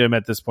Magic Kingdom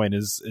at this point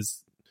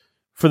is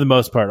for the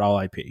most part all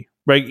IP.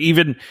 Right,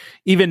 even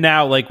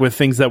now, like with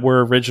things that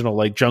were original,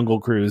 like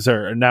Jungle Cruise,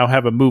 or now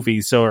have a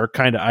movie, so are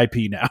kind of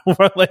IP now.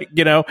 Like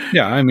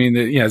Yeah, I mean,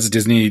 it's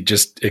Disney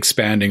just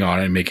expanding on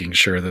it and making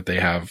sure that they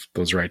have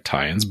those right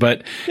tie-ins.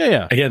 But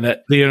again,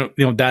 that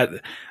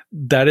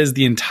that is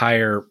the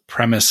entire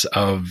premise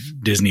of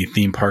Disney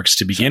theme parks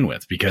to begin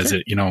with, because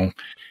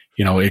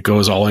it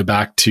goes all the way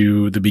back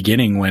to the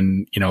beginning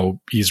when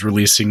he's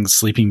releasing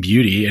Sleeping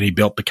Beauty and he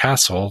built the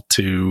castle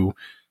to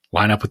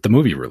line up with the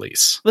movie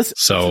release.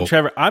 Listen,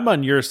 Trevor, I'm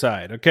on your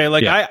side. Okay.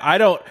 Like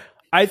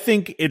I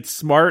think it's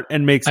smart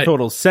and makes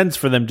total sense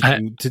for them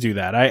to do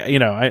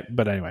that.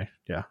 But anyway,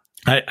 yeah.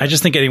 I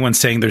just think anyone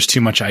saying there's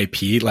too much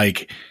IP,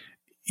 like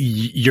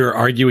you're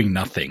arguing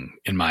nothing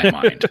in my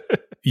mind.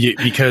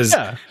 Because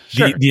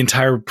the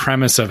entire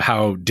premise of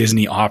how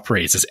Disney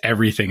operates is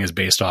everything is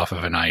based off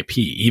of an IP.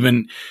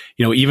 Even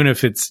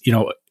if it's,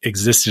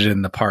 existed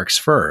in the parks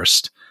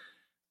first,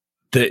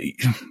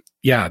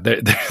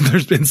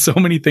 there's been so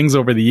many things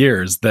over the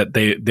years that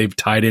they've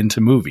tied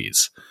into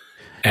movies.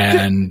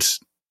 And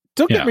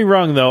don't get me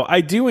wrong, though,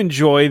 I do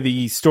enjoy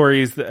the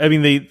stories.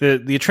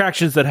 The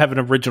attractions that have an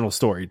original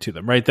story to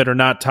them, right? That are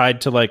not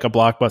tied to like a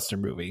blockbuster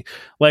movie.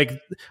 Like,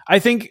 I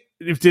think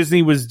if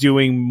Disney was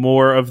doing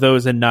more of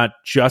those and not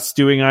just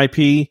doing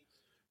IP,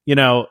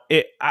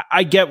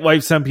 I get why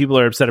some people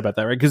are upset about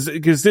that, right?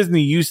 Because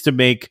Disney used to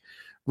make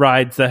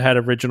rides that had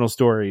original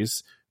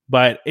stories,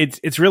 but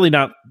it's really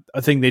not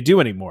a thing they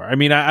do anymore. I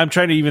mean, I'm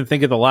trying to even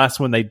think of the last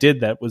one they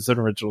did that was an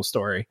original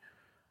story,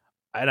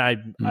 and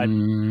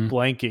I'm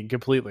blanking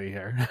completely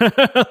here.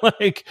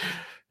 Like,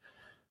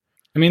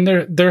 I mean,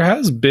 there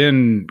has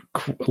been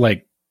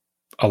like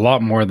a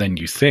lot more than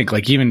you think.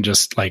 Like even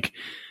just like,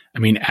 I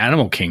mean,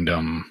 Animal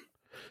Kingdom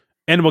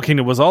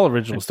was all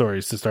original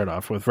stories to start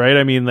off with, right?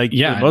 I mean, like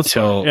because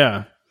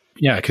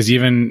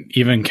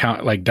even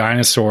count like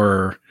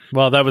Dinosaur.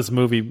 Well, that was a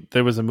movie.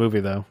 There was a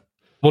movie though.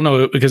 Well,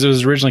 no, because it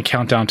was originally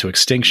Countdown to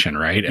Extinction,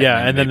 right?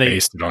 And then they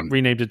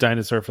renamed it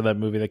Dinosaur for that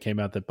movie that came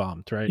out that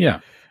bombed, right?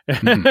 Yeah.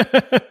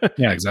 Mm-hmm.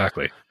 Yeah,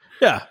 exactly.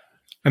 Yeah.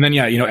 And then,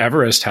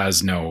 Everest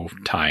has no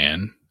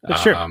tie-in.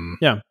 Sure.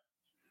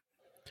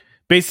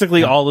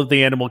 Basically all of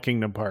the Animal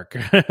Kingdom park.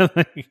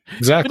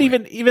 Exactly.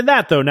 But even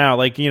that though now,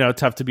 like,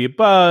 Tough to Be a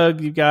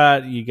Bug, you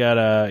got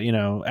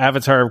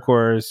Avatar, of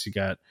course, you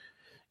got,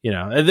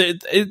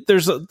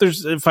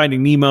 there's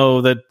Finding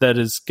Nemo that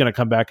is going to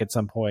come back at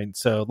some point.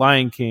 So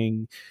Lion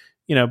King,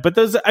 but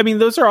those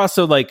are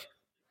also like,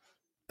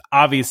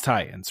 obvious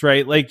tie-ins,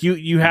 right? Like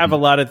you have a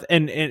lot of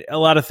and a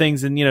lot of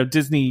things in,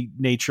 Disney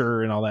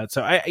nature and all that.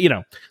 So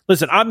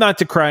listen, I'm not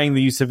decrying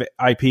the use of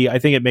IP. I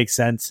think it makes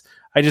sense.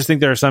 I just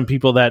think there are some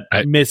people that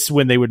miss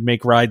when they would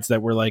make rides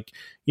that were like,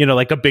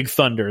 like a Big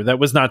Thunder that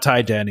was not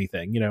tied to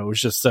anything. It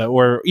was just,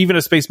 or even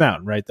a Space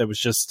Mountain, right? That was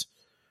just,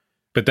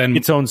 but then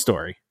its own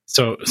story.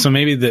 So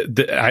maybe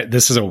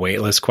this is a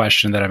waitlist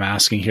question that I'm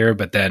asking here,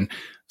 but then,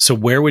 so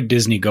where would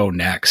Disney go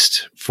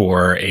next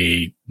for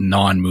a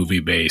non-movie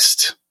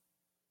based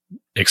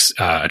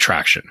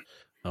attraction?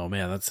 Oh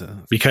man, that's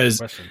because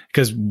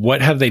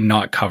what have they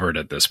not covered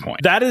at this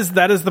point? That is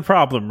the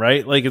problem,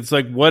 right? Like it's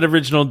like what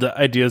original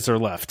ideas are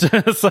left?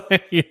 It's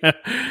like,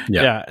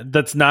 yeah,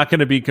 that's not going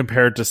to be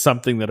compared to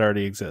something that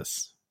already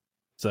exists.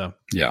 So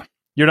yeah,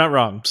 you're not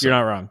wrong. You're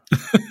not wrong.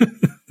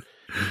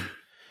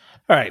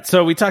 All right,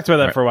 so we talked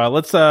about that for a while.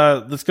 Let's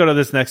go to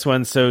this next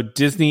one. So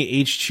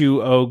Disney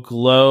H2O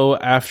Glow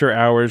After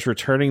Hours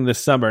returning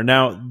this summer.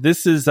 Now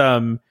this is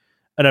an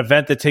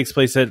event that takes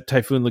place at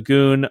Typhoon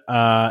Lagoon,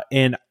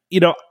 and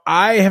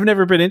I have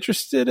never been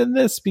interested in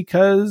this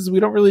because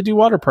we don't really do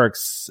water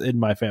parks in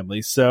my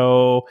family.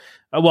 So,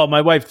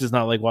 my wife does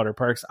not like water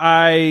parks.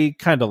 I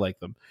kind of like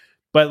them,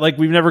 but like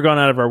we've never gone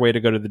out of our way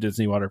to go to the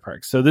Disney water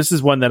parks. So this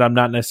is one that I'm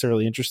not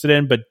necessarily interested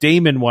in. But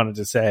Damon wanted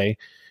to say,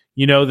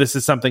 this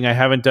is something I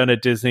haven't done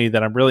at Disney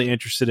that I'm really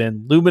interested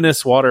in.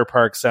 Luminous Water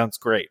Park sounds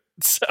great.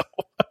 So,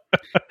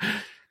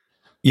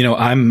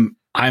 I'm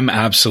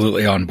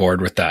absolutely on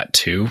board with that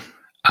too.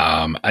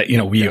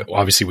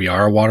 Obviously we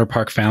are a water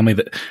park family.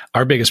 That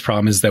our biggest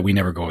problem is that we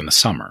never go in the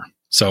summer.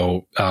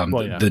 So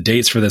the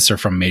dates for this are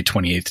from May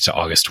 28th to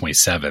August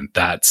 27th.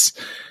 That's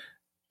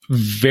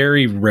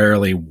very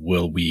rarely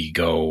will we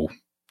go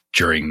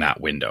during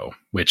that window,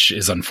 which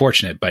is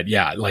unfortunate. But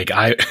yeah, like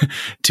I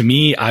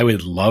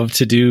would love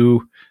to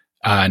do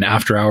an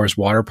after hours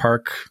water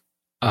park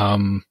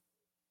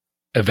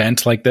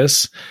event like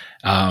this.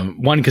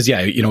 One, cause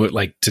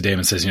like to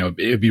Damon says,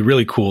 it'd be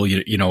really cool.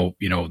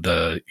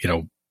 The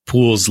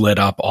pools lit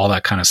up, all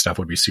that kind of stuff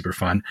would be super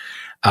fun.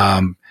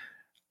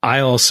 I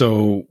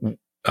also,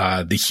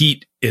 the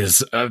heat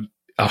is a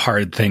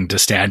hard thing to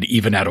stand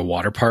even at a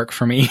water park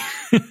for me.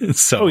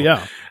 So,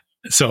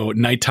 so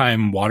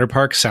nighttime water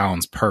park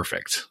sounds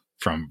perfect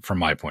from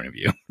my point of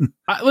view.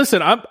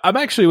 Listen, I'm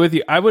actually with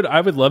you. I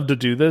would love to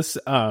do this.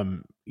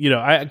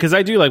 Cause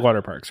I do like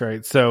water parks,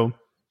 right? So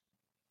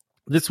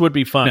this would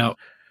be fun.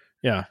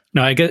 Now,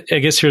 I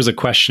guess here's a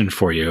question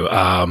for you.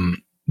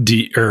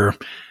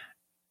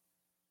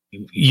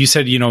 You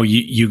said,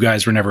 you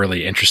guys were never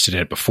really interested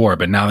in it before,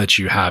 but now that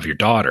you have your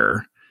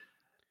daughter,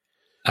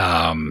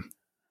 has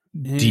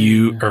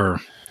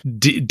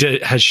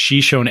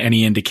she shown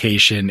any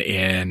indication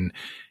in,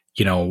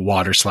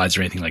 water slides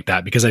or anything like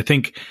that? Because I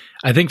think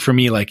for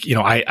me, like,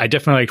 I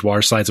definitely liked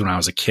water slides when I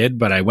was a kid,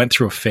 but I went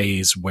through a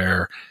phase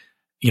where,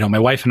 my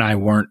wife and I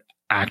weren't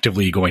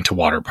actively going to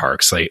water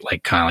parks,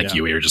 like kind of like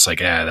you. We were just like,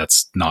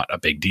 that's not a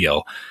big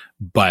deal.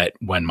 But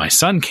when my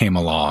son came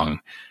along,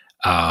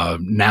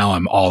 now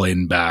I'm all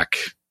in back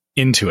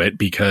into it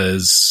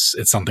because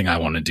it's something I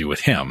want to do with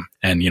him.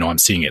 And, I'm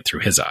seeing it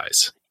through his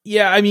eyes.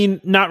 Yeah. I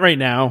mean, not right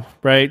now.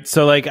 Right.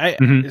 So like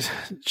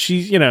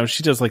she,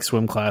 she does like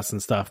swim class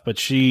and stuff, but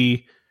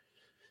she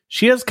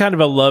has kind of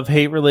a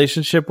love-hate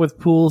relationship with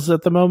pools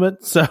at the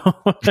moment. So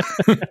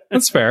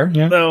that's fair.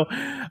 Yeah. So,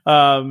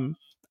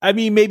 I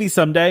mean, maybe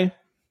someday,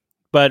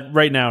 but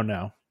right now,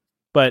 no.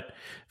 But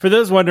for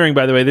those wondering,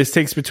 by the way, this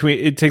takes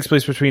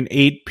place between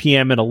 8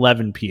 p.m. and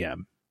 11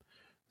 p.m.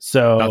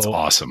 So that's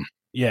awesome.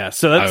 Yeah.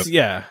 So that's,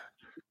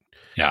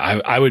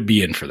 I would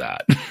be in for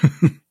that.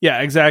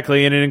 Yeah,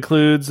 exactly. And it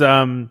includes,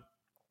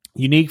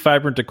 unique,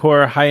 vibrant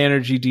decor, high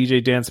energy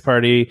DJ dance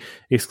party,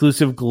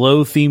 exclusive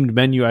glow themed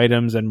menu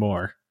items, and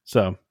more.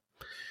 So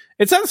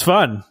it sounds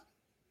fun.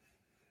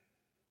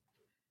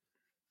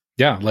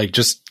 Yeah. Like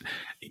just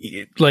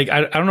like,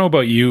 I don't know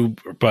about you,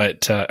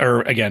 but,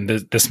 or again,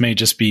 this may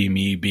just be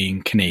me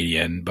being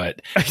Canadian,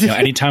 but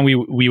anytime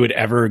we would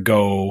ever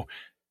go,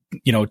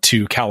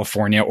 to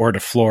California or to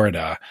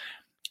Florida,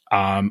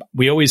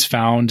 we always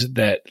found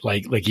that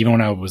like even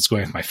when I was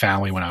going with my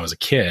family when I was a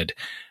kid,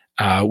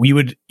 we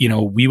would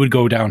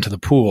go down to the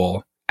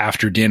pool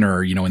after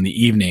dinner, in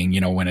the evening,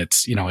 when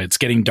it's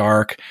getting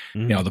dark,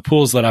 the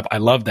pool's lit up. I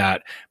love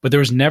that, but there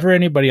was never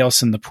anybody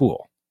else in the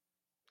pool.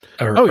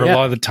 Or a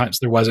lot of the times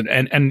there wasn't.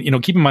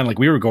 And keep in mind, like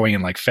we were going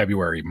in like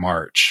February,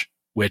 March,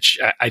 which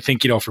I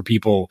think, for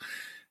people,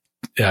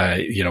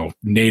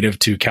 native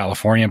to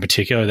California in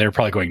particular, they're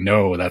probably going,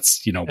 no,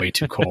 that's, way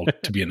too cold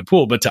to be in the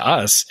pool. But to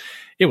us,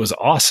 it was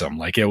awesome.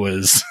 Like it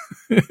was,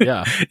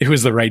 it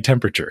was the right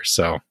temperature.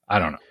 So I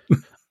don't know.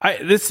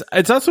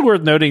 It's also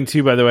worth noting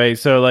too, by the way.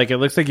 So like, it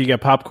looks like you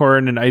get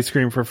popcorn and ice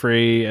cream for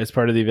free as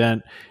part of the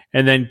event.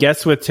 And then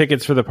guests with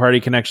tickets for the party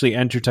can actually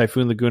enter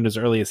Typhoon Lagoon as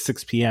early as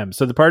 6 p.m.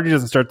 So the party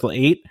doesn't start till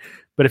 8,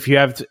 but if you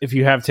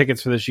have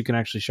tickets for this, you can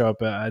actually show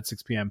up at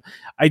 6 p.m.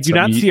 I do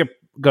not see a,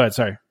 go ahead.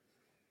 Sorry.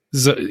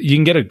 So you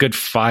can get a good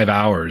 5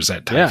 hours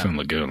at Typhoon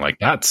Lagoon. Like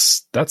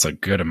that's a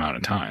good amount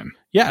of time.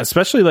 Yeah,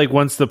 especially like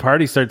once the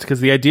party starts,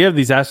 because the idea of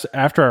these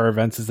after hour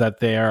events is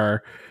that they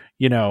are,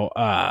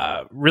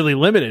 really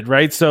limited,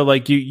 right? So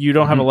like you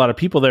don't have a lot of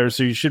people there,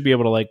 so you should be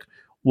able to like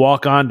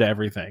walk on to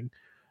everything.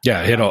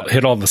 Yeah,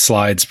 hit all the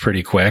slides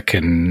pretty quick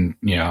and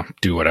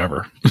do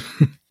whatever.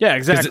 Yeah,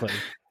 exactly.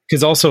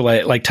 Because also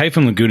like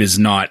Typhoon Lagoon is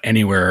not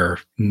anywhere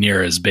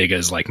near as big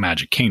as like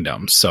Magic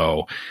Kingdom,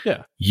 so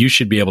you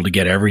should be able to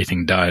get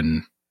everything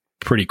done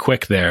pretty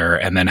quick there,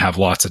 and then have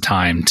lots of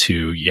time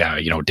to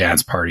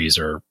dance parties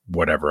or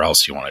whatever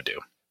else you want to do.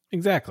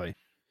 Exactly.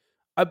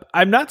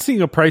 I'm not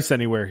seeing a price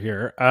anywhere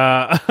here.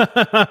 I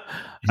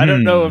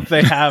don't know if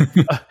they have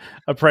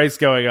a price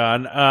going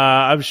on.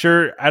 I'm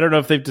sure. I don't know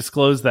if they've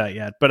disclosed that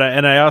yet, but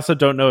I also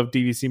don't know if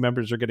DVC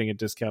members are getting a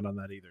discount on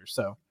that either.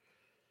 So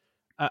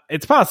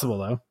it's possible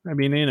though. I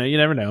mean, you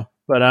never know.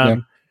 But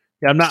I'm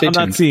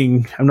not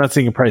seeing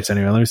a price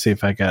anywhere. Let me see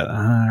if I got. All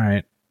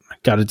right.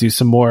 Got to do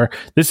some more.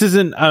 This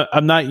isn't.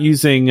 I'm not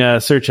using a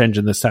search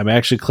engine this time. I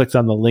actually clicked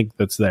on the link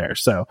that's there.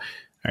 So, all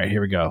right, here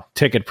we go.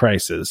 Ticket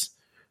prices.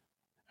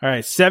 All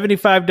right,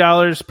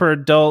 $75 per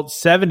adult,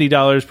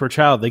 $70 per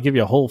child. They give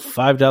you a whole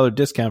 $5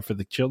 discount for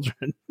the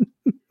children.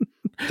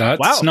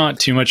 That's not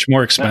too much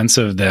more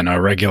expensive than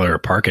a regular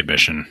park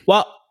admission.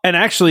 Well, and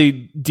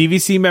actually,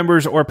 DVC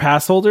members or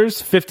pass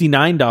holders,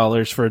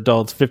 $59 for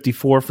adults,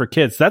 $54 for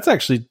kids. That's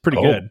actually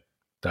pretty good.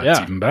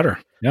 That's even better.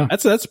 Yeah,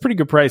 that's a pretty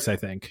good price, I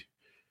think.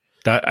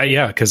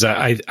 Because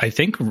I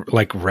think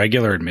like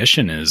regular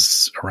admission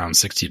is around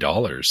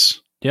 $60.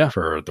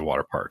 For the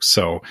water parks.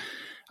 So,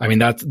 I mean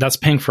that's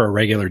paying for a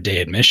regular day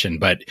admission.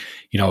 But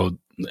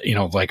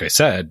like I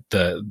said,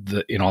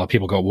 the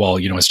people go, well,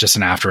 it's just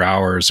an after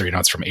hours, or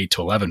it's from 8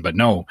 to 11. But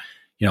no,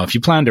 if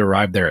you plan to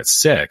arrive there at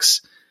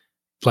 6,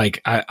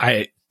 like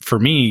for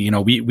me,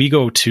 we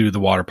go to the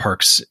water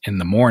parks in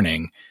the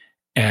morning,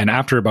 and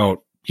after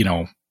about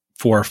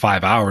 4 or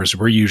 5 hours,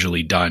 we're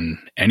usually done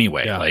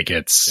anyway. Yeah. Like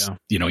it's,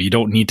 you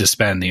don't need to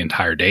spend the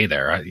entire day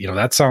there.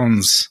 That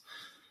sounds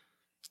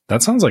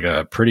like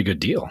a pretty good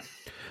deal.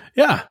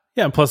 Yeah.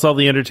 Yeah. And plus all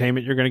the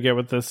entertainment you're going to get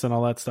with this and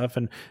all that stuff.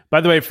 And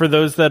by the way, for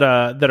those that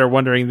are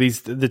wondering,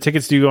 the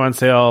tickets do go on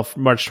sale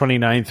March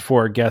 29th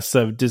for guests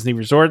of Disney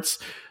resorts,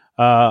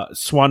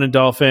 Swan and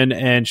Dolphin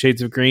and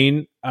Shades of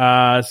Green.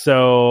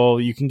 So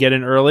you can get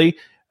in early,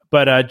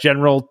 but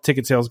general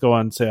ticket sales go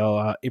on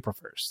sale April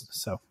 1st.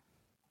 So.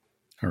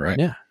 All right.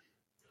 Yeah.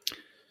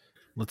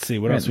 Let's see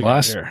what else we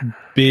got here.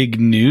 Big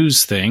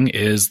news thing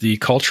is the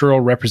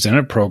Cultural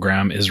Representative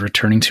Program is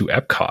returning to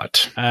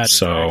Epcot.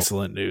 That's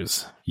excellent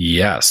news.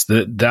 Yes,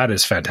 that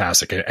is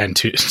fantastic. And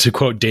to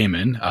quote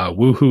Damon,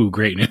 woohoo,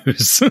 great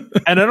news.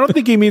 And I don't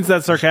think he means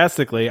that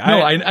sarcastically. No,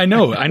 I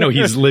know.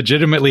 He's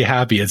legitimately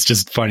happy. It's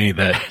just funny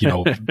that,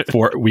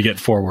 we get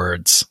 4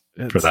 words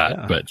for that.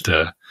 Yeah.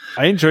 But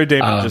I enjoy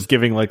Damon just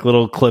giving like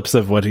little clips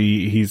of what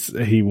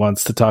he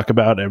wants to talk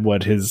about and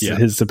what his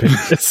opinion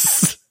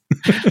is.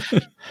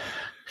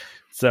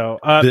 So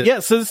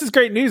so this is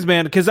great news,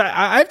 man, because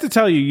I have to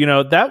tell you,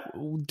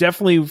 that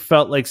definitely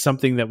felt like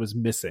something that was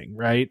missing,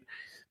 right?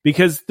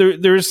 Because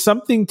there's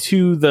something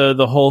to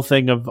the whole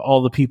thing of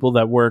all the people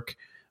that work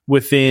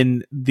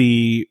within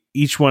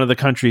each one of the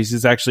countries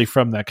is actually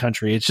from that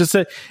country. It's just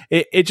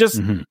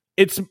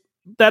it's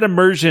that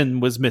immersion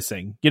was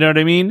missing. You know what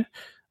I mean?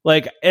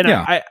 Like, and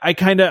I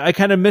kind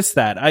of miss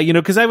that.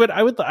 Because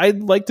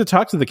I'd like to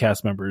talk to the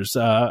cast members,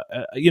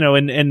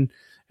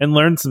 and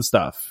learn some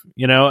stuff.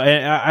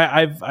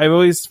 I've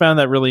always found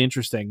that really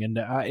interesting, and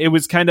it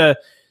was kind of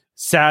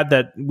sad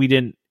that we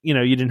didn't, you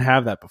didn't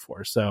have that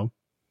before. So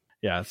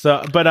yeah.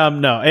 So, but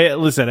no,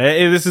 listen,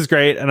 this is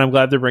great, and I'm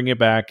glad they're bringing it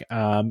back.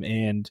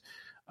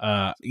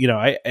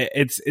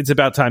 It's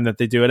about time that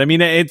they do it. I mean,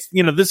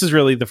 this is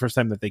really the first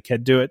time that they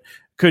could do it.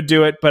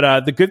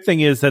 But the good thing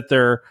is that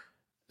they're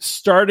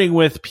starting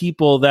with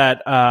people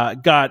that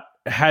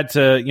had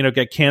to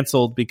get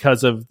canceled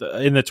because of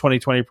in the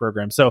 2020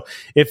 program. So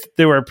if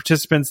there were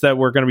participants that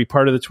were going to be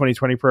part of the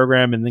 2020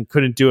 program and then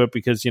couldn't do it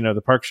because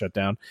the park shut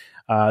down,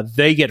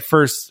 they get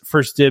first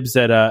dibs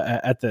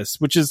at this,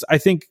 which is, I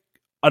think,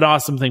 an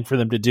awesome thing for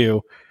them to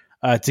do,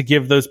 to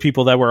give those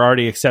people that were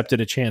already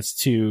accepted a chance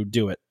to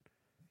do it.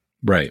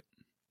 Right.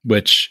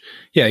 Which,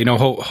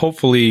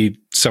 hopefully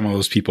some of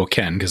those people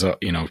can, because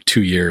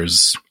 2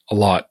 years, a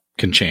lot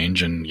can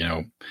change, and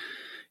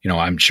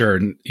I'm sure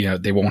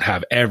they won't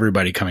have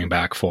everybody coming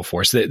back full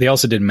force. They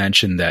also did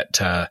mention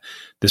that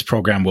this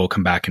program will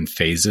come back in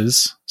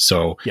phases.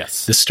 So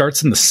yes, this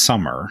starts in the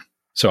summer.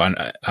 So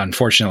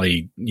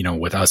unfortunately,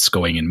 with us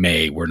going in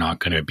May, we're not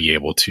going to be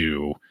able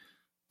to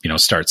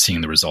start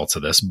seeing the results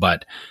of this.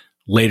 But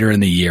later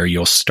in the year,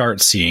 you'll start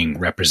seeing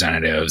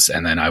representatives,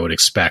 and then I would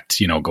expect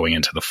going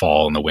into the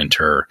fall and the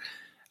winter,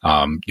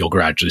 you'll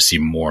gradually see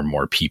more and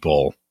more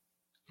people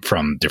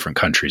from different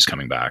countries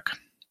coming back.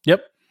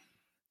 Yep.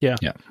 Yeah.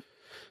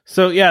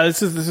 So yeah,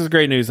 this is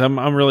great news.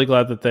 I'm really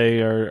glad that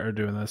they are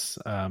doing this.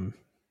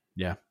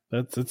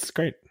 That's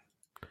great.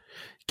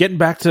 Getting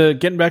back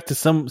to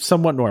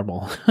somewhat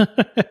normal.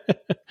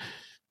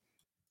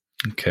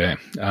 Okay.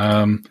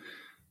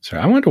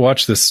 Sorry, I wanted to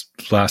watch this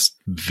last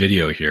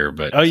video here,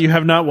 but you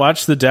have not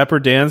watched the Dapper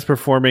Dans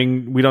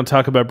performing "We Don't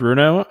Talk About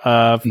Bruno"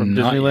 from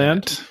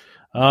Disneyland? Yet.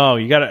 Oh,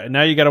 you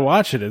gotta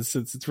watch it.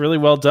 It's really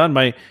well done.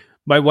 My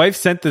wife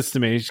sent this to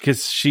me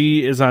because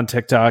she is on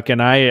TikTok,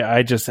 and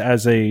I just,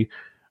 as a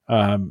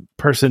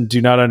person,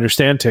 do not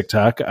understand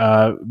TikTok.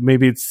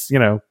 Maybe it's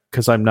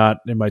because I'm not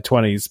in my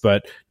 20s,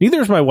 but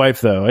neither is my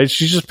wife though.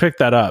 She just picked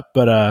that up,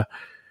 but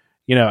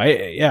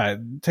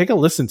take a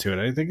listen to it.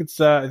 I think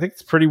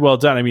it's pretty well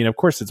done. I mean, of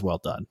course it's well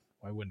done.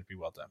 Why wouldn't it be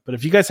well done? But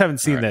if you guys haven't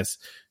seen this,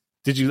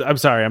 did you? I'm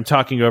sorry, I'm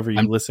talking over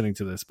you listening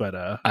to this,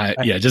 but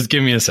just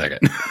give me a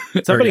second.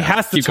 Somebody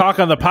has to talk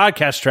on the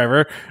podcast,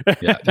 Trevor.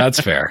 Yeah, that's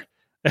fair.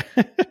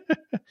 All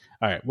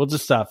right, we'll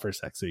just stop for a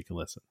sec so you can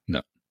listen.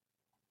 No,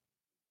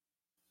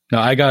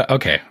 I got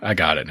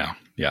it now.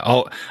 Yeah,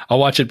 I'll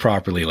watch it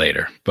properly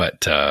later.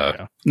 But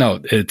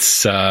no,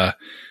 it's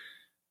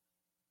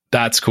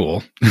that's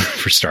cool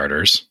for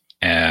starters,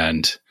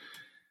 and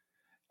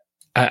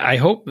I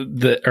hope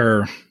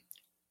that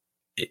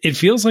it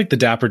feels like the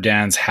Dapper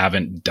Dans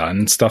haven't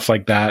done stuff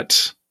like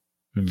that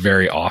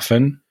very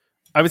often.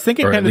 I was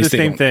thinking kind of the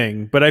same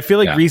thing, but I feel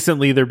like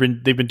recently they've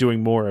been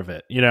doing more of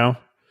it,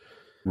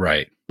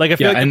 Right. Like I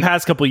feel like the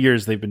past couple of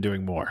years they've been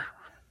doing more.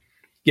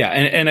 Yeah,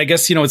 and I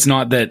guess it's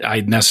not that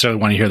I necessarily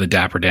want to hear the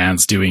Dapper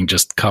Dans doing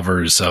just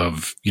covers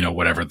of,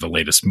 whatever the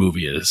latest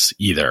movie is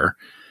either.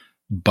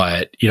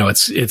 But,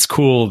 it's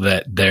cool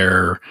that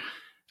they're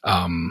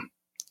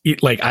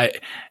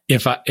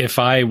if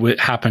I would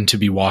happen to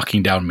be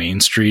walking down Main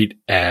Street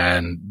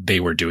and they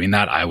were doing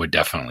that, I would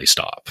definitely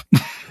stop.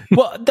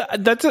 Well,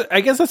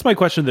 I guess that's my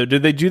question though.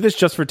 Did they do this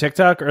just for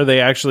TikTok, or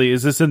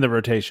is this in the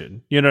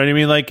rotation? You know what I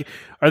mean? Like,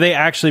 are they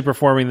actually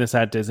performing this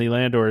at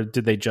Disneyland, or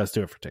did they just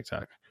do it for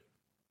TikTok?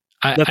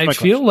 I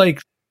feel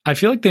like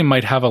they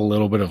might have a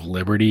little bit of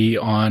liberty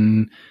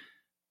on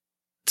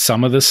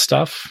some of this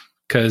stuff,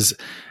 because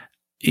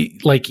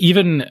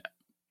even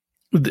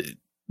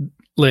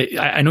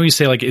I know you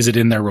say is it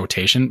in their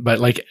rotation, but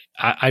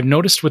I've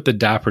noticed with the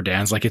Dapper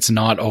Dans, it's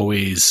not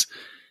always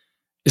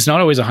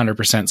 100%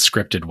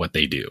 scripted what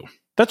they do.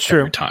 That's true.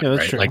 Every time, yeah,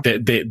 that's right?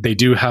 true. They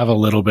do have a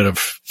little bit of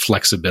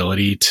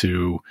flexibility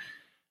to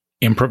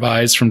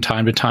improvise from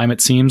time to time, it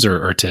seems,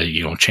 or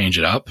to change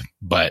it up.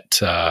 But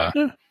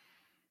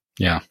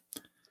yeah.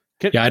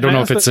 I don't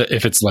know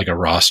if it's like a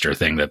roster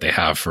thing that they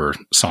have for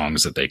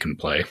songs that they can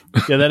play.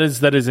 Yeah, that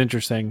is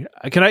interesting.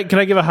 Can I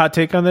give a hot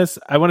take on this?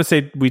 I want to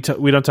say we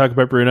Don't Talk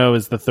About Bruno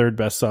is the third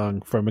best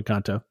song from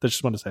Encanto. I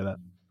just want to say that.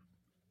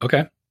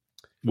 Okay.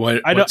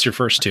 What's your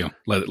first two?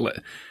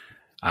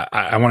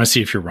 I want to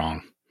see if you're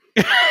wrong.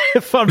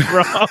 If I'm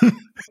wrong.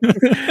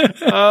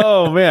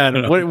 Oh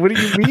man, what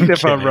do you mean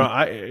if I'm wrong?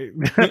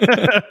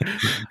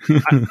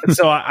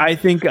 I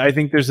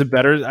think there's a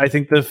better. I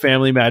think the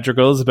Family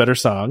Madrigal is a better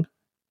song.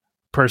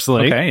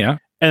 Personally, okay, yeah,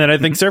 and then I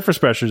think Surface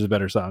Pressure is a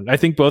better song. I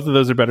think both of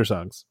those are better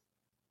songs.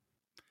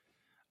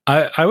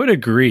 I would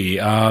agree.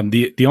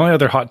 The only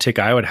other hot take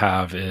I would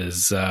have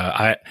is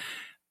I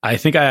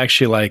think I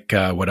actually like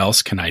What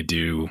Else Can I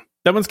Do?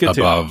 That one's good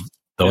above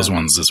those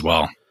ones as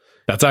well.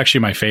 That's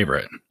actually my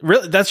favorite.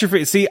 Really, that's your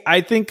favorite. See,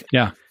 I think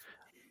I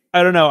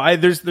don't know.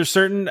 There's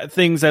certain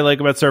things I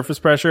like about Surface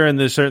Pressure, and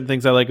there's certain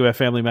things I like about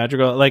Family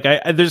Madrigal. Like I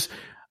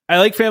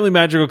like Family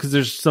Madrigal because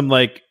there's some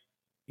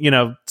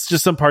it's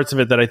just some parts of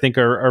it that I think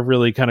are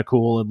really kind of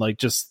cool, and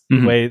just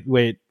the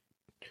way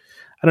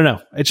I don't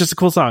know. It's just a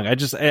cool song.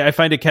 I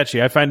find it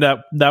catchy. I find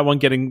that one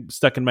getting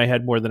stuck in my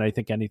head more than I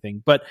think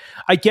anything. But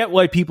I get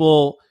why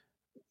people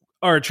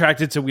are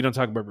attracted to We Don't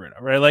Talk About Bruno,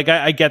 right?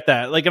 I get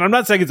that. And I'm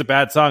not saying it's a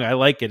bad song. I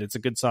like it. It's a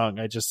good song.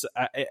 I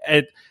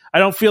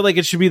don't feel like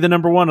it should be the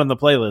number one on the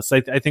playlist.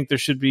 I think there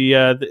should be.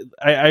 I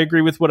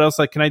agree with What Else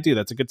Can I Do?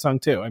 That's a good song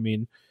too. I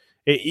mean,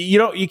 you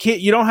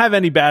don't have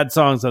any bad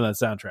songs on that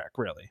soundtrack,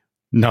 really.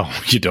 No,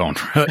 you don't.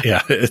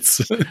 Yeah, it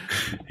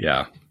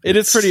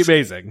is pretty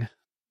amazing.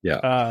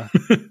 Yeah.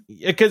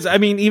 Because I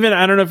mean, even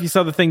I don't know if you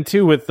saw the thing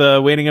too with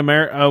Waiting on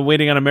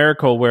a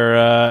Miracle, where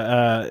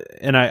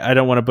and I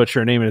don't want to butcher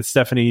her name. It's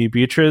Stephanie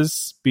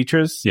Beatriz.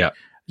 Yeah.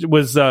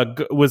 Was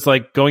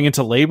going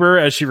into labor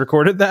as she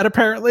recorded that.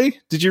 Apparently,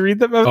 did you read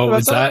that?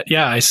 Was that?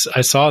 Yeah, I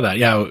saw that.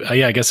 Yeah.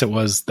 I guess it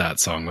was that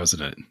song,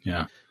 wasn't it?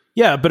 Yeah.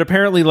 Yeah, but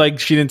apparently,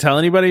 she didn't tell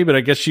anybody. But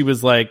I guess she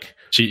was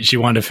she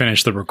wanted to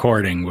finish the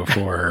recording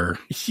before her.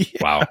 Yeah.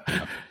 Wow.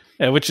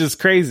 Yeah, which is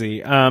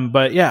crazy.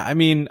 But yeah, I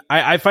mean,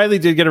 I finally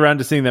did get around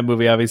to seeing that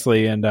movie,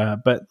 obviously. And,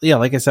 but yeah,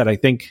 like I said, I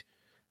think,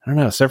 I don't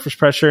know, Surface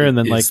Pressure and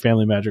then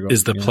Family Madrigal.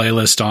 Is the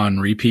playlist on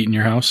repeat in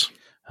your house?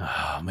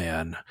 Oh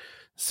man.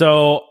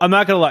 So I'm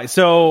not going to lie.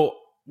 So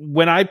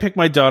when I pick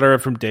my daughter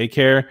up from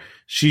daycare,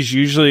 she's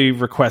usually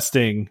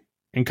requesting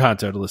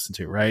Encanto to listen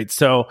to. Right.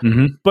 So,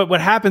 but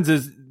what happens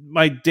is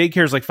my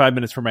daycare is 5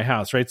 minutes from my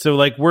house. Right. So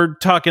we're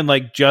talking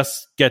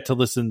just get to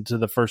listen to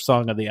the first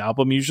song of the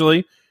album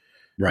usually.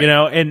 Right.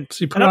 And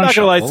I'm not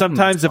gonna lie,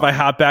 sometimes if I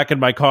hop back in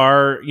my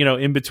car,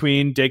 in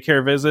between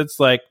daycare visits,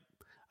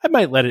 I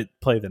might let it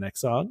play the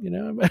next song.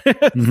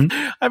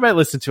 I might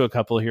listen to a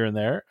couple here and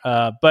there.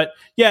 But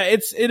yeah,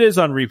 it is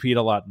on repeat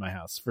a lot in my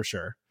house for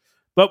sure.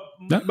 But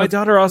my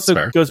daughter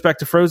also goes back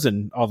to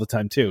Frozen all the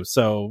time too.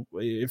 So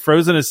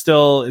Frozen is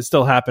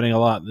still happening a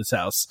lot in this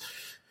house.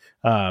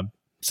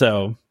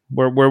 So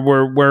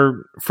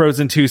we're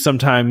Frozen 2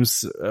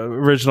 sometimes,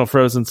 original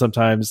Frozen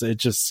sometimes. It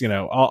just,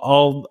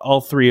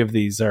 all three of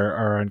these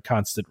are on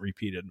constant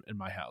repeat in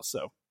my house.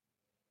 So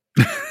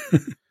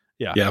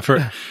yeah.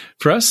 For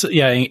us,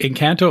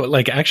 Encanto,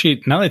 like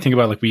actually now that I think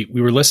about it, like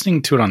we were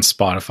listening to it on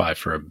Spotify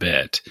for a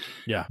bit.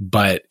 Yeah.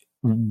 But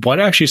what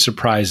actually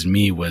surprised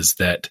me was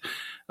that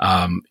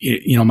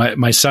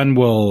my son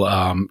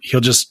will he'll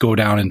just go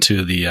down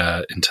into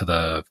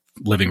the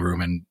living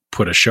room and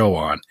put a show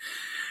on.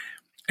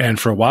 And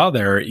for a while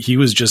there, he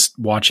was just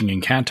watching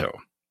Encanto,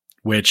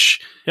 which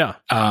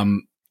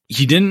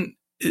he didn't.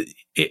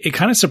 It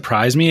kind of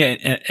surprised me,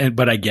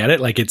 but I get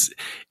it. Like it's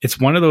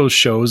one of those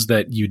shows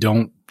that you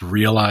don't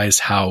realize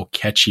how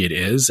catchy it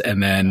is,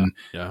 and then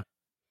and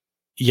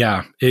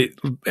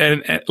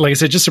like I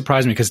said, it just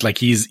surprised me because like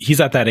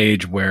he's at that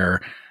age where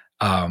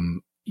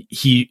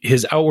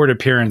his outward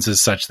appearance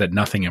is such that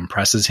nothing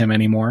impresses him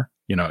anymore.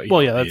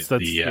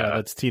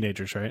 That's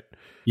teenagers, right?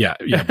 Yeah,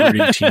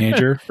 brooding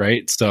teenager,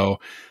 right? So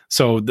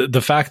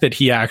the fact that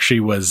he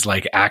actually was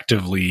like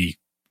actively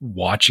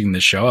watching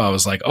the show, I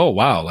was like, oh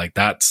wow, like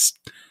that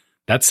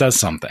says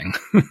something.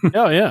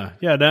 No,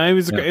 it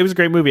was a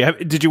great movie.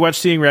 Did you watch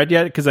Seeing Red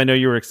yet? Because I know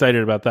you were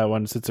excited about that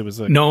one since it was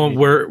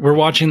we're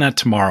watching that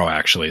tomorrow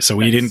actually. So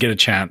we didn't get a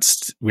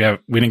chance. We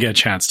didn't get a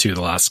chance to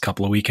the last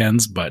couple of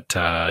weekends, but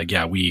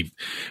we've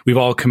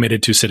all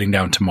committed to sitting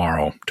down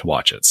tomorrow to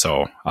watch it.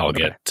 So I'll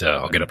get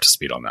up to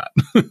speed on that.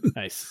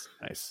 Nice.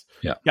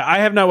 Yeah.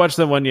 I have not watched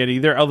that one yet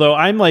either. Although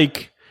I'm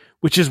like,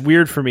 which is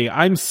weird for me,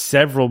 I'm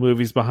several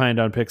movies behind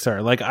on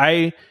Pixar. Like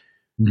I've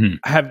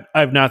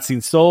not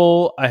seen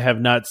Soul, I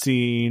have not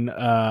seen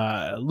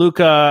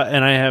Luca,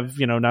 and I have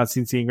not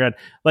seen Seeing Red.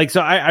 Like, so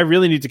I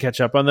really need to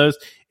catch up on those.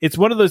 It's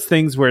one of those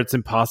things where it's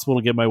impossible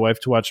to get my wife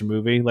to watch a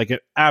movie, like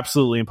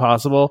absolutely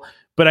impossible.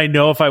 But I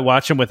know if I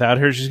watch them without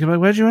her, she's gonna be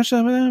like, "Why'd you watch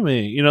that without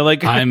me?"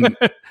 Like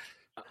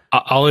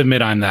I'll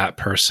admit I'm that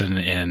person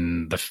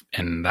in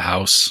the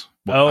house.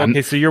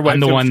 Okay. So your wife's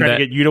the one trying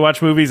to get you to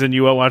watch movies, and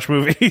you won't watch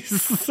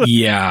movies.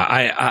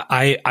 Yeah,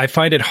 I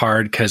find it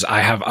hard because I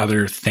have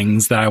other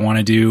things that I want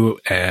to do,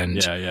 and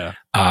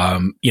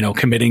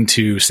committing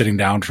to sitting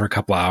down for a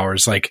couple of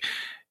hours, like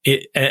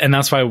it, and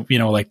that's why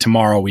like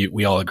tomorrow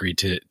we all agreed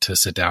to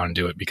sit down and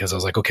do it because I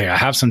was like, okay, I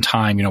have some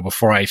time,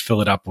 before I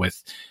fill it up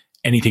with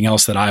anything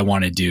else that I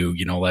want to do.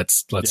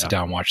 Let's sit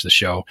down and watch the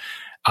show.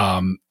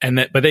 I've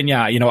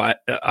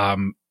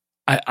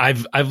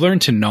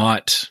learned to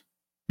not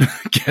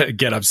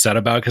get upset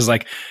about because I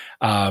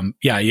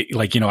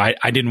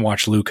didn't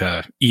watch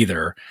Luca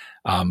either.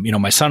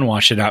 My son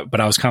watched it out,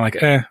 but I was kind of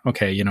like,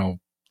 okay,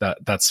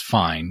 that's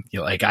fine.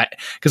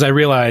 Because I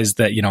realized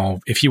that,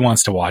 if he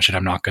wants to watch it,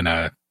 I'm not going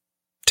to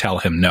tell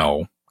him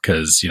no,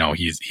 because,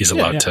 he's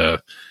allowed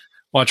to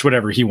watch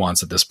whatever he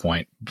wants at this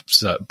point.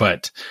 So,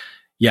 but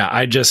yeah,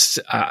 I'm just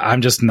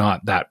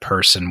not that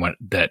person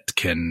that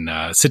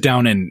can sit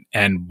down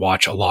and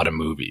watch a lot of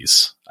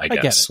movies, I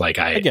guess.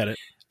 I get it.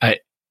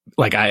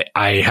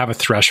 I have a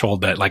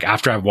threshold that like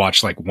after I've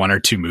watched like one or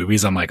two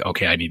movies, I'm like,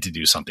 okay, I need to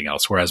do something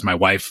else. Whereas my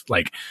wife,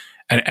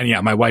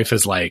 my wife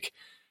is like,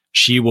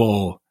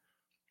 she'll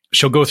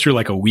go through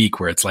like a week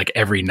where it's like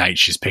every night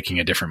she's picking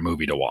a different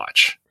movie to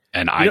watch.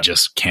 And I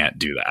just can't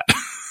do that.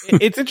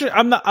 It's interesting.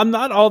 I'm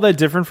not all that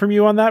different from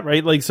you on that,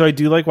 right? Like, so I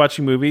do like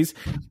watching movies.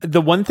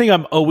 The one thing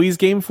I'm always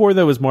game for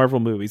though is Marvel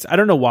movies. I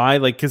don't know why,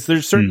 like, cause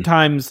there's certain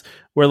times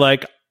where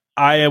like,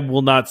 I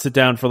will not sit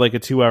down for like a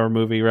 2-hour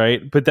movie.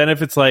 Right. But then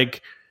if it's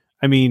like,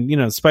 I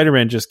mean,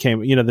 Spider-Man just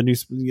came,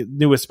 the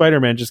newest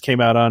Spider-Man just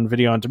came out on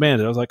video on demand.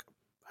 And I was like,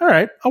 all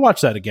right, I'll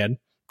watch that again.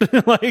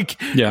 Even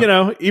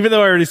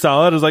though I already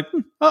saw it, I was like,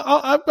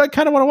 I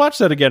kind of want to watch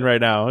that again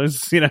right now.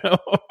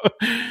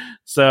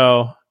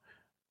 So,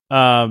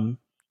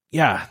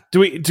 yeah. Do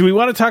we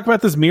want to talk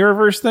about this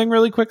Mirrorverse thing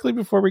really quickly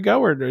before we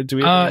go, or do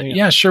we?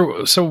 Yeah,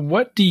 sure. So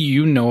what do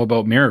you know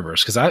about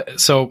Mirrorverse?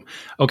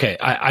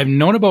 I've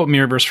known about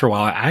Mirrorverse for a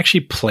while. I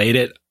actually played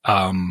it,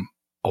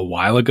 a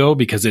while ago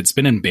because it's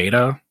been in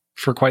beta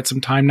for quite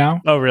some time now.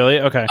 Oh, really?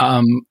 Okay.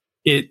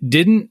 It's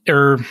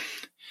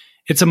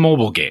a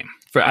mobile game.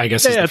 I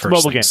guess it's a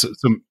mobile game. So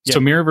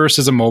Mirrorverse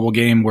is a mobile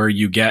game where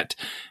you get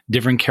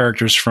different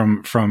characters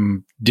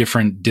from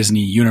different Disney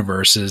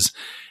universes,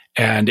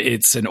 and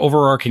it's an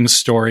overarching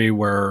story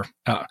where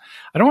I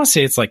don't want to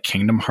say it's like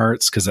Kingdom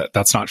Hearts because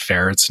that's not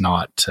fair. It's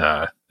not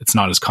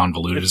as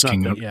convoluted as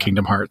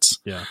Kingdom Hearts.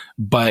 Yeah,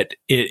 but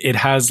it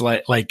has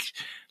like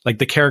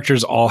the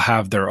characters all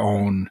have their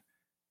own,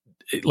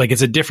 like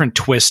it's a different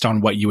twist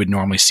on what you would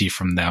normally see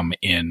from them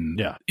in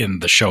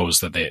the shows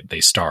that they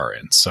star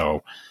in.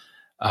 So,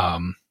 I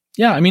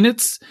mean,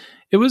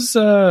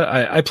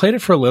 I played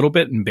it for a little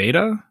bit in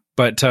beta,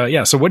 but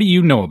so what do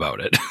you know about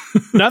it?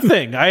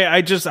 Nothing.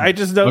 I just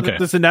know that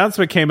this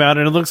announcement came out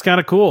and it looks kind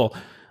of cool.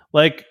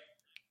 Like,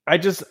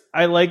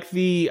 I like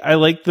the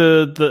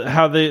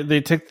how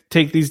they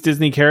take these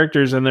Disney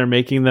characters and they're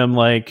making them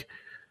like,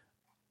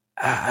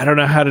 I don't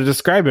know how to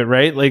describe it,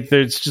 right? Like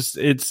there's just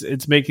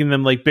it's making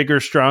them like bigger,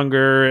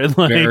 stronger, and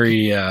like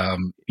very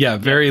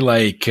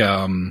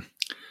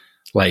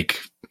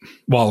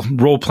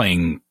role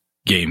playing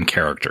game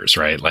characters,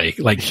 right?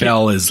 Like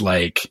Belle is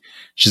like,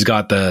 she's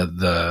got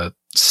the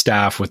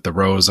staff with the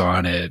rose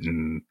on it,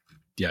 and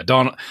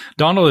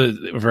Donald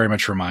very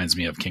much reminds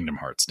me of Kingdom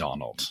Hearts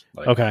Donald.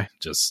 Like, okay,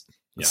 just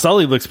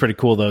Sully looks pretty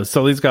cool though.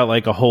 Sully's got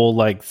like a whole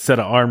like set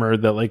of armor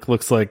that like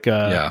looks like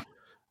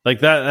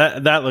like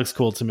that looks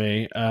cool to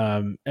me.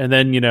 And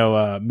then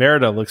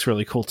Merida looks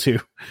really cool too.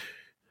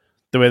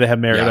 The way they have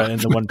Merida in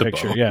the one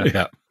picture,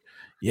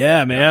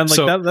 yeah, man,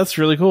 like that's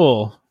really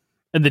cool.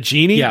 And the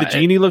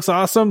genie looks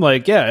awesome.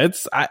 Like, it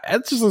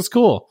just looks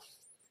cool.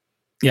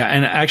 Yeah,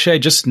 and actually, I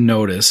just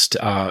noticed.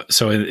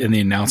 So in the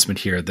announcement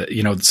here that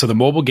so the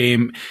mobile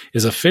game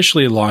is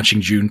officially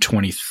launching June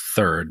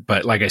 23rd.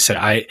 But like I said,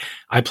 I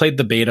played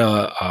the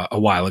beta a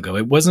while ago.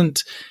 It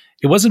wasn't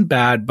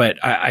bad,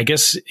 but I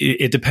guess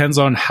it depends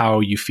on how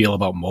you feel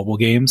about mobile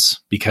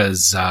games,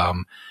 because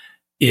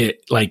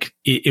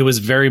it was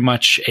very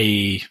much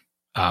a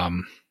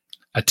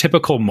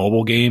typical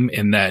mobile game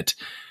in that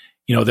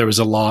there was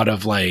a lot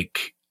of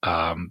like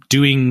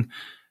doing.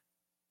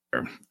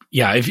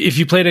 If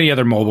you played any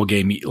other mobile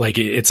game, like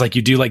it's like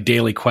you do like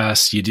daily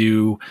quests, you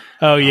do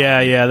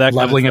that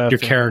leveling kind of up your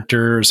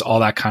characters,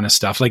 all that kind of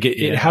stuff. Like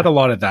it had a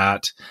lot of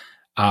that.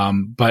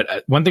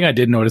 But one thing I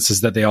did notice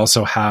is that they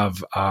also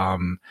have,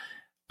 or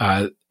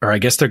I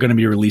guess they're going to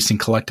be releasing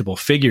collectible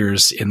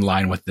figures in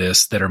line with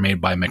this that are made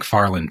by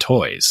McFarlane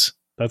Toys.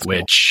 That's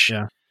which,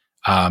 cool.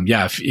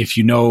 If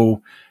you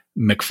know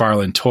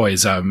McFarlane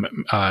Toys, Todd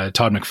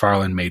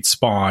McFarlane made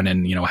Spawn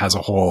and has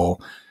a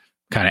whole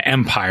kind of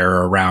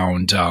empire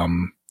around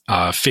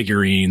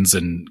figurines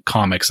and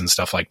comics and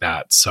stuff like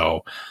that.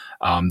 So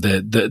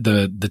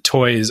the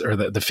toys or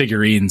the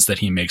figurines that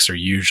he makes are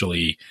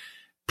usually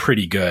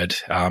pretty good.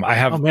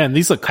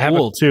 These look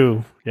cool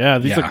too. Yeah,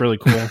 these look really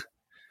cool.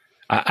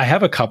 I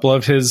have a couple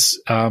of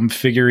his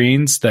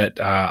figurines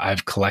that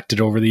I've collected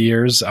over the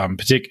years.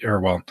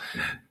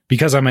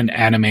 Because I'm an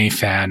anime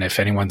fan. If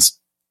anyone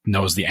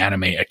knows the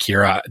anime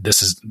Akira,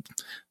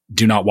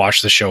 do not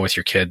watch the show with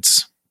your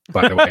kids.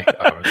 By the way,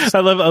 I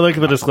like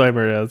the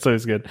disclaimer. Yeah, it's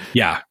always good.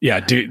 Yeah.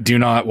 Do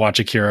not watch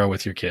Akira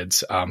with your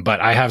kids. But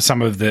I have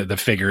some of the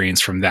figurines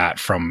from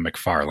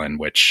McFarlane,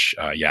 which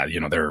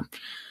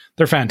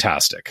they're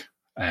fantastic.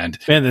 And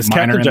man, this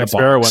Captain Jack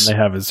Sparrow one they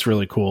have is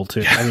really cool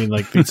too. I mean,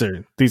 like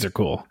these are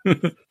cool.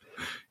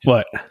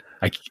 What?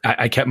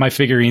 I kept my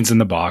figurines in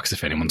the box,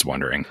 if anyone's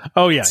wondering.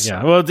 Oh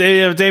yeah. Well,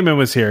 if Damon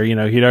was here, he'd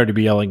already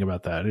be yelling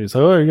about that. He's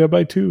like, "Oh, you got to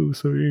buy two,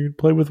 so you can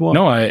play with one."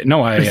 No,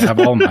 I have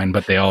all mine,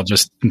 but they're all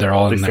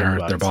in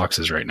their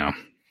boxes right now.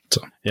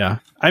 So yeah,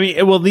 I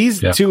mean, well,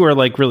 these two are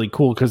like really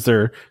cool because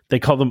they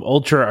call them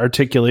ultra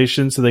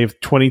articulation, so they have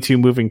 22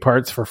 moving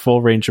parts for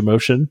full range of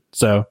motion.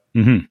 So,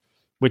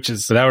 which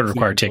is that would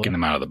require taking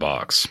them out of the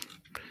box.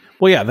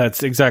 Well, yeah,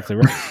 that's exactly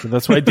right.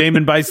 That's why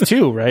Damon buys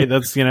two, right?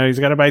 That's, he's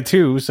got to buy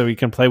two so he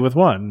can play with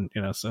one,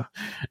 so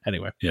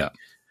anyway. Yeah.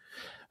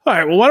 All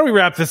right. Well, why don't we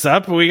wrap this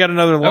up? We got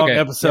another long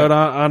episode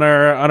on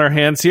our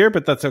hands here,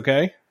 but that's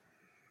okay.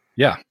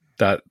 Yeah,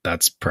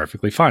 that's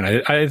perfectly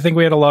fine. I think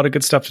we had a lot of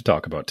good stuff to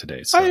talk about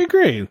today. So I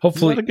agree.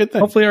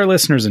 Hopefully our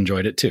listeners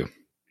enjoyed it too.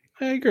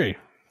 I agree.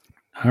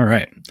 All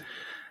right.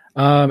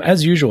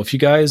 As usual, if you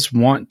guys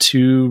want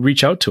to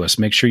reach out to us,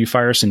 make sure you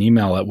fire us an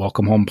email at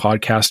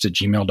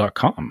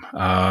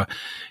welcomehomepodcast@gmail.com.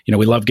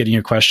 We love getting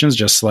your questions,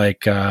 just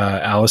like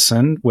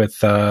Allison with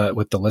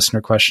the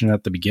listener question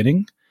at the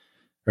beginning.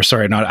 Or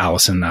sorry, not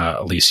Allison,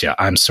 Alicia.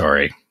 I'm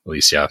sorry,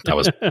 Alicia. That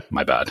was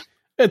my bad.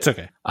 It's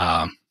okay.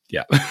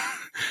 Yeah.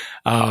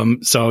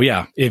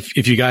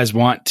 If you guys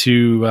want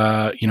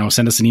to,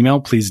 send us an email,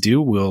 please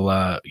do.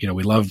 We'll,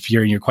 we love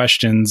hearing your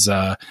questions,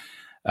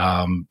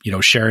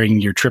 sharing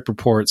your trip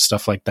reports,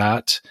 stuff like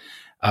that.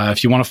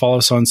 If you want to follow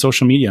us on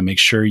social media, make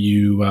sure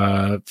you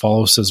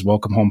follow us as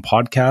Welcome Home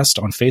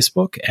Podcast on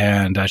Facebook,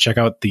 and check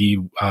out the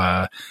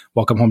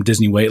Welcome Home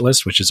Disney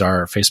Waitlist, which is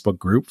our Facebook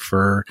group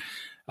for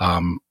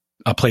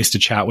a place to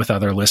chat with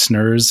other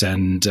listeners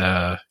and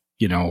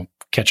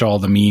catch all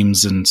the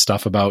memes and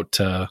stuff about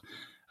the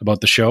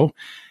show.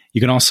 You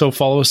can also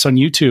follow us on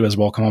YouTube as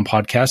Welcome Home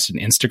Podcast and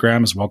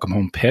Instagram as Welcome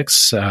Home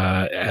Pics.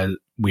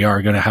 We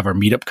are going to have our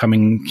meetup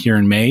coming here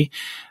in May.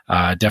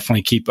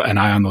 Definitely keep an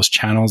eye on those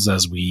channels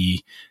as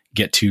we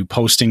get to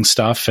posting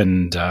stuff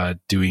and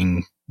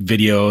doing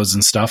videos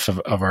and stuff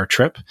of our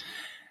trip.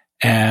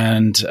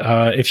 And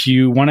if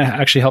you want to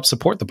actually help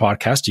support the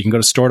podcast, you can go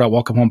to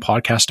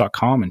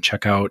store.welcomehomepodcast.com and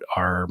check out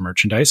our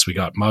merchandise. We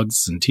got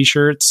mugs and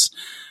t-shirts,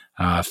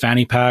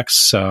 fanny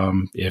packs,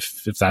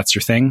 if that's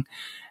your thing.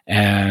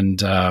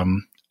 And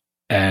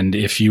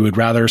if you would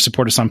rather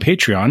support us on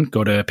Patreon,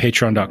 go to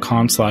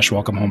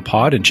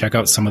patreon.com/welcomehomepod and check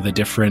out some of the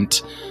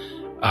different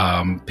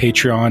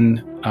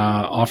Patreon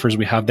offers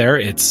we have there.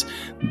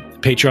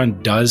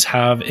 Patreon does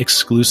have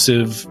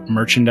exclusive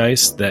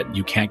merchandise that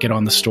you can't get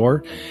on the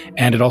store,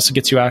 and it also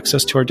gets you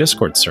access to our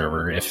Discord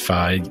server if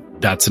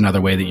that's another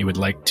way that you would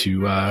like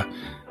to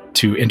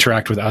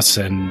interact with us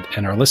and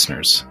our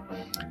listeners.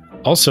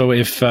 Also,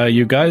 if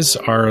you guys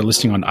are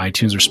listening on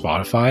iTunes or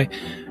Spotify,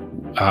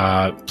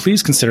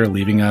 please consider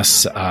leaving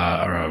us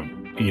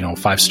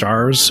 5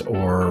 stars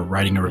or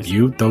writing a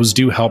review. Those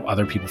do help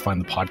other people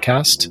find the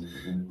podcast.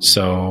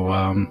 So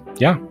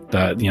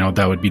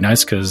that would be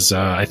nice, because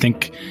I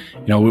think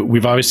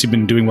we've obviously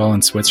been doing well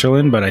in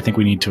Switzerland, but I think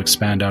we need to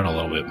expand out a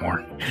little bit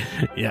more.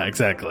 Yeah,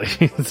 exactly.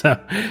 So,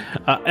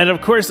 and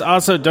of course,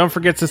 also don't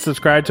forget to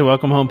subscribe to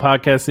Welcome Home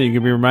Podcast so you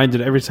can be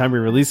reminded every time we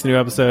release a new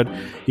episode.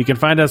 You can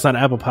find us on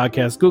Apple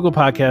Podcasts, Google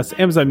Podcasts,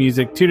 Amazon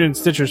Music, TuneIn,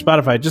 Stitcher,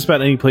 Spotify, just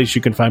about any place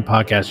you can find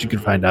podcasts. You can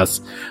find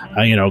us.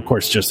 Of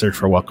course, just search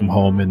for Welcome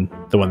Home and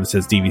the one that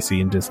says DVC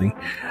and Disney.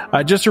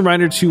 Just a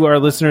reminder to our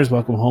listeners,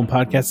 Welcome Home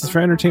Podcast is for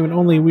entertainment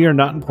only. We are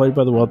not employed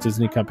by the Walt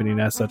Disney Company,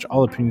 and as such,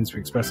 all opinions we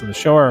express on the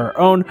show are our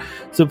own.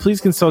 So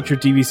please consult your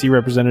DVC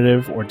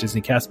representative or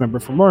Disney cast member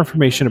for more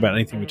information about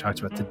anything we talked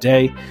about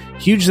today.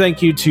 Huge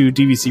thank you to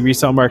DVC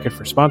Resale Market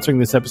for sponsoring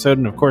this episode,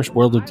 and of course,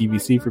 World of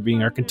DVC for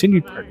being our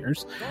continued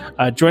partners.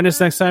 Join us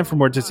next time for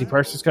more Disney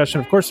Parks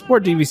discussion. Of course,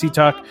 support DVC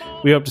Talk.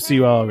 We hope to see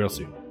you all real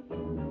soon.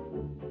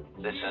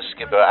 This is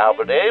Skipper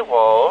Albert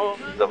Awol,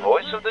 the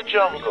voice of the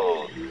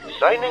jungle,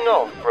 signing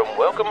off from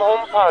Welcome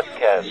Home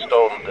Podcast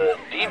on the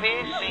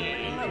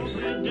DVC.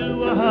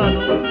 Do a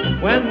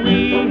huddle when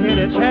we hit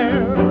a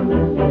chair.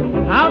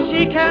 How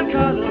she can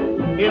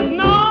cuddle is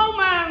no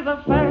man's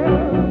affair.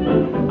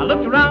 I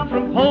looked around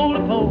from pole to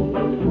pole,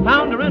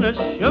 found her in a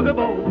sugar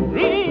bowl.